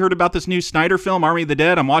 "Hey, have you heard about this new Snyder film, Army of the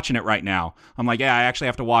Dead? I'm watching it right now." I'm like, "Yeah, I actually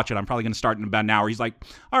have to watch it. I'm probably going to start in about an hour." He's like,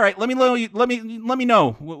 "All right, let me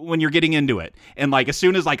know when you're getting into it." And like as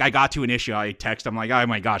soon as like I got to an issue, I text him like, "Oh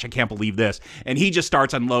my gosh, I can't believe this!" And he just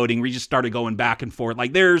starts unloading. We just started going back and forth.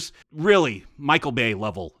 Like there's really Michael Bay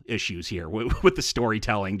level issues here with the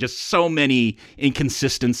storytelling. Just so many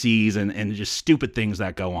inconsistencies and just stupid things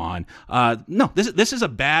that go on. No, this is a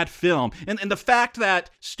bad film. And the fact that,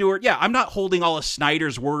 Stuart, yeah, I'm not holding all of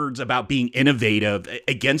Snyder's words about being innovative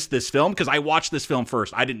against this film, because I watched this film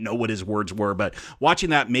first. I didn't know what his words were, but watching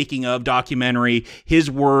that making of documentary, his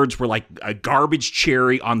words were like a garbage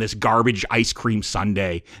cherry on this garbage ice cream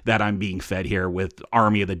sundae that I'm being fed here with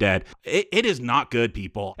Army of the Dead. It is not good,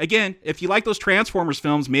 people. Again, if you like those Transformers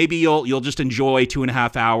films, maybe you'll just enjoy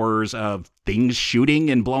 2.5 hours of things shooting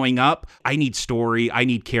and blowing up. I need story, I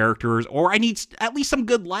need characters, or I need at least some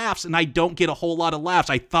good laughs, and I don't get a whole lot of laughs.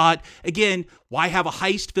 I thought, again, why have a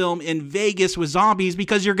heist film in Vegas with zombies?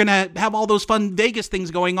 Because you're gonna have all those fun Vegas things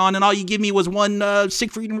going on, and all you give me was one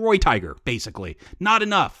Siegfried and Roy tiger, basically. Not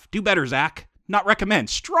enough. Do better, Zach. Not recommend.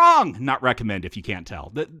 Strong not recommend if you can't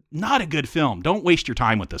tell. Not a good film. Don't waste your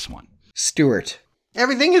time with this one. Stuart.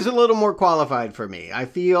 Everything is a little more qualified for me. I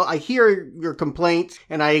hear your complaints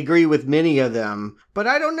and I agree with many of them, but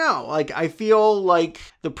I don't know. Like, I feel like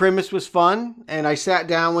the premise was fun and I sat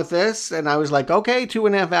down with this and I was like, okay,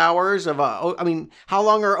 2.5 hours of how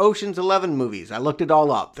long are Ocean's 11 movies? I looked it all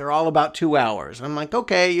up. They're all about 2 hours. I'm like,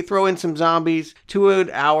 okay, you throw in some zombies, 2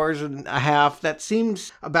 hours and a half. That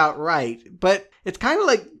seems about right. But it's kind of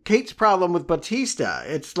like Kate's problem with Bautista.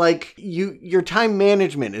 It's like your time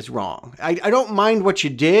management is wrong. I don't mind what you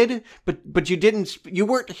did, but you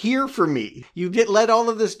weren't here for me. You let all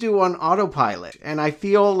of this do on autopilot. And I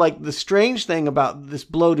feel like the strange thing about this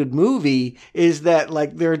bloated movie is that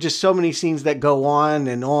like there are just so many scenes that go on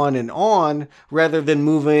and on and on rather than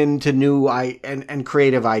move into new and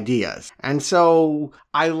creative ideas. And so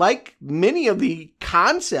I like many of the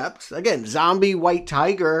concepts. Again, zombie white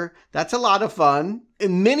tiger, that's a lot of fun.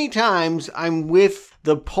 And many times I'm with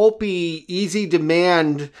the pulpy, easy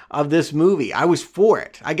demand of this movie. I was for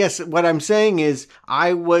it. I guess what I'm saying is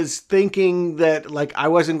I was thinking that like I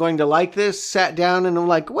wasn't going to like this, sat down and I'm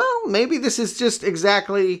like, well, maybe this is just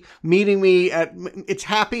exactly meeting me at it's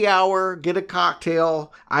happy hour, get a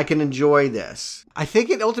cocktail, I can enjoy this. I think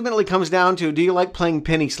it ultimately comes down to, do you like playing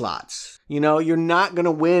penny slots? You know, you're not going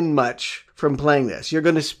to win much from playing this. You're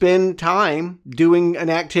going to spend time doing an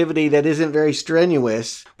activity that isn't very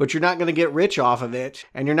strenuous, but you're not going to get rich off of it,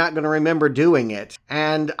 and you're not going to remember doing it.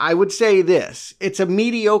 And I would say this, it's a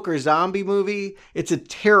mediocre zombie movie. It's a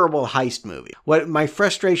terrible heist movie. What my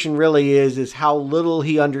frustration really is how little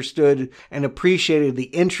he understood and appreciated the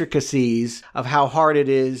intricacies of how hard it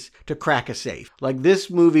is to crack a safe. Like, this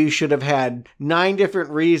movie should have had 9 different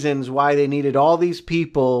reasons why they needed all these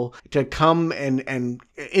people to come and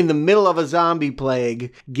in the middle of a zombie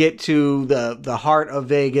plague get to the heart of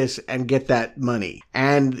Vegas and get that money.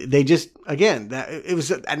 And they just, again, that it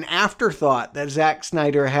was an afterthought that Zack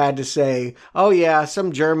Snyder had to say, oh yeah,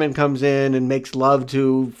 some German comes in and makes love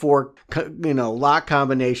to 4 lock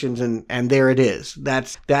combinations, and there it is.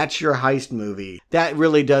 That's your heist movie. That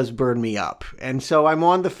really does burn me up. And so I'm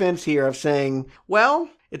on the fence here of saying, well,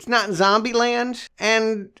 it's not Zombieland,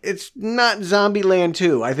 and it's not Zombieland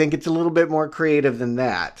 2. I think it's a little bit more creative than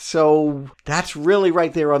that. So that's really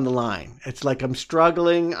right there on the line. It's like, I'm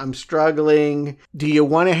struggling. Do you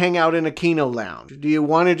want to hang out in a Kino lounge? Do you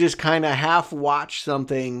want to just kind of half watch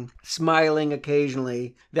something, smiling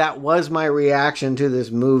occasionally? That was my reaction to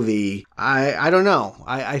this movie. I don't know.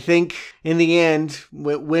 I think in the end,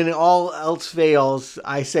 when all else fails,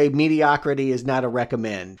 I say mediocrity is not a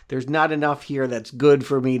recommend. There's not enough here that's good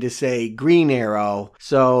for me to say Green Arrow,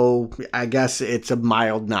 so I guess it's a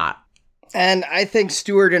mild not. And I think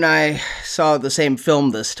Stuart and I saw the same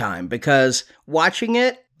film this time, because watching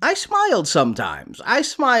it, I smiled sometimes. I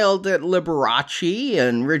smiled at Liberace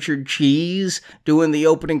and Richard Cheese doing the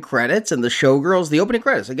opening credits and the showgirls. The opening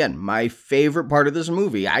credits, again, my favorite part of this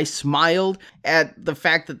movie. I smiled at the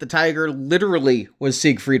fact that the tiger literally was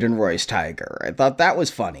Siegfried and Roy's tiger. I thought that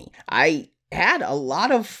was funny. I had a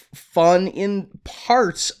lot of fun in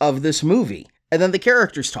parts of this movie. And then the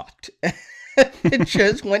characters talked. It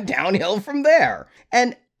just went downhill from there.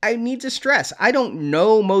 And I need to stress, I don't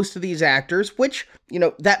know most of these actors, which,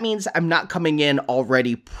 that means I'm not coming in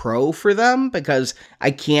already pro for them, because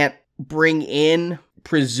I can't bring in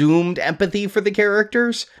presumed empathy for the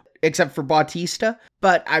characters, except for Bautista.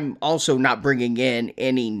 But I'm also not bringing in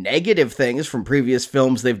any negative things from previous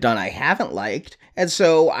films they've done I haven't liked. And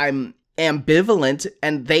so I'm ambivalent,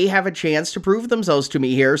 and they have a chance to prove themselves to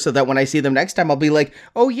me here, so that when I see them next time, I'll be like,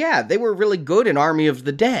 oh yeah, they were really good in Army of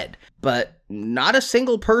the Dead. But not a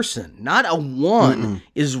single person, not a one,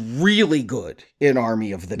 is really good in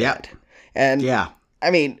Army of the Dead. And yeah,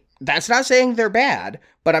 I mean, that's not saying they're bad,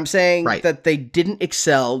 but I'm saying that they didn't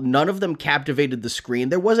excel. None of them captivated the screen.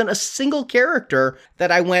 There wasn't a single character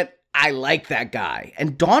that I went, I like that guy.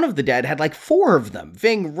 And Dawn of the Dead had like 4 of them.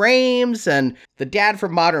 Ving Rhames and the dad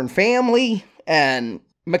from Modern Family and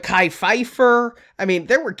Mekhi Phifer. I mean,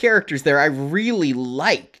 there were characters there I really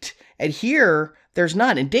liked. And here, there's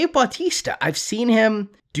none. And Dave Bautista, I've seen him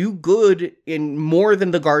do good in more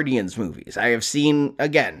than the Guardians movies. I have seen,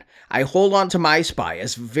 again, I Hold On to My Spy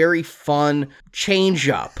as very fun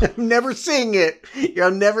change-up. I'm never seeing it.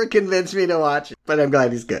 You'll never convince me to watch it, but I'm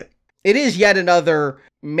glad he's good. It is yet another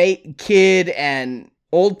kid and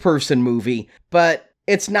old person movie, but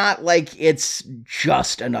it's not like it's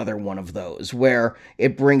just another one of those where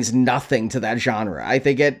it brings nothing to that genre. I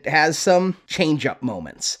think it has some change-up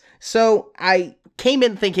moments. So I came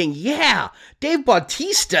in thinking, yeah, Dave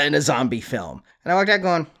Bautista in a zombie film. And I walked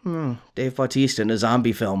out going, Dave Bautista in a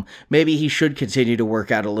zombie film. Maybe he should continue to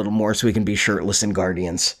work out a little more so he can be shirtless in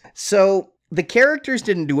Guardians. So the characters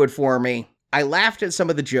didn't do it for me. I laughed at some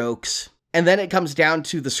of the jokes, and then it comes down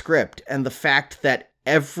to the script and the fact that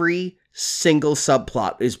every single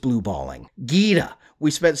subplot is blueballing. Gita. We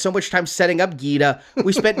spent so much time setting up Gita.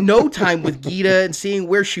 We spent no time with Gita and seeing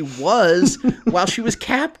where she was while she was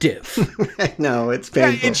captive. No, it's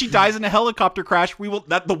painful. Yeah, and she dies in a helicopter crash.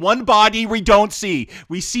 The one body we don't see.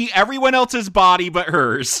 We see everyone else's body but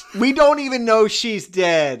hers. We don't even know she's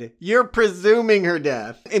dead. You're presuming her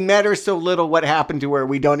death. It matters so little what happened to her,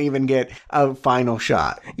 we don't even get a final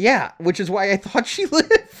shot. Yeah, which is why I thought she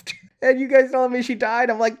lived. And you guys telling me she died.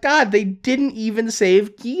 I'm like, God, they didn't even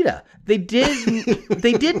save Gita. They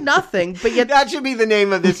did nothing, but yet... That should be the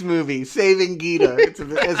name of this movie, Saving Gita. It's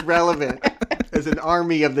as relevant as an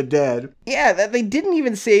Army of the Dead. Yeah, that they didn't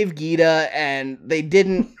even save Gita, and they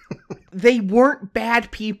didn't... They weren't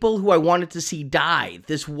bad people who I wanted to see die.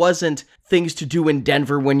 This wasn't Things to Do in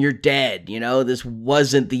Denver When You're Dead, This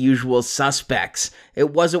wasn't The Usual Suspects.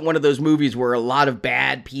 It wasn't one of those movies where a lot of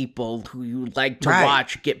bad people who you like to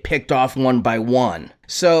watch get picked off one by one.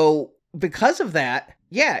 So, because of that,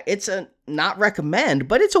 yeah, it's a not recommend,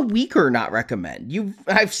 but it's a weaker not recommend.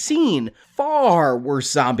 I've seen far worse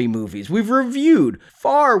zombie movies. We've reviewed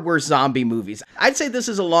far worse zombie movies. I'd say this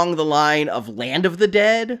is along the line of Land of the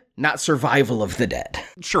Dead, not Survival of the Dead.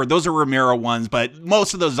 Sure, those are Romero ones, but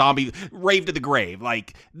most of those zombies rave to the grave.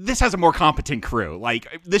 Like, this has a more competent crew.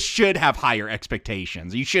 Like, this should have higher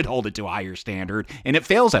expectations. You should hold it to a higher standard, and it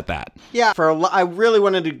fails at that. Yeah, I really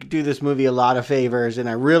wanted to do this movie a lot of favors, and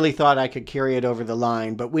I really thought I could carry it over the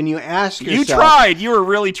line. But when you ask yourself... You tried! You were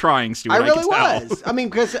really trying, Stuart. I really I could tell. was. I mean,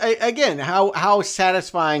 because, again, how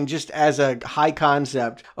satisfying, just as a high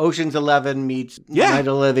concept, Ocean's 11 meets Night of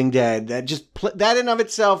the Living Dead. That just that in of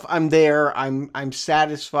itself, I'm there. I'm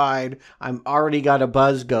satisfied. I'm already got a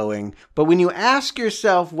buzz going. But when you ask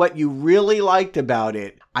yourself what you really liked about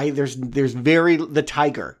it, there's the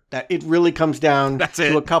tiger. That it really comes down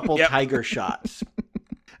to a couple tiger shots.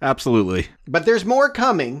 Absolutely. But there's more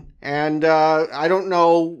coming, and I don't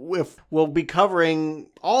know if we'll be covering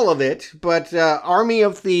all of it, but Army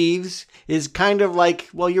of Thieves is kind of like,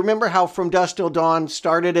 well, you remember how From Dusk Till Dawn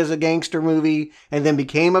started as a gangster movie and then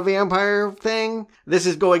became a vampire thing? This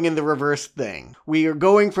is going in the reverse thing. We are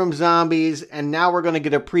going from zombies, and now we're going to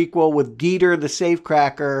get a prequel with Dieter the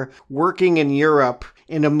Safecracker working in Europe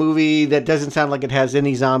in a movie that doesn't sound like it has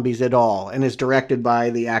any zombies at all, and is directed by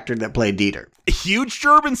the actor that played Dieter. A huge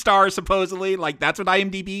German star, supposedly. Like, that's what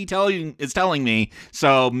IMDb is telling me.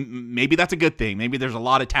 So maybe that's a good thing. Maybe there's a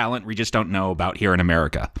lot of talent we just don't know about here in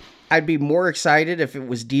America. I'd be more excited if it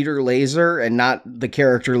was Dieter Laser and not the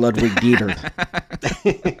character Ludwig Dieter.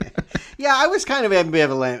 Yeah, I was kind of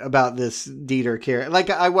ambivalent about this Dieter character, like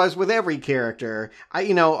I was with every character.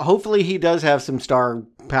 Hopefully he does have some star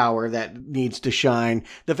power that needs to shine.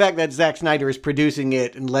 The fact that Zack Snyder is producing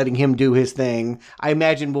it and letting him do his thing, I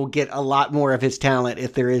imagine we'll get a lot more of his talent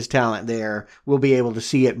if there is talent there. We'll be able to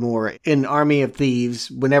see it more in Army of Thieves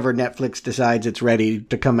whenever Netflix decides it's ready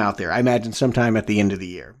to come out there. I imagine sometime at the end of the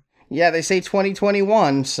year. Yeah, they say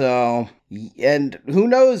 2021, so... And who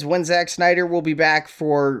knows when Zack Snyder will be back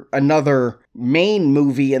for another main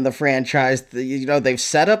movie in the franchise. They've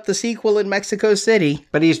set up the sequel in Mexico City.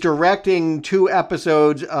 But he's directing 2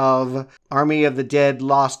 episodes of Army of the Dead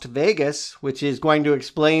Lost Vegas, which is going to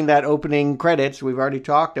explain that opening credits. We've already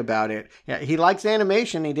talked about it. Yeah, he likes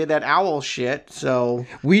animation. He did that owl shit, so...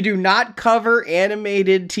 We do not cover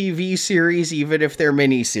animated TV series, even if they're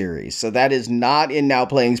miniseries. So that is not in Now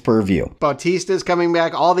Playing's purview. Bautista's coming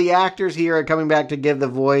back. All the actors here are coming back to give the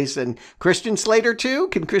voice. And Christian Slater, too?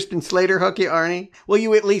 Can Christian Slater hook you, Arnie? Will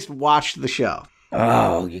you at least watch the show?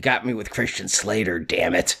 Oh, you got me with Christian Slater,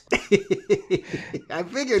 damn it. I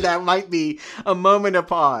figured that might be a moment of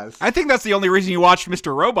pause. I think that's the only reason you watched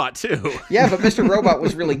Mr. Robot, too. Yeah, but Mr. Robot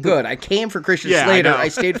was really good. I came for Christian Slater. I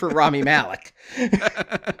stayed for Rami Malek.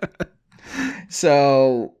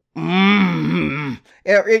 So...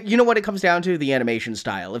 You know what it comes down to? The animation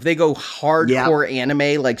style. If they go hardcore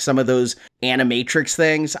anime, like some of those Animatrix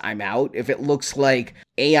things, I'm out. If it looks like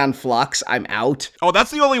Aeon Flux, I'm out. Oh, that's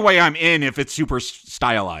the only way I'm in if it's super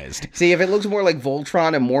stylized. See, if it looks more like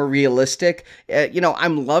Voltron and more realistic,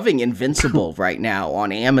 I'm loving Invincible right now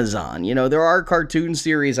on Amazon. There are cartoon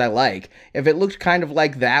series I like. If it looked kind of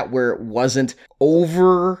like that where it wasn't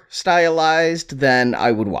over stylized, then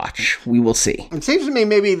I would watch. We will see. It seems to me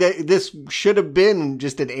maybe that this should have been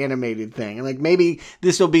just an animated thing. Like maybe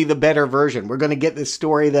this will be the better version. We're going to get this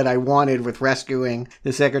story that I wanted with rescuing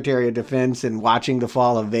the Secretary of Defense and watching the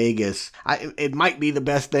fall of Vegas. It might be the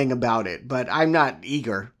best thing about it, but I'm not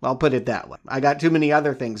eager. I'll put it that way. I got too many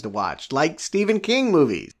other things to watch, like Stephen King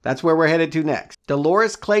movies. That's where we're headed to next.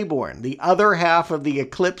 Dolores Claiborne, the other half of the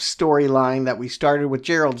Eclipse storyline that we started with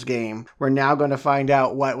Gerald's Game. We're now going to find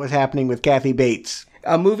out what was happening with Kathy Bates.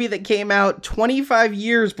 A movie that came out 25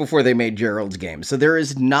 years before they made Gerald's Game. So there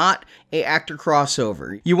is not a actor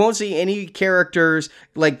crossover. You won't see any characters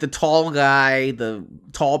like the tall guy, the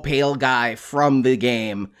tall pale guy from the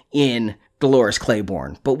game in Dolores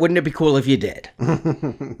Claiborne. But wouldn't it be cool if you did?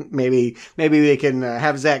 Maybe they can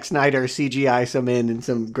have Zack Snyder CGI some in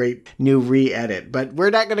some great new re-edit. But we're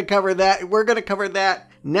not going to cover that. We're going to cover that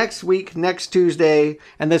next week, next Tuesday.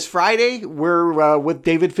 And this Friday, we're with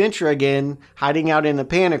David Fincher again, hiding out in the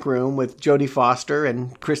Panic Room with Jodie Foster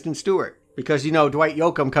and Kristen Stewart. Because, Dwight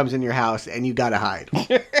Yoakam comes in your house and you gotta hide.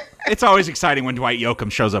 It's always exciting when Dwight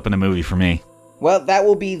Yoakam shows up in a movie for me. Well, that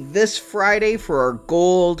will be this Friday for our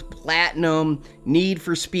Gold, Platinum, Need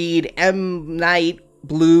for Speed, M. Night,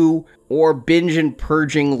 Blue, or Binge and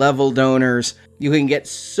Purging level donors. You can get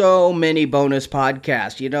so many bonus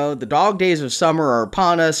podcasts. The dog days of summer are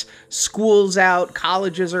upon us. School's out.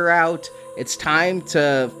 Colleges are out. It's time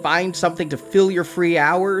to find something to fill your free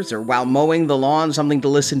hours, or while mowing the lawn, something to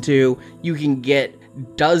listen to. You can get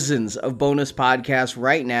dozens of bonus podcasts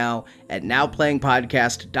right now at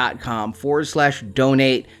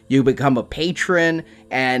nowplayingpodcast.com/donate. You become a patron,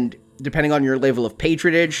 and depending on your level of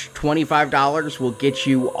patronage, $25 will get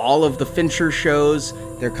you all of the Fincher shows.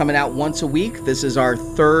 They're coming out once a week. This is our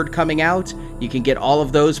third coming out. You can get all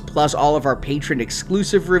of those, plus all of our patron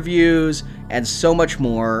exclusive reviews, and so much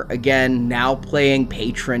more. Again,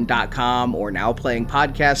 nowplayingpatron.com or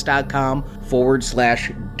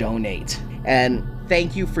nowplayingpodcast.com/donate. And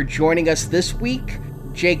thank you for joining us this week.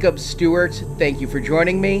 Jacob Stewart, thank you for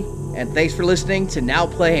joining me. And thanks for listening to Now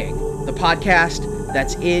Playing, the podcast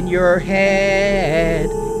that's in your head,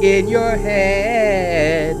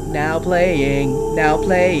 now playing,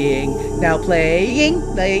 playing.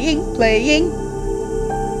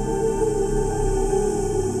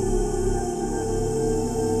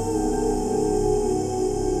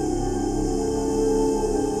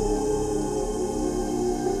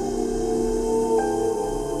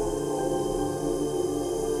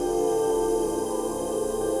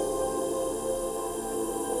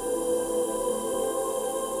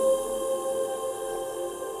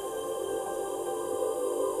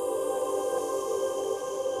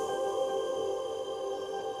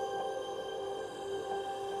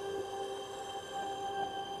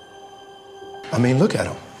 I mean, look at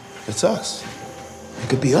him. It's us. It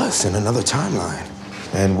could be us in another timeline.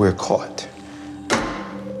 And we're caught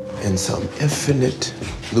in some infinite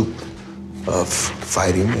loop of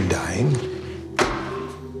fighting and dying,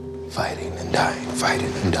 fighting and dying,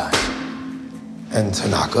 fighting and dying. And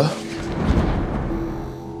Tanaka,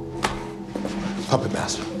 puppet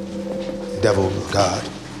master, devil, God,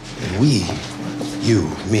 and we, you,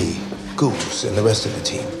 me, Goose, and the rest of the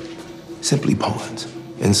team, simply pawns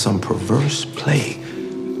in some perverse play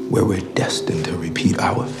where we're destined to repeat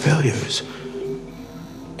our failures.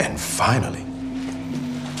 And finally,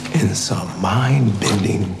 in some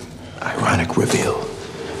mind-bending, ironic reveal,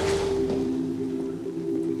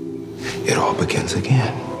 it all begins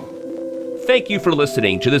again. Thank you for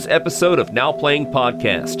listening to this episode of Now Playing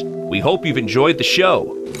Podcast. We hope you've enjoyed the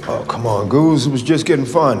show. Oh, come on, Goose. It was just getting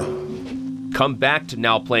fun. Come back to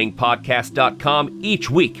NowPlayingPodcast.com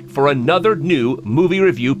each week for another new movie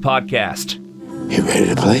review podcast. You ready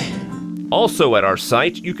to play? Also at our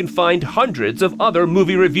site, you can find hundreds of other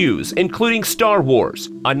movie reviews, including Star Wars,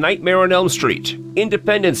 A Nightmare on Elm Street,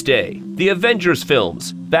 Independence Day, the Avengers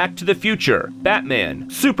films, Back to the Future, Batman,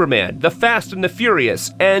 Superman, The Fast and the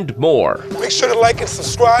Furious, and more. Make sure to like and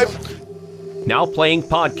subscribe. Now Playing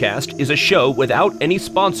Podcast is a show without any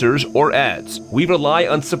sponsors or ads. We rely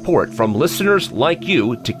on support from listeners like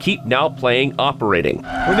you to keep Now Playing operating.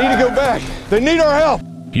 We need to go back. They need our help.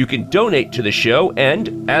 You can donate to the show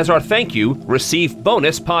and, as our thank you, receive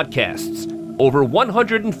bonus podcasts. Over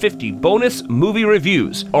 150 bonus movie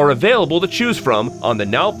reviews are available to choose from on the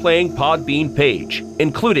Now Playing Podbean page,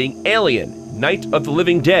 including Alien, Night of the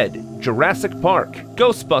Living Dead, Jurassic Park,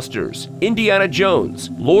 Ghostbusters, Indiana Jones,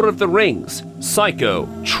 Lord of the Rings, Psycho,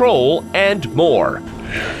 Troll, and more.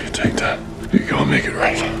 You take that. You go make it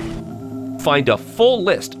right. Find a full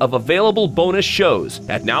list of available bonus shows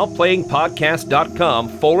at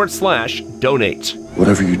nowplayingpodcast.com/donate.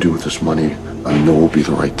 Whatever you do with this money, I know will be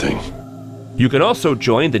the right thing. You can also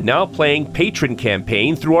join the Now Playing Patron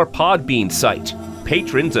campaign through our Podbean site.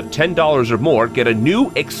 Patrons of $10 or more get a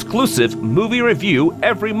new exclusive movie review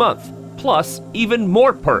every month, plus even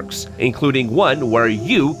more perks, including one where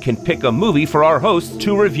you can pick a movie for our hosts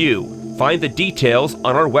to review. Find the details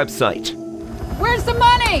on our website. Where's the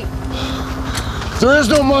money? There is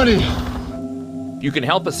no money. You can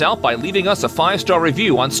help us out by leaving us a 5-star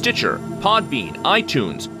review on Stitcher, Podbean,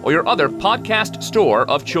 iTunes, or your other podcast store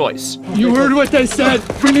of choice. You heard what they said.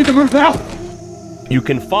 We need to move out. You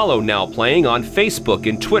can follow Now Playing on Facebook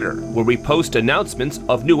and Twitter, where we post announcements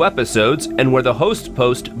of new episodes and where the hosts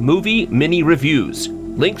post movie mini reviews.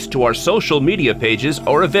 Links to our social media pages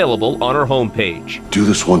are available on our homepage. Do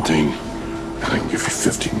this one thing, and I can give you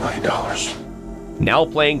 $15 million. Now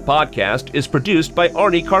Playing Podcast is produced by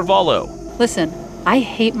Arnie Carvalho. Listen, I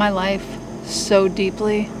hate my life so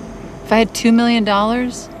deeply. If I had $2 million,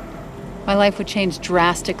 my life would change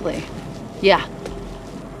drastically. Yeah.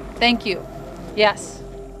 Thank you. Yes.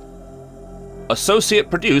 Associate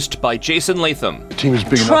produced by Jason Latham. The team is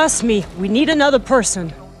big enough. Trust me, we need another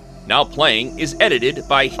person. Now Playing is edited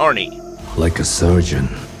by Arnie. Like a surgeon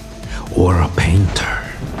or a painter,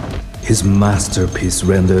 his masterpiece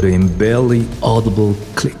rendered in barely audible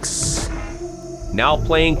clicks. Now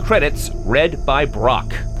Playing credits read by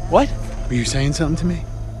Brock. What? Were you saying something to me?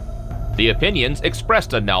 The opinions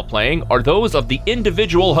expressed on Now Playing are those of the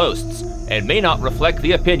individual hosts and may not reflect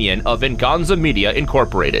the opinion of Venganza Media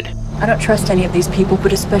Incorporated. I don't trust any of these people,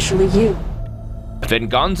 but especially you.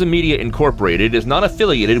 Venganza Media Incorporated is not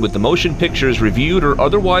affiliated with the motion pictures reviewed or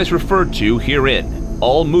otherwise referred to herein.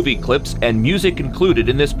 All movie clips and music included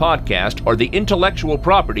in this podcast are the intellectual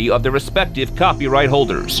property of their respective copyright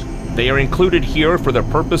holders. They are included here for the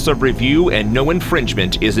purpose of review and no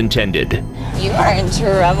infringement is intended. You are in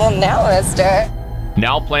trouble now, mister.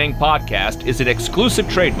 Now Playing Podcast is an exclusive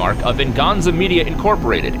trademark of Venganza Media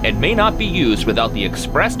Incorporated and may not be used without the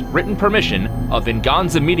expressed written permission of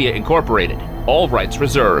Venganza Media Incorporated. All rights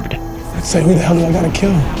reserved. Let's say, who the hell do I gotta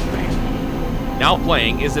kill? Now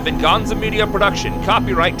Playing is a Venganza Media production,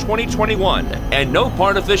 copyright 2021, and no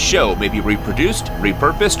part of this show may be reproduced,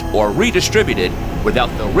 repurposed, or redistributed without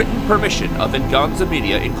the written permission of Venganza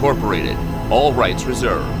Media Incorporated. All rights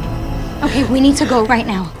reserved. Okay, we need to go right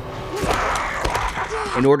now.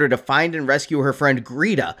 In order to find and rescue her friend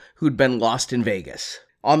Greta, who'd been lost in Vegas.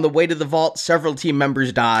 On the way to the vault, several team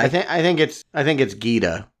members die. I think it's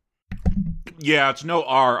Gita. Yeah, it's no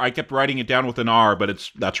R. I kept writing it down with an R,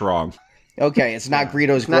 but that's wrong. Okay, it's not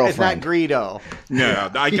Greta's girlfriend. It's not Greedo. No,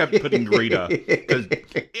 I kept putting Greta. Because,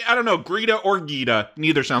 I don't know, Greta or Gita,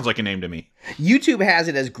 neither sounds like a name to me. YouTube has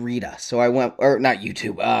it as Greta, so I went, or not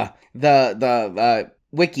YouTube, the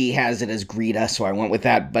Wiki has it as Greta, so I went with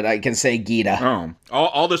that, but I can say Gita. Oh,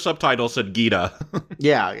 all the subtitles said Gita.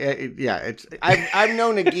 Yeah. It's I've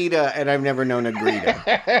known a Gita, and I've never known a Greta.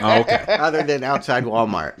 Oh, okay. Other than outside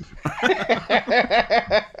Walmart.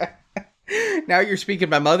 Now you're speaking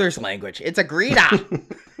my mother's language. It's a Greta.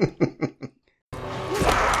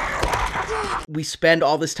 We spend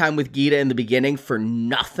all this time with Gita in the beginning for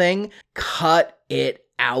nothing. Cut it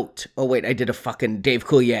out. Oh, wait, I did a fucking Dave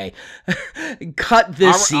Coulier. Cut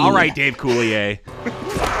this scene. All right, Dave Coulier.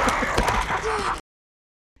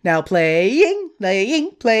 Now playing.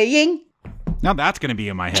 Now that's going to be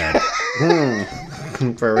in my head.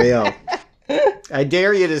 For real. I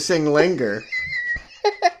dare you to sing Linger.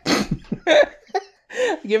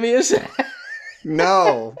 Give me a sec.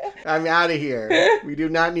 No, I'm out of here. We do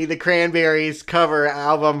not need the Cranberries cover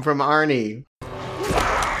album from Arnie.